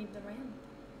don't you read the RAM?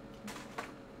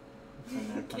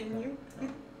 Can you?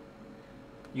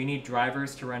 You need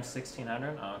drivers to run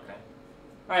 1600? Oh, okay.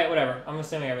 Alright, whatever. I'm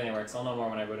assuming everything works. I'll know more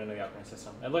when I boot into the operating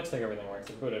system. It looks like everything works.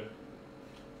 It's booted.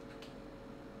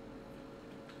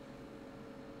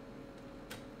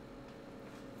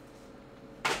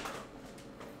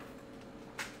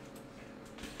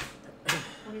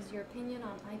 What is your opinion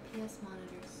on IPS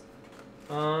monitors?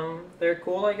 They're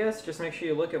cool, I guess. Just make sure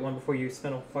you look at one before you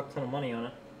spend a fuck ton of money on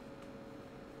it.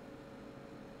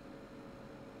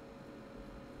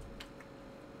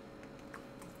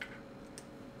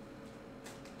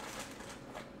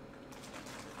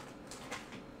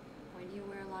 Why do you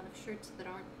wear a lot of shirts that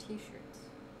aren't t-shirts?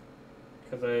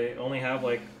 Because I only have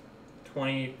like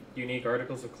 20 unique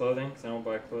articles of clothing, because I don't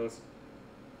buy clothes.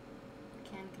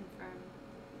 Can confirm.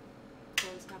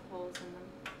 Clothes have holes in them.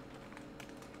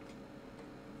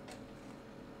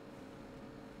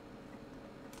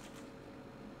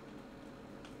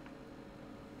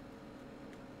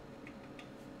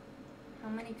 How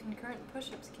many concurrent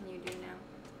push-ups can you do now?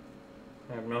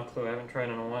 I have no clue. I haven't tried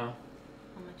in a while.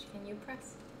 How much can you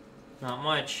press? Not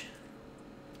much.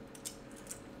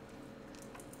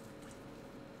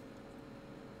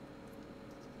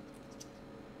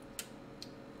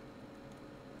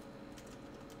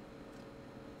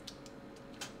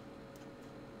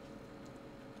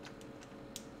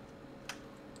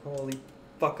 Holy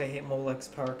fuck, I hate Molex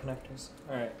power connectors.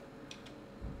 Alright.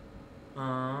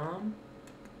 I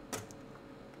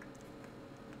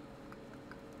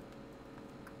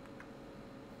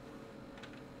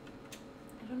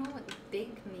don't know what big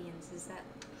means. Is that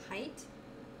height?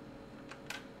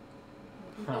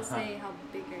 People say how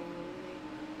big are you really?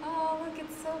 Oh, look,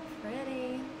 it's so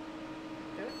pretty.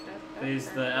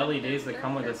 The LEDs that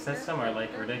come with the system are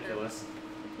like ridiculous.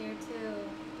 Here too.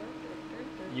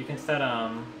 You can set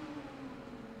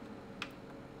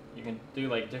you can do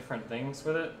like different things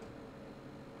with it.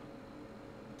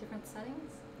 Different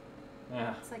settings?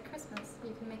 Yeah. It's like Christmas.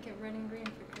 You can make it red and green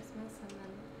for Christmas, and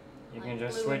then You like can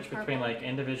just blue switch and between purple. like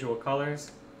individual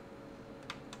colors.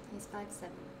 He's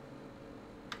 5'7".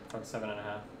 Like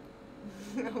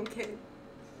 7.5. Okay.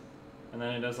 And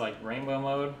then it does like rainbow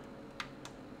mode.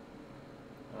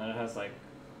 And then it has like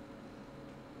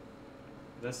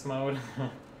this mode.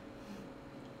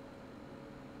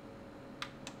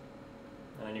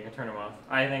 And then you can turn them off.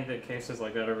 I think that cases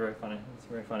like that are very funny. It's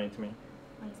very funny to me.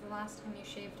 When's the last time you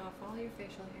shaved off all your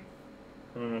facial hair?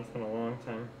 I don't know, it's been a long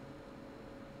time.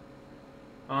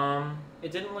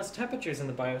 It didn't list temperatures in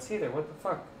the BIOS either. What the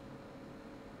fuck?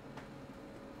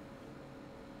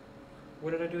 What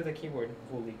did I do with the keyboard?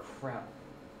 Holy crap.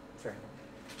 Sorry.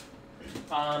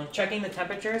 Checking the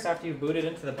temperatures after you boot it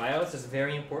into the BIOS is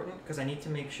very important because I need to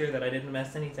make sure that I didn't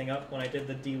mess anything up when I did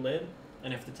the delid.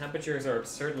 And if the temperatures are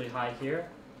absurdly high here,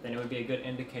 then it would be a good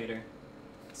indicator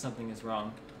something is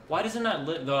wrong. Why does it not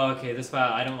lit? Oh, okay, this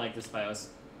BIOS. I don't like this BIOS.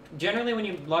 Generally, when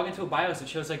you log into a BIOS, it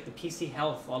shows like the PC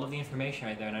health, all of the information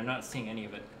right there, and I'm not seeing any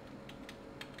of it.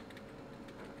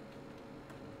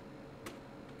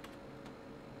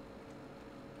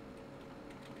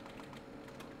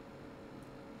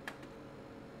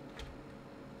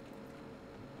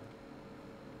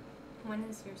 When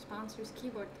is your sponsor's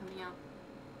keyboard coming out?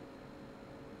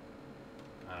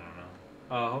 I don't know.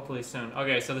 Oh, hopefully soon.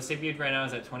 Okay, so the CPU right now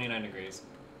is at 29 degrees.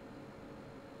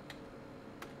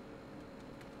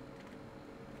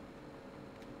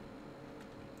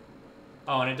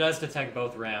 Oh, and it does detect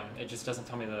both RAM. It just doesn't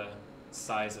tell me the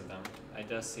size of them. I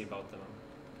does see both of them.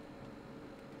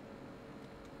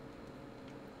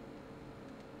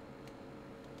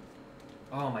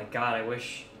 Oh my god, I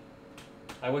wish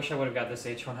I would have got this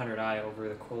H100i over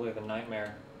the cooler, the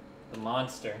Nightmare, the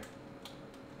monster.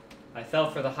 I fell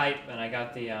for the hype and I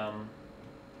got the I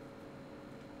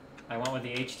went with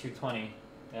the H220,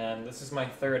 and this is my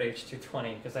third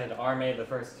H220 because I had RMA the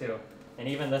first two, and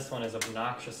even this one is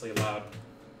obnoxiously loud.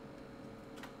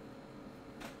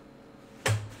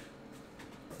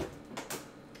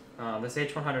 This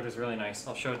H100 is really nice.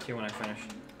 I'll show it to you when I finish.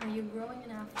 Are you growing an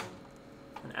afro?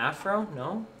 An afro?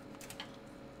 No?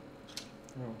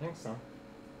 I don't think so.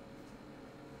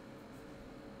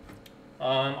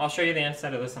 I'll show you the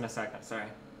inside of this in a second, sorry.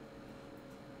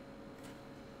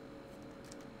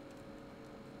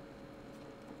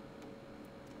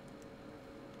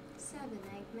 Seven,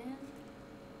 Eggman.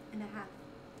 And a half.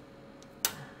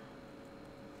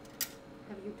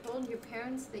 Have told your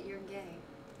parents that you're gay?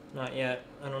 Not yet.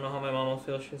 I don't know how my mom will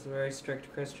feel. She's a very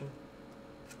strict Christian.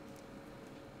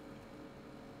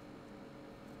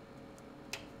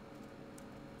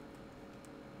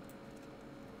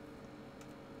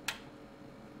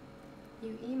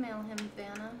 You email him,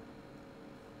 Vanna.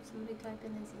 Somebody type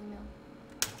in his email.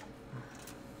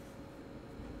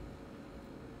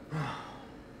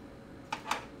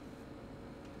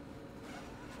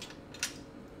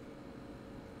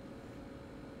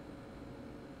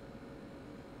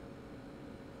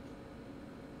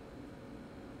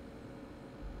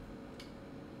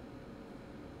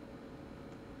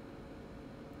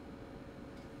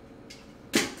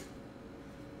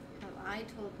 Have I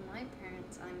told my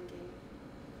parents I'm gay?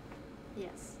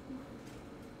 Yes.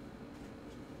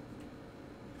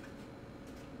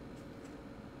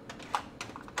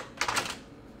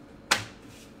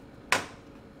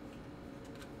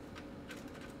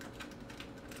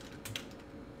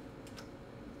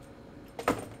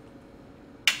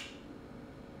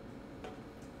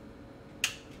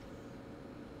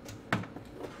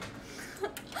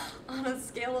 On a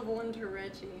scale of 1 to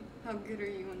Reggie, how good are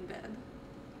you in bed?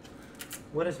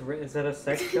 What is that a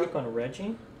sex joke on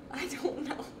Reggie? I don't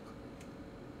know.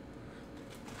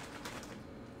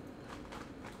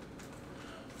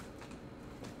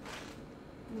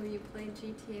 Will you play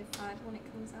GTA 5 when it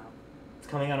comes out? It's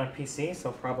coming out on PC,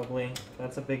 so probably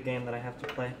that's a big game that I have to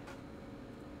play.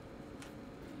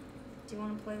 Do you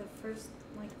want to play the first,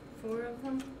 like, 4 of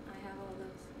them? I have all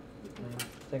those. You can play.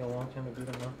 Take a long time to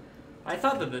beat them though. I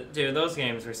thought that dude, those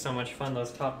games were so much fun.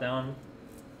 Those top-down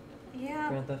Yeah.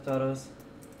 Grand Theft Autos.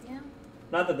 Yeah.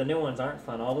 Not that the new ones aren't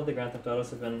fun. All of the Grand Theft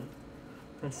Autos have been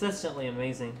consistently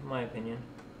amazing, in my opinion.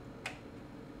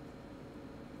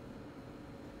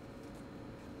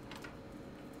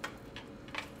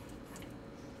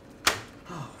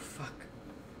 Oh, fuck.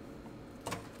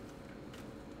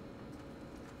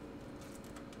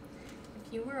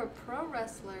 If you were a pro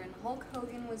wrestler and Hulk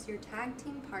Hogan was your tag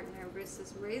team partner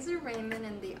versus Razor Ramon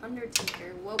and The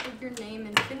Undertaker, what would your name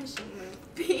and finishing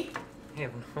move be? I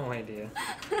have no idea.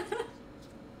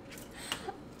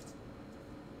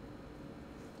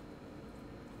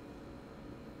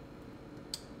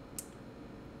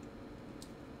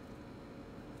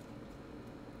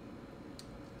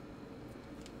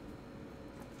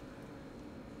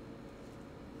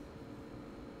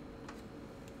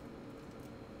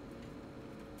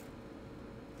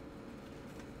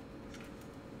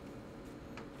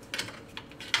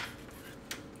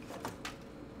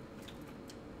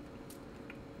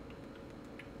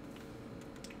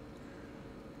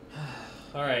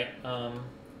 Alright, can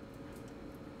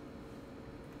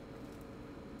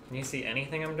you see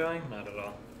anything I'm doing? Not at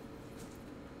all.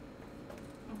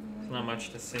 There's not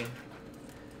much to see.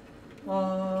 Oh,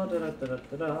 How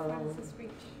does this reach?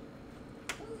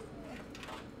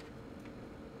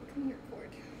 Come here, cord.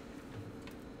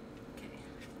 Okay.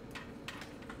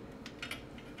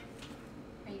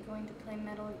 Are you going to play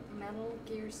Metal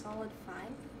Gear Solid 5?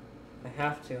 I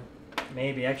have to.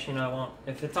 Maybe. Actually, no, I won't.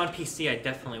 If it's on PC, I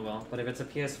definitely will. But if it's a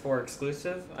PS4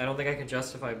 exclusive, I don't think I can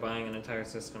justify buying an entire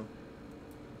system.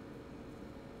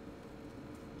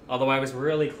 Although I was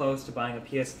really close to buying a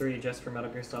PS3 just for Metal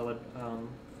Gear Solid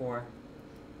 4.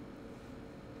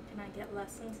 Can I get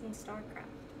lessons in StarCraft?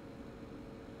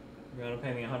 You're gonna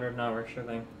pay me $100 an hour, sure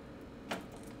thing.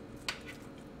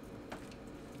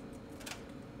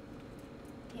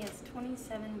 He has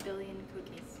 27 billion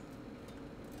cookies.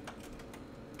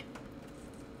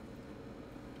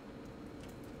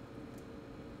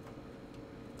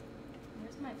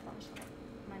 Where's my flashlight?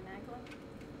 My mag light?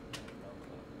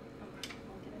 Okay,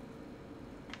 I'll get it.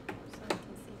 So I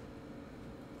can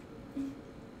see.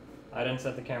 I didn't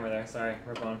set the camera there. Sorry,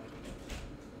 rip on.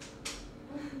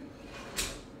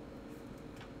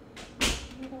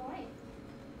 Need a light.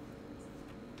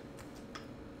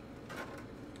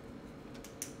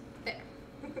 There.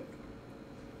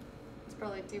 It's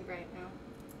probably too bright now.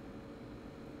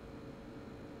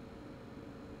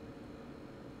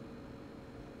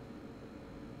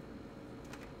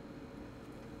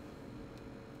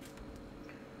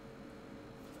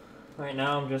 Right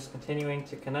now I'm just continuing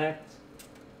to connect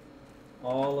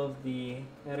all of the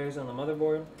headers on the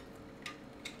motherboard.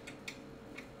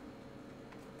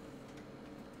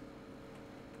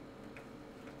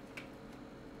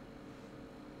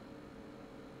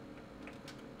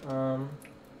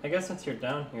 I guess since you're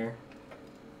down here,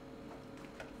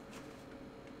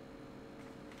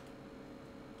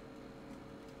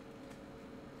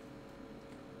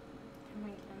 Can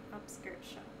we get an upskirt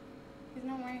shot? He's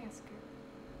not wearing a skirt.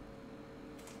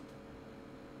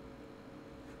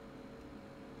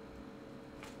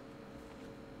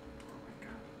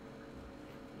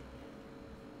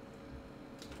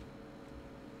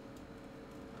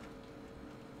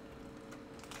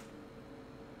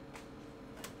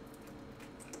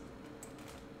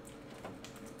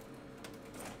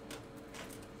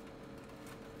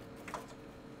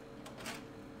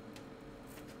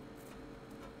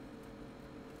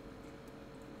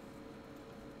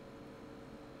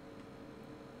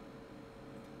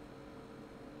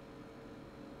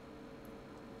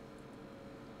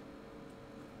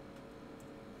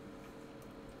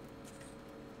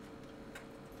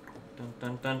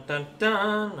 dun dun dun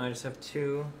dun. I just have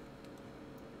two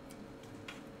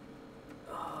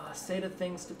SATA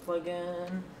things to plug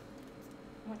in.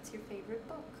 What's your favorite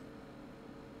book?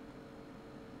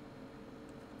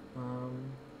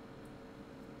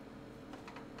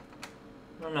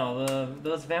 I don't know.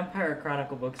 Those Vampire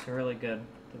Chronicle books are really good.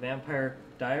 The Vampire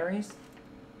Diaries.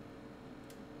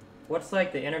 What's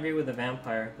like the Interview with the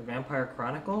Vampire? The Vampire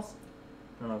Chronicles?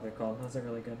 I don't know what they're called. Those are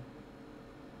really good.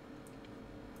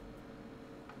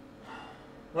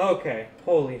 Okay.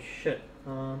 Holy shit.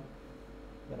 Gotta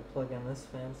plug in this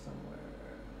fan somewhere.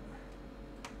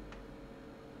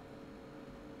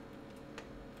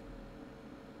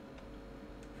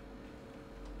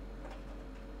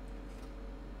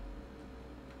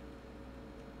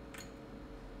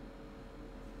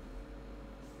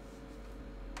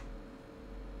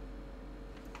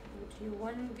 Would you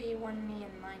 1v1 me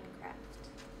in Minecraft?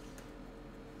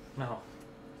 No.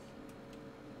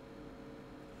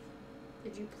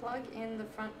 Did you plug in the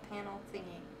front panel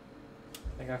thingy?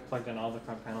 I think I've plugged in all the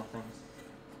front panel things.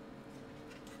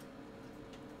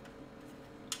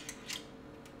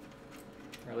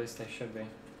 Or at least they should be.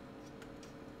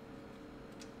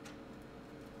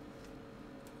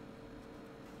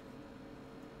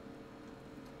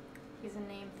 He's a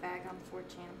name fag on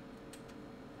 4chan.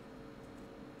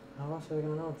 How else are they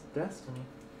gonna know it's Destiny?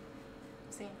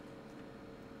 See?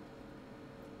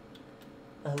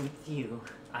 Oh, it's you.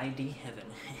 ID heaven.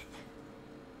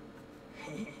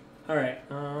 Alright,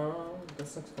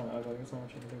 this looks kind of ugly. There's not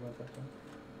much I can do about that though.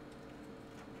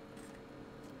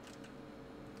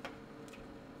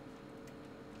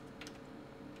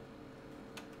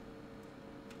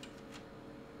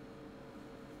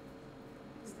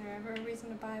 Is there ever a reason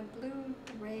to buy a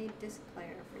Blu-ray disc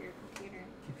player for your computer?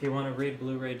 If you want to read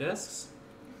Blu-ray discs.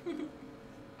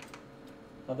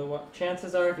 Otherwise,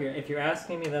 chances are, if you're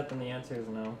asking me that, then the answer is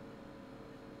no.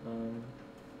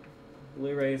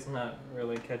 Blu-ray's not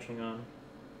really catching on.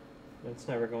 It's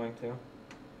never going to.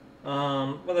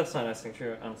 Well, that's not necessarily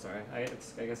true. I'm sorry. I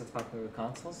guess it's popular with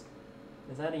consoles.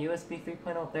 Is that a USB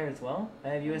 3.0 up there as well? I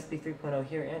have USB 3.0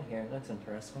 here and here. That's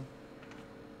interesting.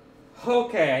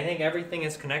 Okay, I think everything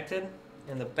is connected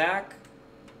in the back.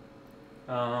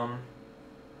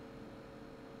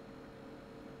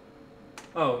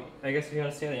 Oh, I guess if you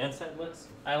want to see how the inside looks.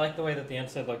 I like the way that the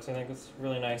inside looks. I think it's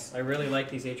really nice. I really like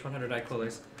these H100i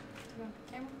coolers. Do you want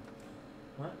the camera?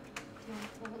 What? Do you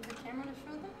want to hold the camera to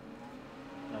show them?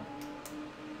 No.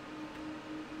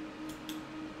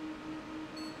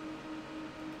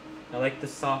 I like the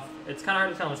soft. It's kind of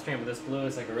hard to tell on the stream, but this blue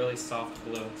is like a really soft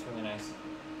blue. It's really nice.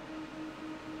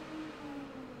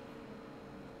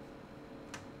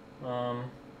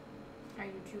 Are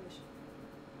you Jewish?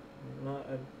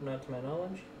 Not to my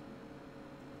knowledge.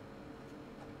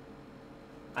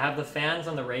 I have the fans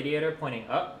on the radiator pointing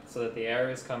up so that the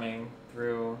air is coming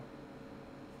through.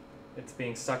 It's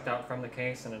being sucked out from the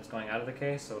case and it's going out of the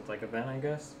case, so it's like a vent, I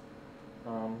guess.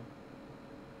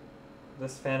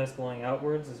 This fan is blowing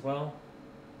outwards as well.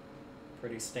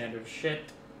 Pretty standard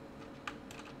shit.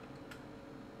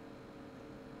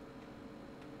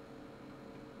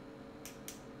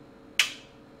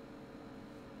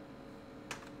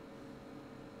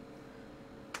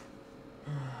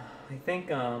 I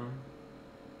think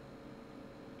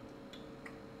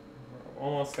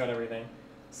almost got everything.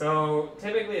 So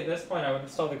typically at this point I would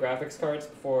install the graphics cards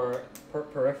before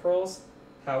peripherals.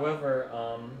 However,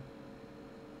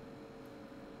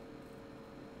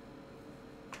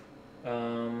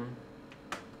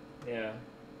 yeah.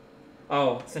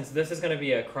 Oh, since this is going to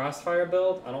be a Crossfire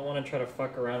build, I don't want to try to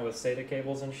fuck around with SATA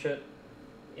cables and shit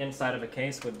inside of a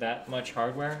case with that much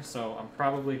hardware. So I'm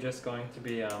probably just going to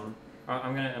be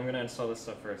I'm gonna install this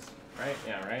stuff first, right?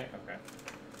 Yeah, right. Okay.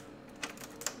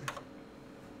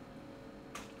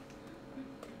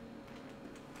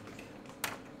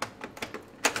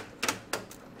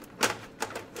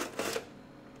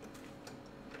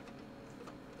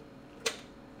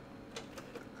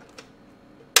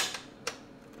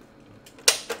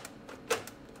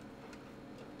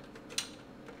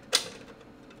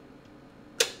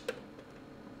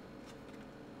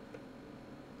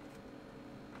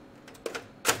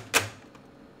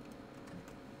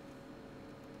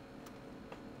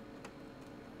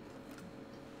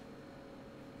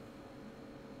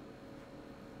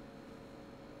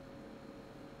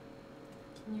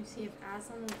 Can you see if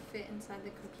Aslan would fit inside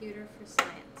the computer for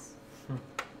science?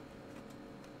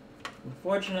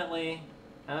 Unfortunately,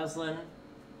 Aslan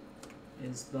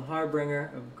is the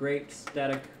harbinger of great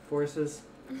static forces.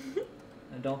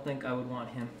 I don't think I would want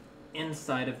him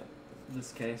inside of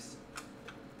this case.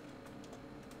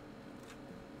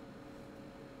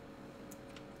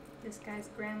 This guy's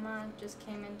grandma just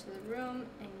came into the room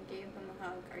and gave them a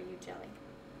hug. Are you jelly?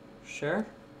 Sure.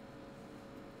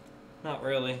 Not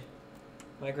really.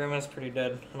 My grandma's pretty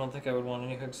dead. I don't think I would want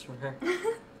any hugs from her.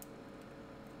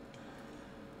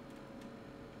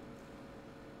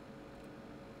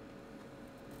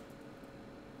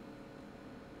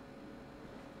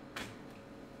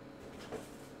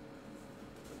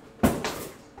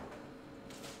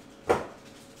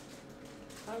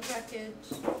 Hug wreckage.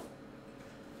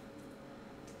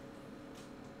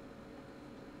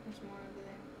 There's more over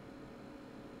there.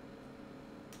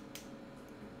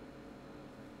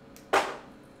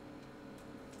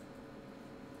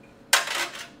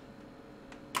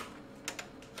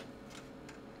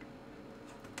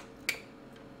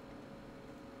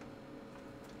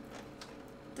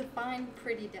 Define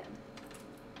pretty dead.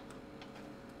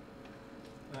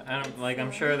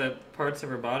 I'm sure that parts of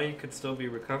her body could still be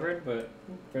recovered, but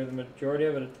for the majority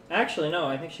of it, actually no,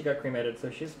 I think she got cremated, so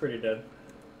she's pretty dead.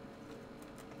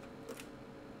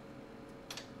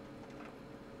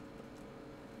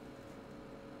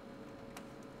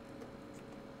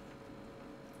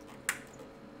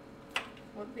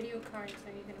 What video cards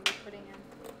are you going to be putting in?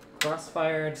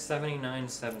 Crossfired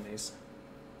 7970s.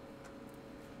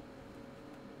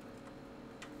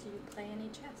 Do you play any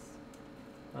chess?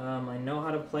 I know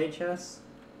how to play chess,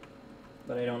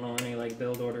 but I don't know any like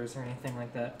build orders or anything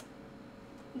like that.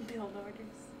 Build orders.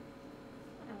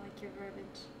 I like your verbiage.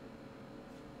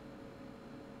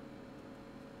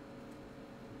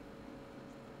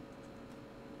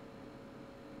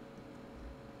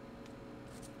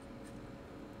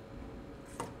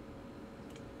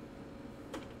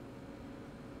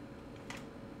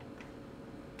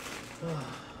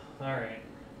 All right.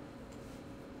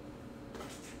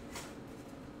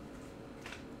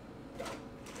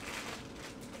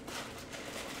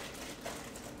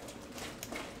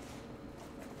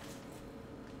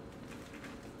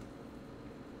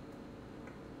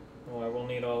 Well, I will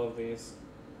need all of these.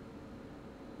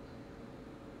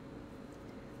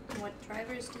 What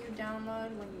drivers do you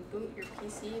download when you boot your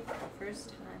PC for the first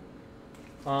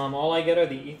time? All I get are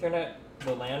the Ethernet,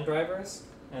 the LAN drivers,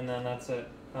 and then that's it.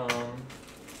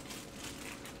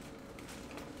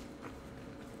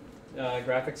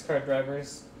 Graphics card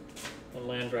drivers and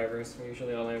LAN drivers are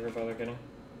usually all I ever bother getting.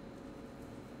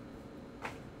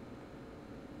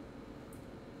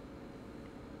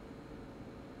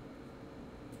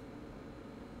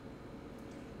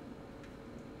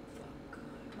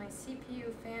 My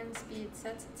CPU fan speed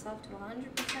sets itself to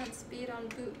 100% speed on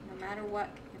boot, no matter what.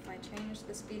 If I change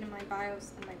the speed of my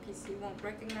BIOS, then my PC won't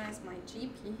recognize my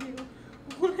GPU.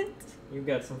 What? You've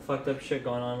got some fucked up shit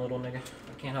going on, little nigga.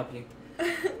 I can't help you.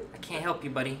 I can't help you,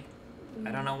 buddy.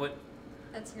 I don't know what...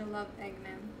 That's your love,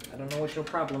 Eggman. I don't know what your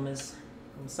problem is.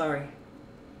 I'm sorry.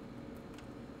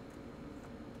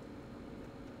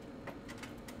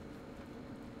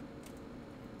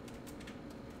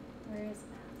 Where is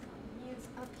that from? He is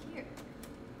up here.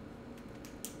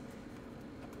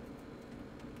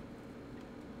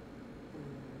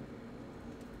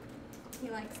 He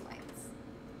likes lights.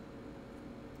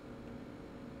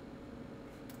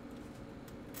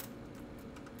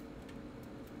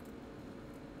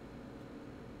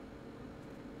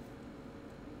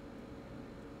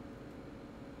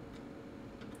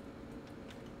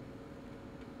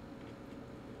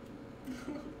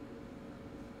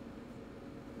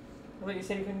 I thought you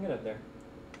said you couldn't get up there.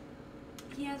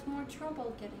 He has more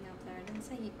trouble getting up there. I didn't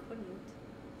say he couldn't.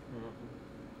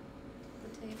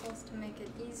 The table's to make it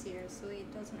easier so he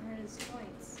doesn't hurt his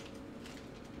joints.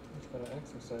 He's got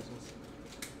exercises.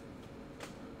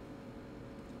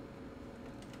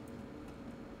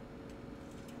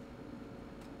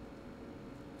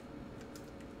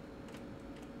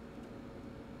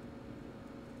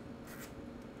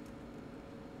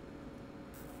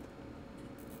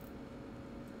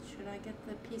 Should I get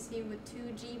the PC with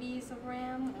 2 GBs of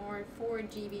RAM or 4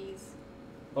 GBs?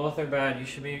 Both are bad. You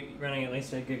should be running at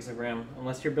least 8 gigs of RAM,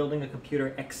 unless you're building a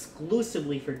computer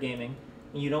exclusively for gaming,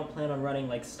 and you don't plan on running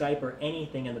like Skype or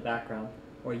anything in the background,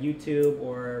 or YouTube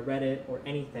or Reddit or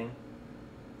anything.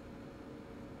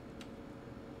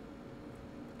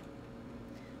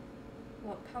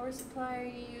 What power supply are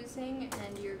you using?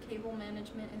 And your cable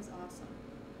management is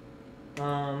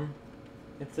awesome.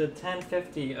 It's a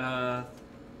 1050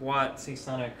 watt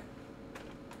Seasonic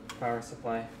power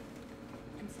supply.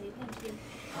 And say thank you.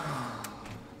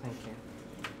 Thank you.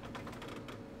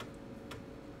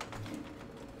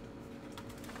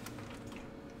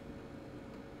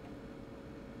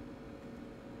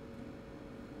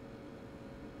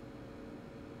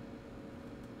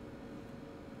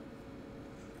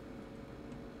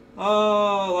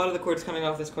 Oh, a lot of the cords coming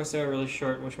off this Corsair are really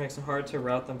short, which makes it hard to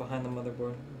route them behind the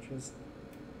motherboard, which is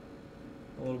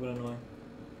a little bit annoying.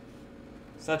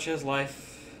 Such is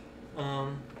life.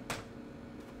 I'm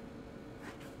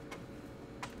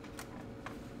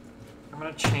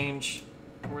gonna change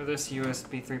where this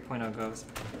USB 3.0 goes.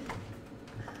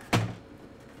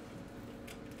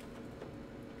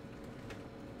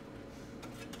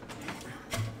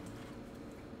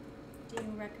 Do you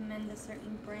recommend a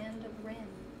certain brand of RAM?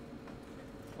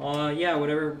 Yeah,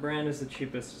 whatever brand is the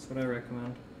cheapest is what I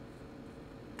recommend.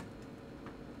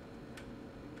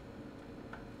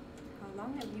 How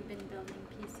long have you been building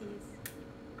PCs?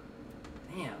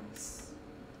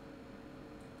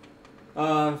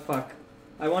 Damn. Fuck.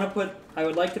 I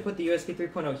would like to put the USB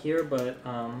 3.0 here, but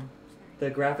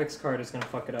the graphics card is gonna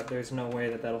fuck it up. There's no way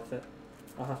that that'll fit.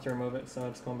 I'll have to remove it, so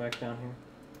it's going back down here.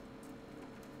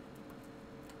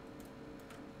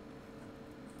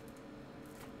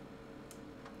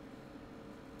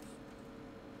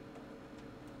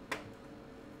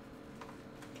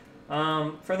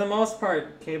 For the most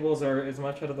part, cables are as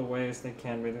much out of the way as they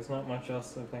can be. There's not much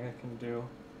else I think I can do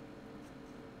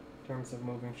in terms of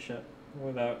moving shit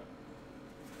without.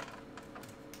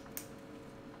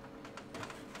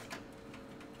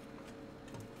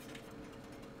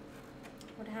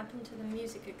 What happened to the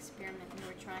music experiment you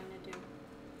were trying to do?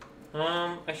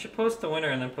 I should post the winner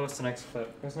and then post the next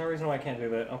clip. There's no reason why I can't do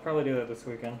that. I'll probably do that this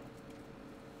weekend.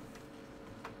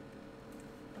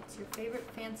 What's your favorite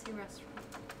fancy restaurant?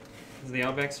 Does the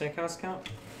Outback Steakhouse count?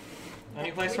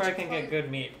 Any place where I can get good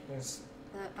meat. There's...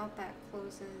 The Outback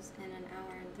closes in an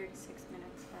hour and 36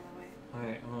 minutes, by the way.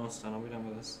 Alright, I'm almost done. I'll be done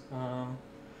with this.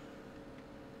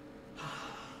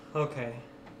 Okay.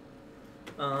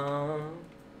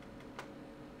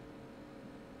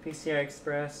 PCI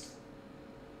Express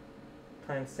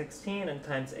times 16 and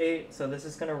times 8. So this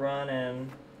is going to run in...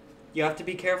 You have to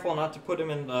be careful not to put them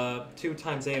in 2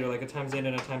 times 8 or like a times 8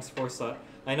 and a times 4 slot.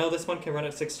 I know this one can run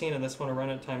at 16 and this one will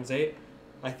run at times 8.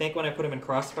 I think when I put them in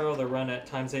Crossfire, they'll run at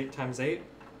times 8 times 8.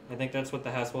 I think that's what the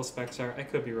Haswell specs are. I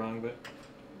could be wrong, but...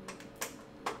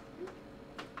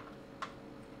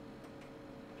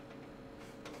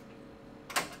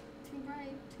 Too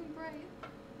bright, too bright. I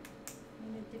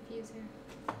need a diffuser.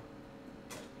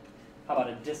 How about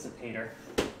a dissipator?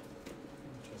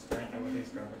 Just right now what these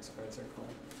graphics cards are called.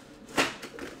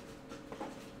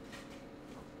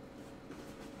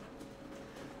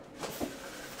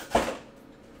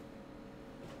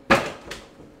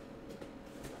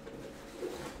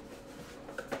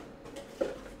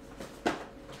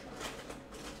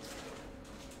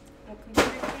 What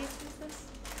computer case is this?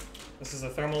 This is a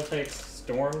Thermaltake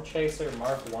Storm Chaser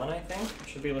Mark 1, I think. It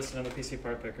should be listed on the PC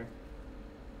part picker.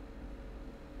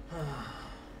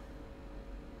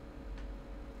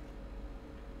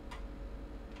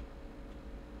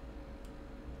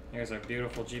 Here's our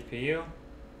beautiful GPU.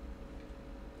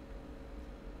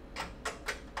 I'm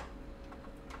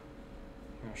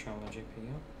going to show them the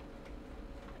GPU.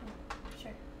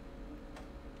 Sure.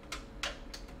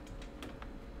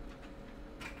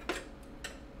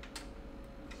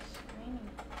 Shiny.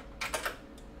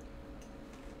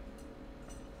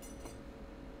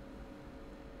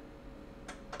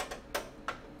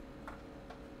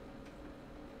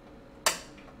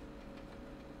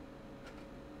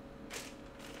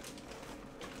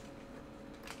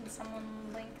 Can someone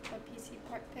link the PC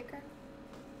part picker?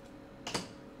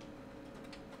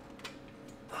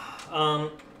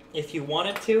 If you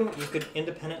wanted to, you could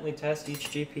independently test each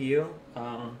GPU.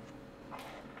 I'm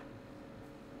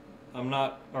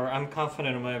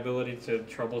confident in my ability to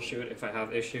troubleshoot if I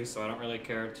have issues, so I don't really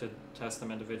care to test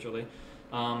them individually.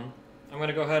 I'm going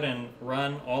to go ahead and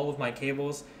run all of my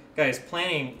cables. Guys,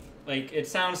 planning, like, it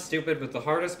sounds stupid, but the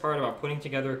hardest part about putting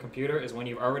together a computer is when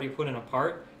you've already put in a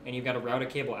part and you've got to route a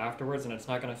cable afterwards and it's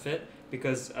not going to fit,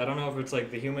 because I don't know if it's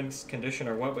like the human's condition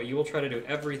or what, but you will try to do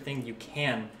everything you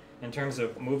can in terms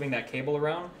of moving that cable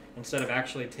around instead of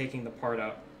actually taking the part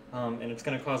out. And it's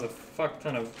going to cause a fuck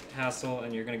ton of hassle,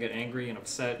 and you're going to get angry and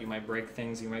upset. You might break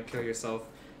things, you might kill yourself,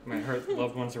 you might hurt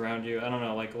loved ones around you. I don't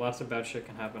know, like, lots of bad shit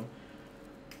can happen.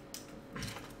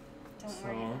 Don't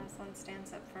worry, Aslan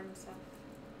stands up for himself.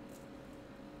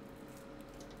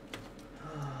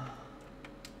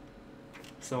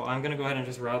 So I'm going to go ahead and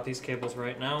just route these cables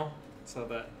right now so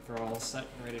that they're all set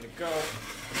and ready to go.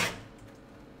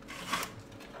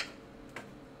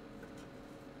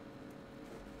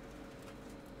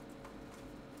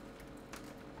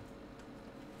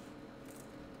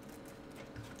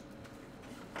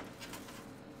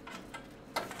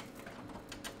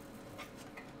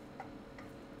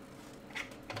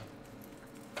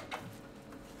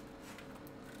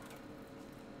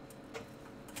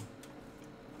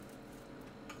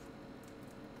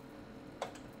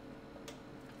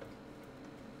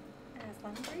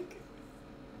 break?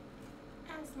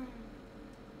 Aslan.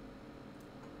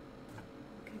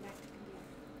 Come back to computer.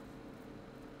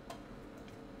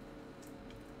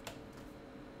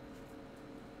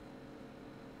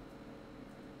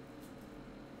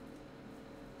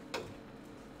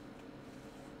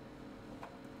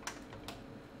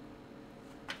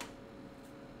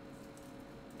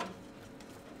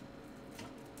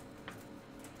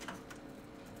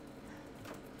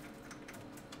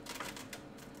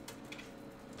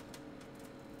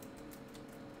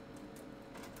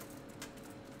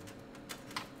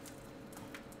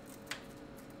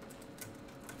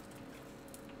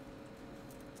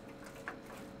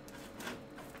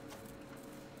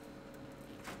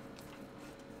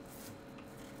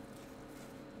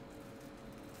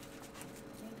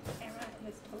 Camera at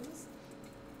his toes.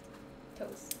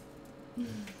 Toes.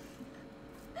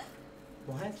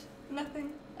 What?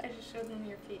 Nothing. I just showed them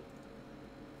your feet.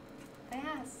 I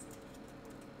asked.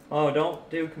 Oh, don't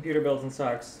do computer builds in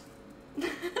socks.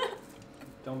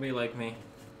 Don't be like me.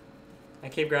 I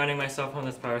keep grounding myself on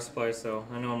this power supply, so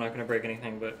I know I'm not going to break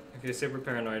anything, but if you're super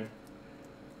paranoid.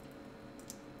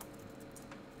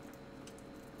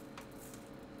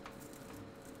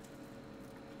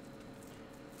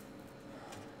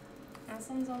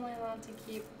 Aslan's only allowed to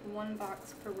keep one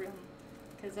box per room,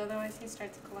 because otherwise he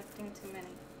starts collecting too many.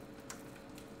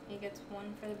 He gets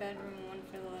one for the bedroom and one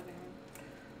for the living room.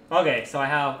 Okay, so I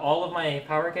have all of my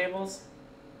power cables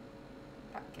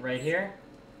Pockets. right here.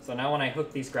 So now when I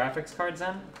hook these graphics cards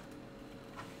in,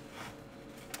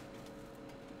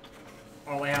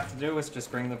 all I have to do is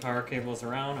just bring the power cables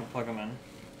around and plug them in.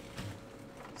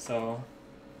 So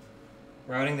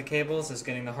routing the cables is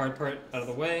getting the hard part out of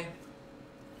the way.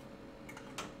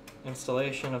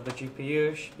 Installation of the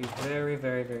GPU should be very,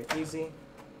 very, very easy. It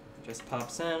just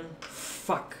pops in.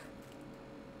 Fuck!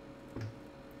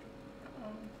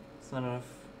 It's not enough.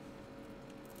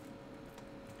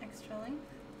 Extra length.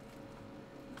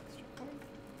 Extra cord.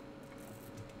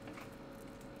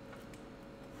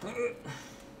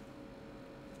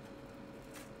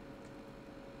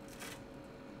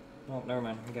 Oh, never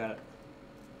mind. We got it.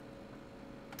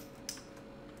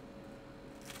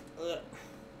 Ugh.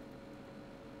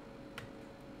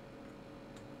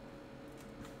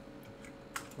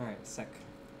 Alright, sick.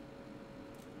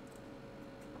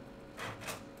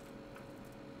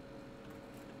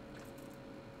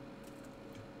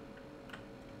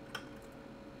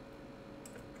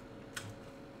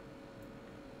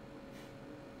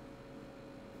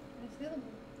 Where's the other one?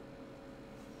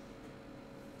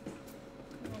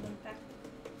 Hold them back.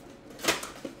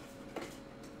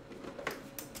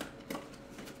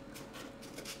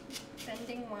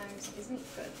 Bending wires isn't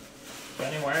good.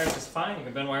 Bending wires is fine. You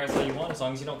can bend wires all you want as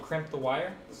long as you don't crimp the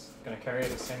wire. It's going to carry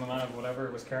the same amount of whatever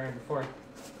it was carrying before.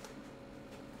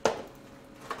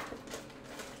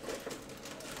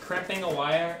 Crimping a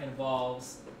wire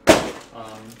involves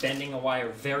bending a wire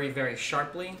very, very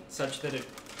sharply such that it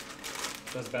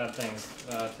does bad things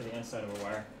to the inside of a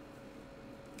wire.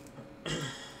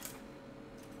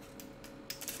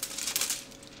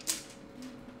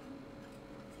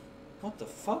 What the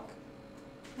fuck?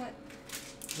 What?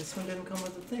 This one didn't come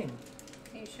with a thing.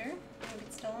 Are you sure? Maybe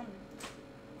it's still on.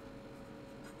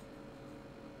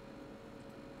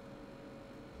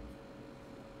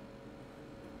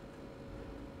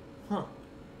 Huh.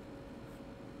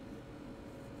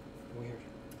 Weird.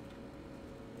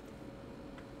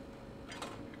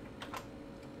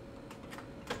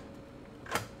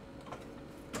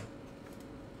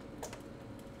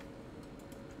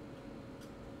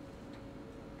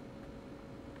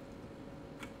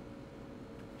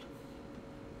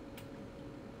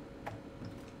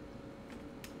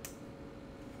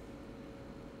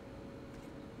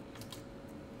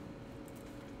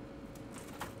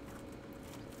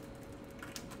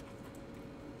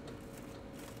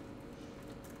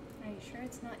 Are you sure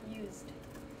it's not used?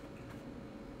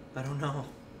 I don't know.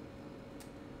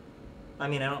 I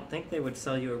mean, I don't think they would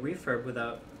sell you a refurb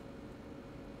without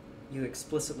you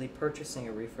explicitly purchasing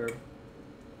a refurb.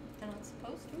 They're not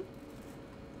supposed to.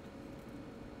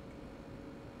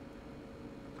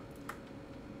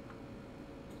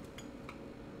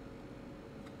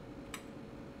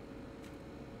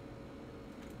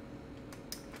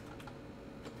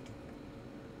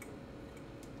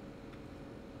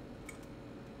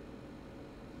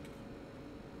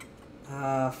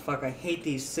 Fuck, I hate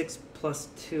these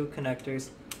 6+2 connectors.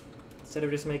 Instead of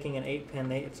just making an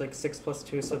 8-pin, it's like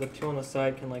 6+2, so the 2 on the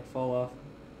side can like fall off.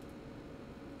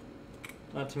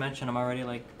 Not to mention, I'm already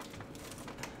like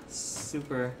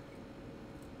super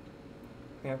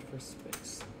cramped for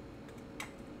space.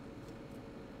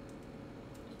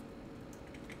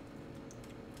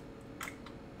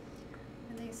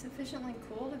 efficiently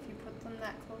cooled if you put them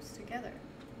that close together.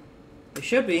 They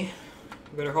should be.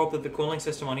 You better hope that the cooling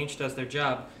system on each does their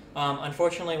job.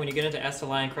 Unfortunately, when you get into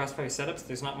SLI and Crossfire setups,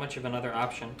 there's not much of another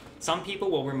option. Some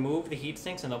people will remove the heat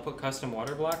sinks and they'll put custom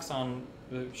water blocks on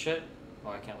the shit.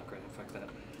 Oh, I can't look right now. Fuck that.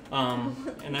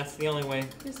 And that's the only way.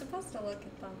 You're supposed to look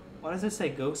at them. Why does it say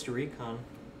Ghost Recon?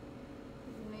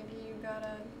 Maybe you got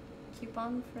a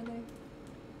coupon for the...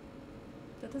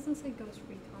 That doesn't say Ghost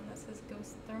Recon, that says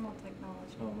Ghost Thermal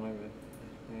Technology. Oh, my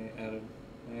bad.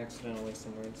 I accidentally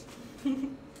some words.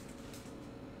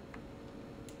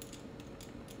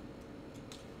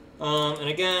 And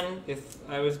again, if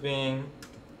I was being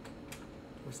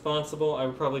responsible, I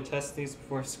would probably test these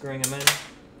before screwing them in.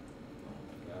 Oh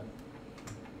my god.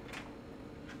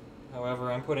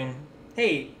 However, I'm putting...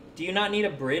 Hey, do you not need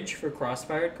a bridge for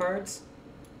crossfired cards?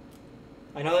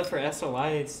 I know that for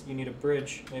SLIs you need a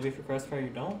bridge. Maybe for Crossfire you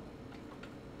don't?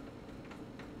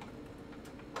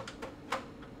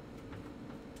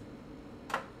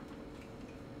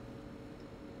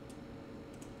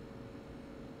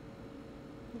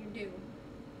 You do.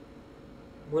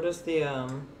 Where does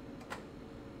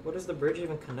the bridge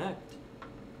even connect?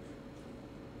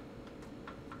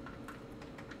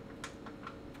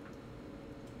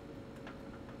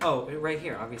 Oh, right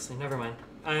here, obviously. Never mind.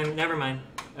 Never mind.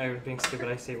 I was being stupid.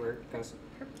 I see where it goes.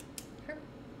 Herp. Herp.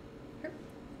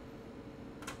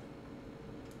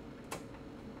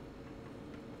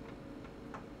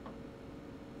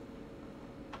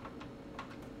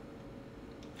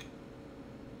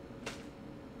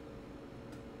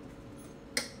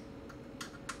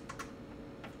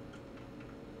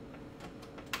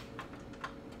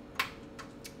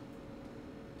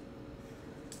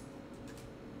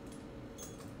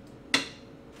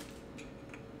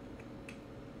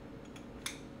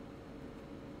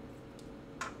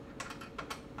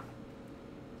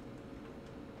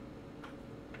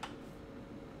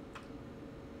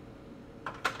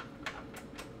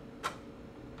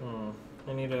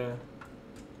 I need a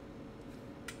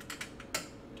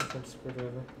different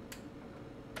screwdriver.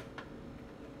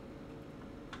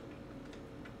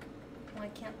 Why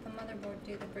can't the motherboard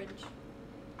do the bridge?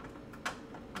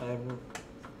 I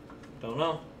don't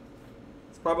know.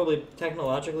 It's probably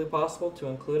technologically possible to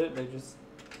include it. They just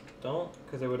don't,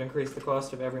 because it would increase the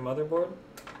cost of every motherboard.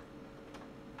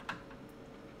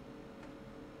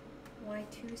 Why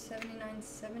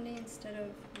 $279.70 instead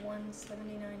of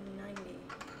 $179.90?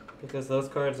 Because those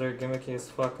cards are gimmicky as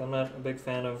fuck. I'm not a big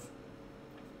fan of...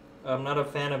 I'm not a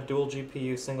fan of dual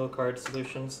GPU single card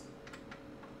solutions.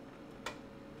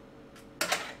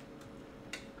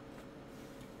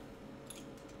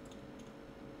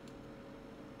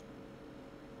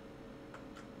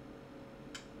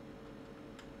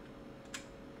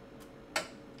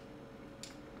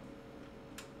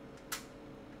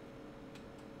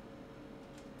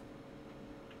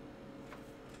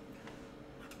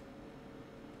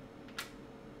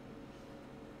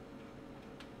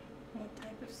 What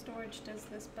type of storage does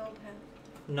this build have?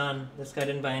 None. This guy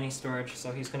didn't buy any storage,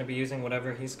 so he's going to be using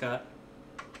whatever he's got.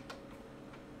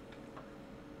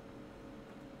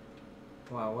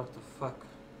 Wow, what the fuck?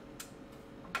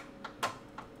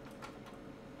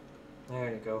 There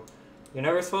you go. You're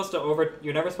never supposed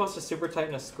to super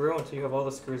tighten a screw until you have all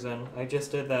the screws in. I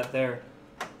just did that there.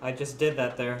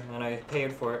 And I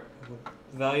paid for it.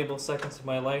 Valuable seconds of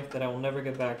my life that I will never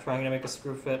get back trying to make a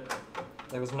screw fit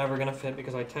that was never going to fit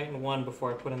because I tightened one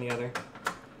before I put in the other.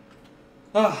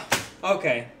 Ah,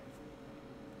 okay.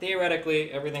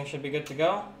 Theoretically, everything should be good to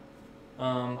go.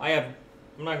 I'm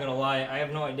not going to lie, I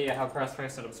have no idea how Crossfire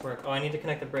setups work. Oh, I need to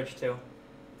connect the bridge too.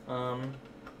 I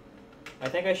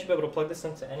think I should be able to plug this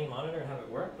into any monitor and have it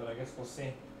work, but I guess we'll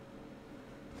see.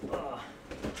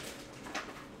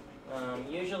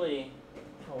 Usually...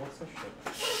 Oh, what's this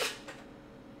shit?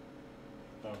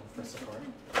 Oh, for support.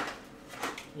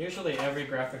 Usually every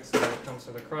graphics card comes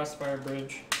with a Crossfire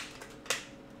bridge.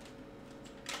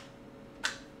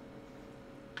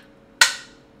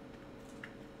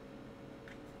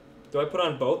 Do I put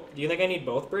on both? Do you think I need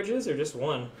both bridges or just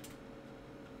one?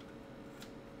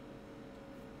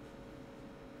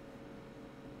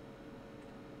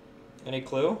 Any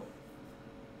clue?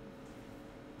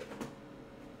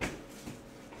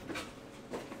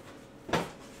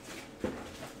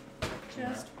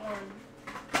 Just one.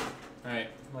 Alright,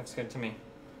 looks good to me.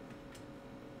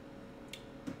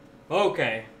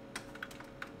 Okay.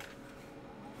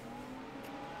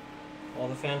 All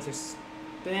the fans are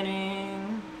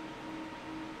spinning.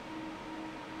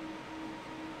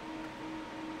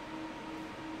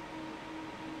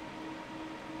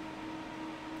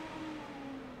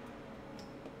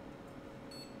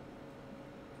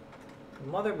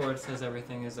 motherboard says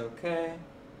everything is okay,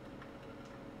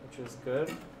 which is good.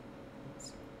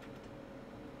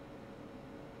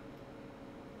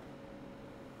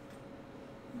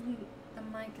 The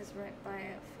mic is right by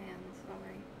a fan,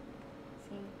 sorry.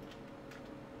 See?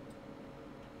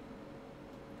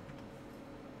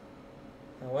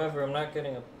 However, I'm not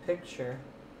getting a picture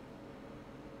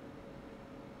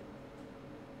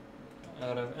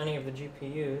out of any of the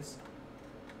GPUs.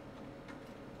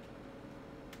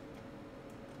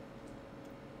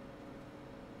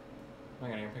 I'm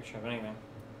not getting a picture of anything.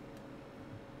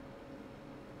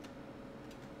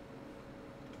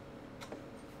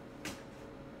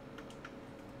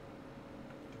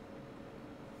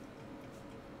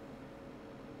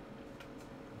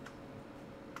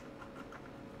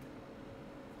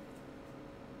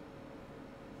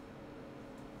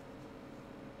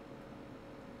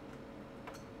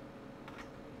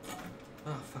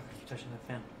 Oh fuck, I keep touching that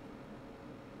fan.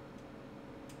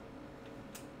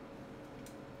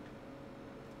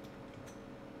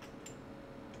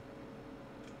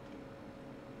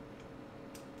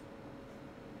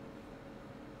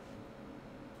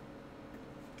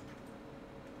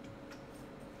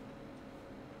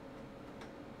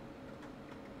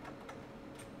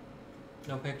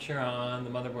 No picture on the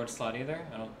motherboard slot either,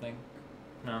 I don't think.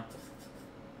 No.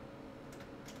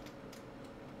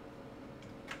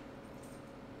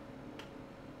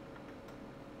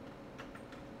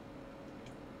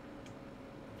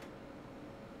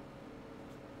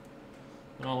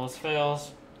 When all those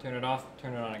fails, turn it off,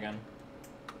 turn it on again.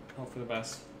 Hope for the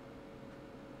best.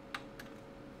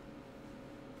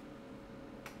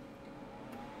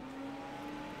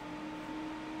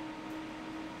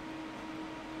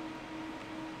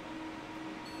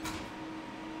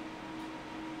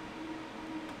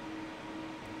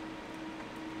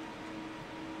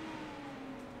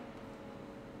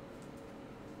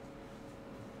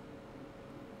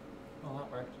 Oh,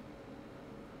 that worked.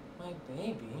 My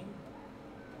baby.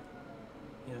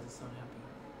 He doesn't sound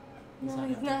happy. No,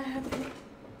 he's not happy.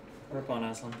 Rip on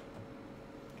Aslan.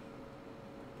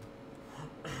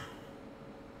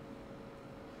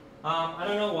 I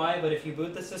don't know why, but if you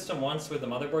boot the system once with the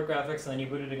motherboard graphics and then you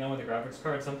boot it again with the graphics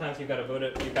card, sometimes you've got to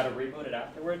reboot it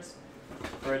afterwards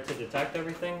for it to detect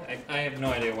everything. I have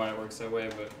no idea why it works that way,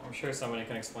 but I'm sure somebody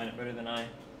can explain it better than I.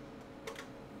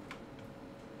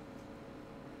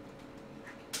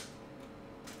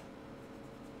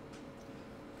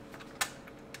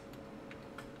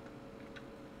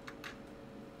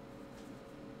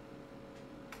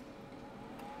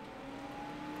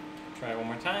 Try it one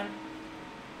more time.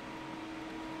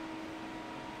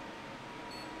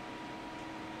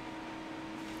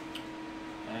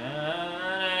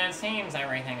 And it seems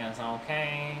everything is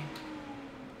okay.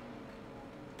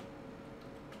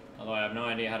 Although I have no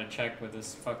idea how to check with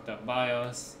this fucked up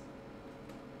BIOS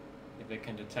if it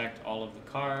can detect all of the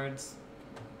cards.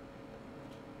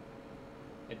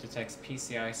 It detects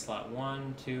PCI slot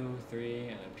 1, 2, 3,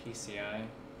 and then PCI. And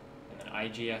then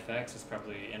IGFX is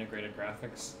probably integrated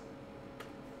graphics.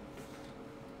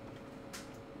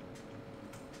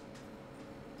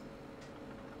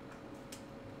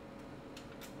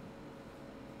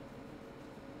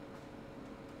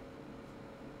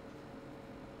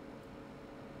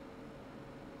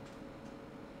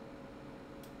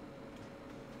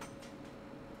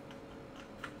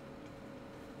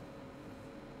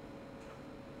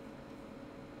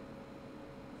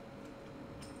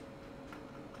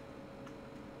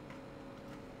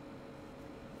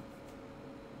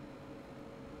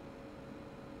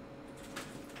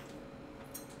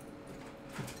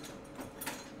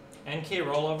 N-key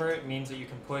rollover means that you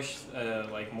can push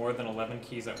like more than 11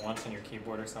 keys at once on your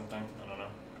keyboard or something. I don't know.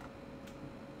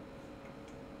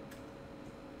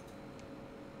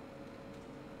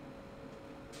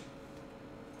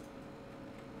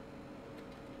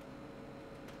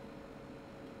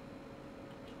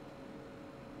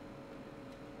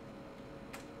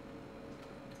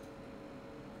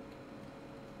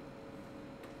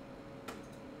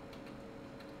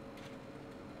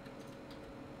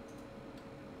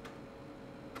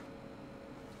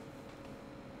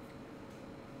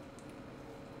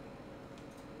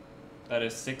 That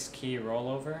is 6-key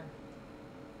rollover.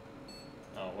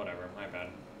 Oh, whatever, my bad.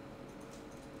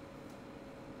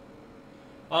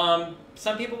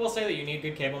 Some people will say that you need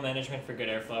good cable management for good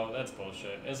airflow. That's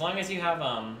bullshit. As long as you have,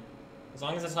 as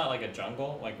long as it's not like a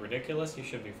jungle, like ridiculous, you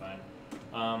should be fine.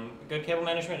 Good cable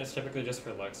management is typically just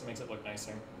for looks. It makes it look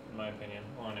nicer, in my opinion.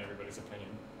 Well, in everybody's opinion.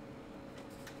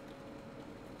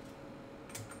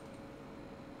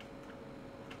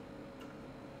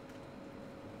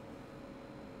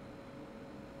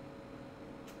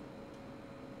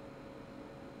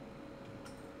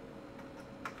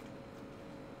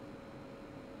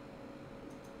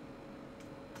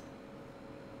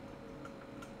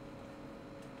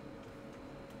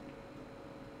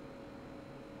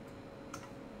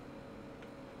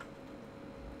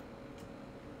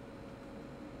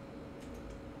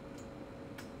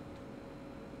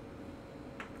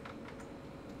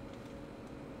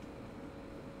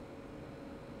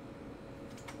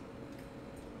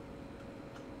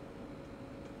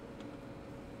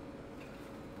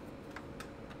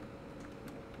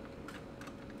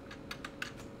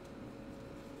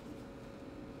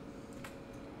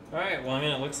 Alright, well, I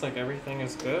mean, it looks like everything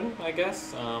is good, I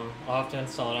guess. I'll have to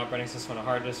install an operating system on a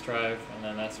hard disk drive, and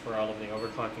then that's where all of the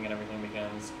overclocking and everything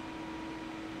begins.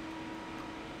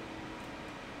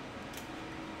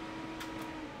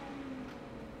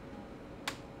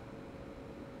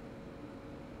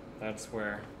 That's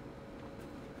where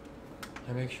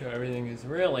I make sure everything is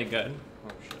really good.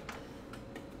 Oh, shit.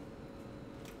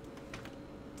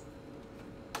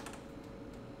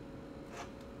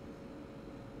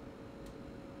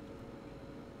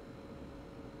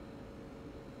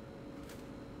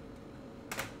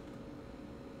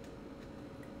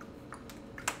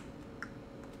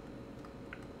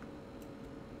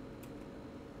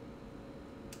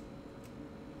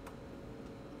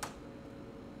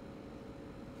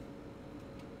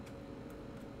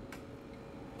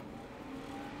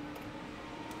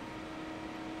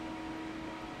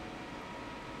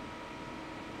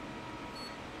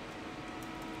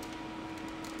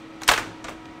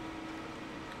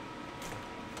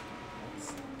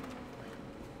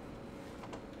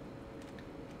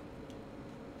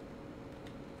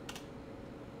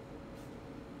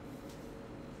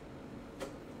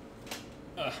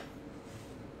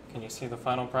 Can you see the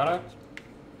final product?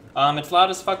 It's loud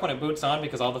as fuck when it boots on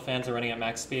because all the fans are running at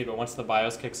max speed, but once the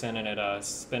BIOS kicks in and it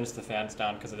spins the fans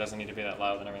down because it doesn't need to be that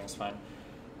loud, then everything's fine.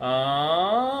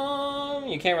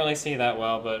 You can't really see that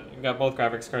well, but you've got both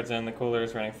graphics cards in, the cooler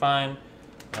is running fine.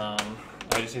 I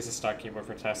just use a stock keyboard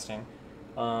for testing.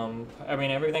 I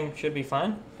mean, everything should be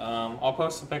fine. I'll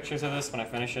post some pictures of this when I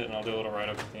finish it, and I'll do a little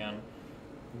write-up at the end.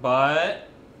 But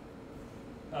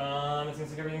it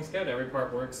seems like everything's good. Every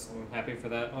part works. I'm happy for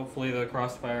that. Hopefully the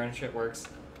crossfire and shit works.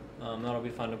 That'll be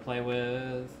fun to play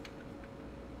with.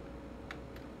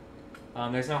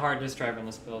 There's no hard disk drive in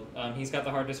this build. He's got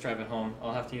the hard disk drive at home.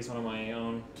 I'll have to use one of my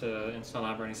own to install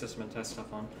operating system and test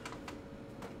stuff on.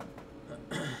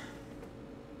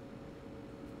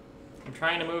 I'm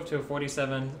trying to move to a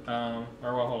 47, or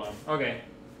well, hold on. Okay.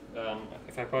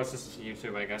 If I post this to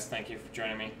YouTube, I guess, thank you for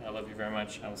joining me. I love you very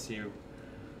much. I will see you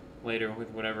later with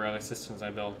whatever other systems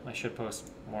I build. I should post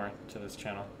more to this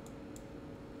channel.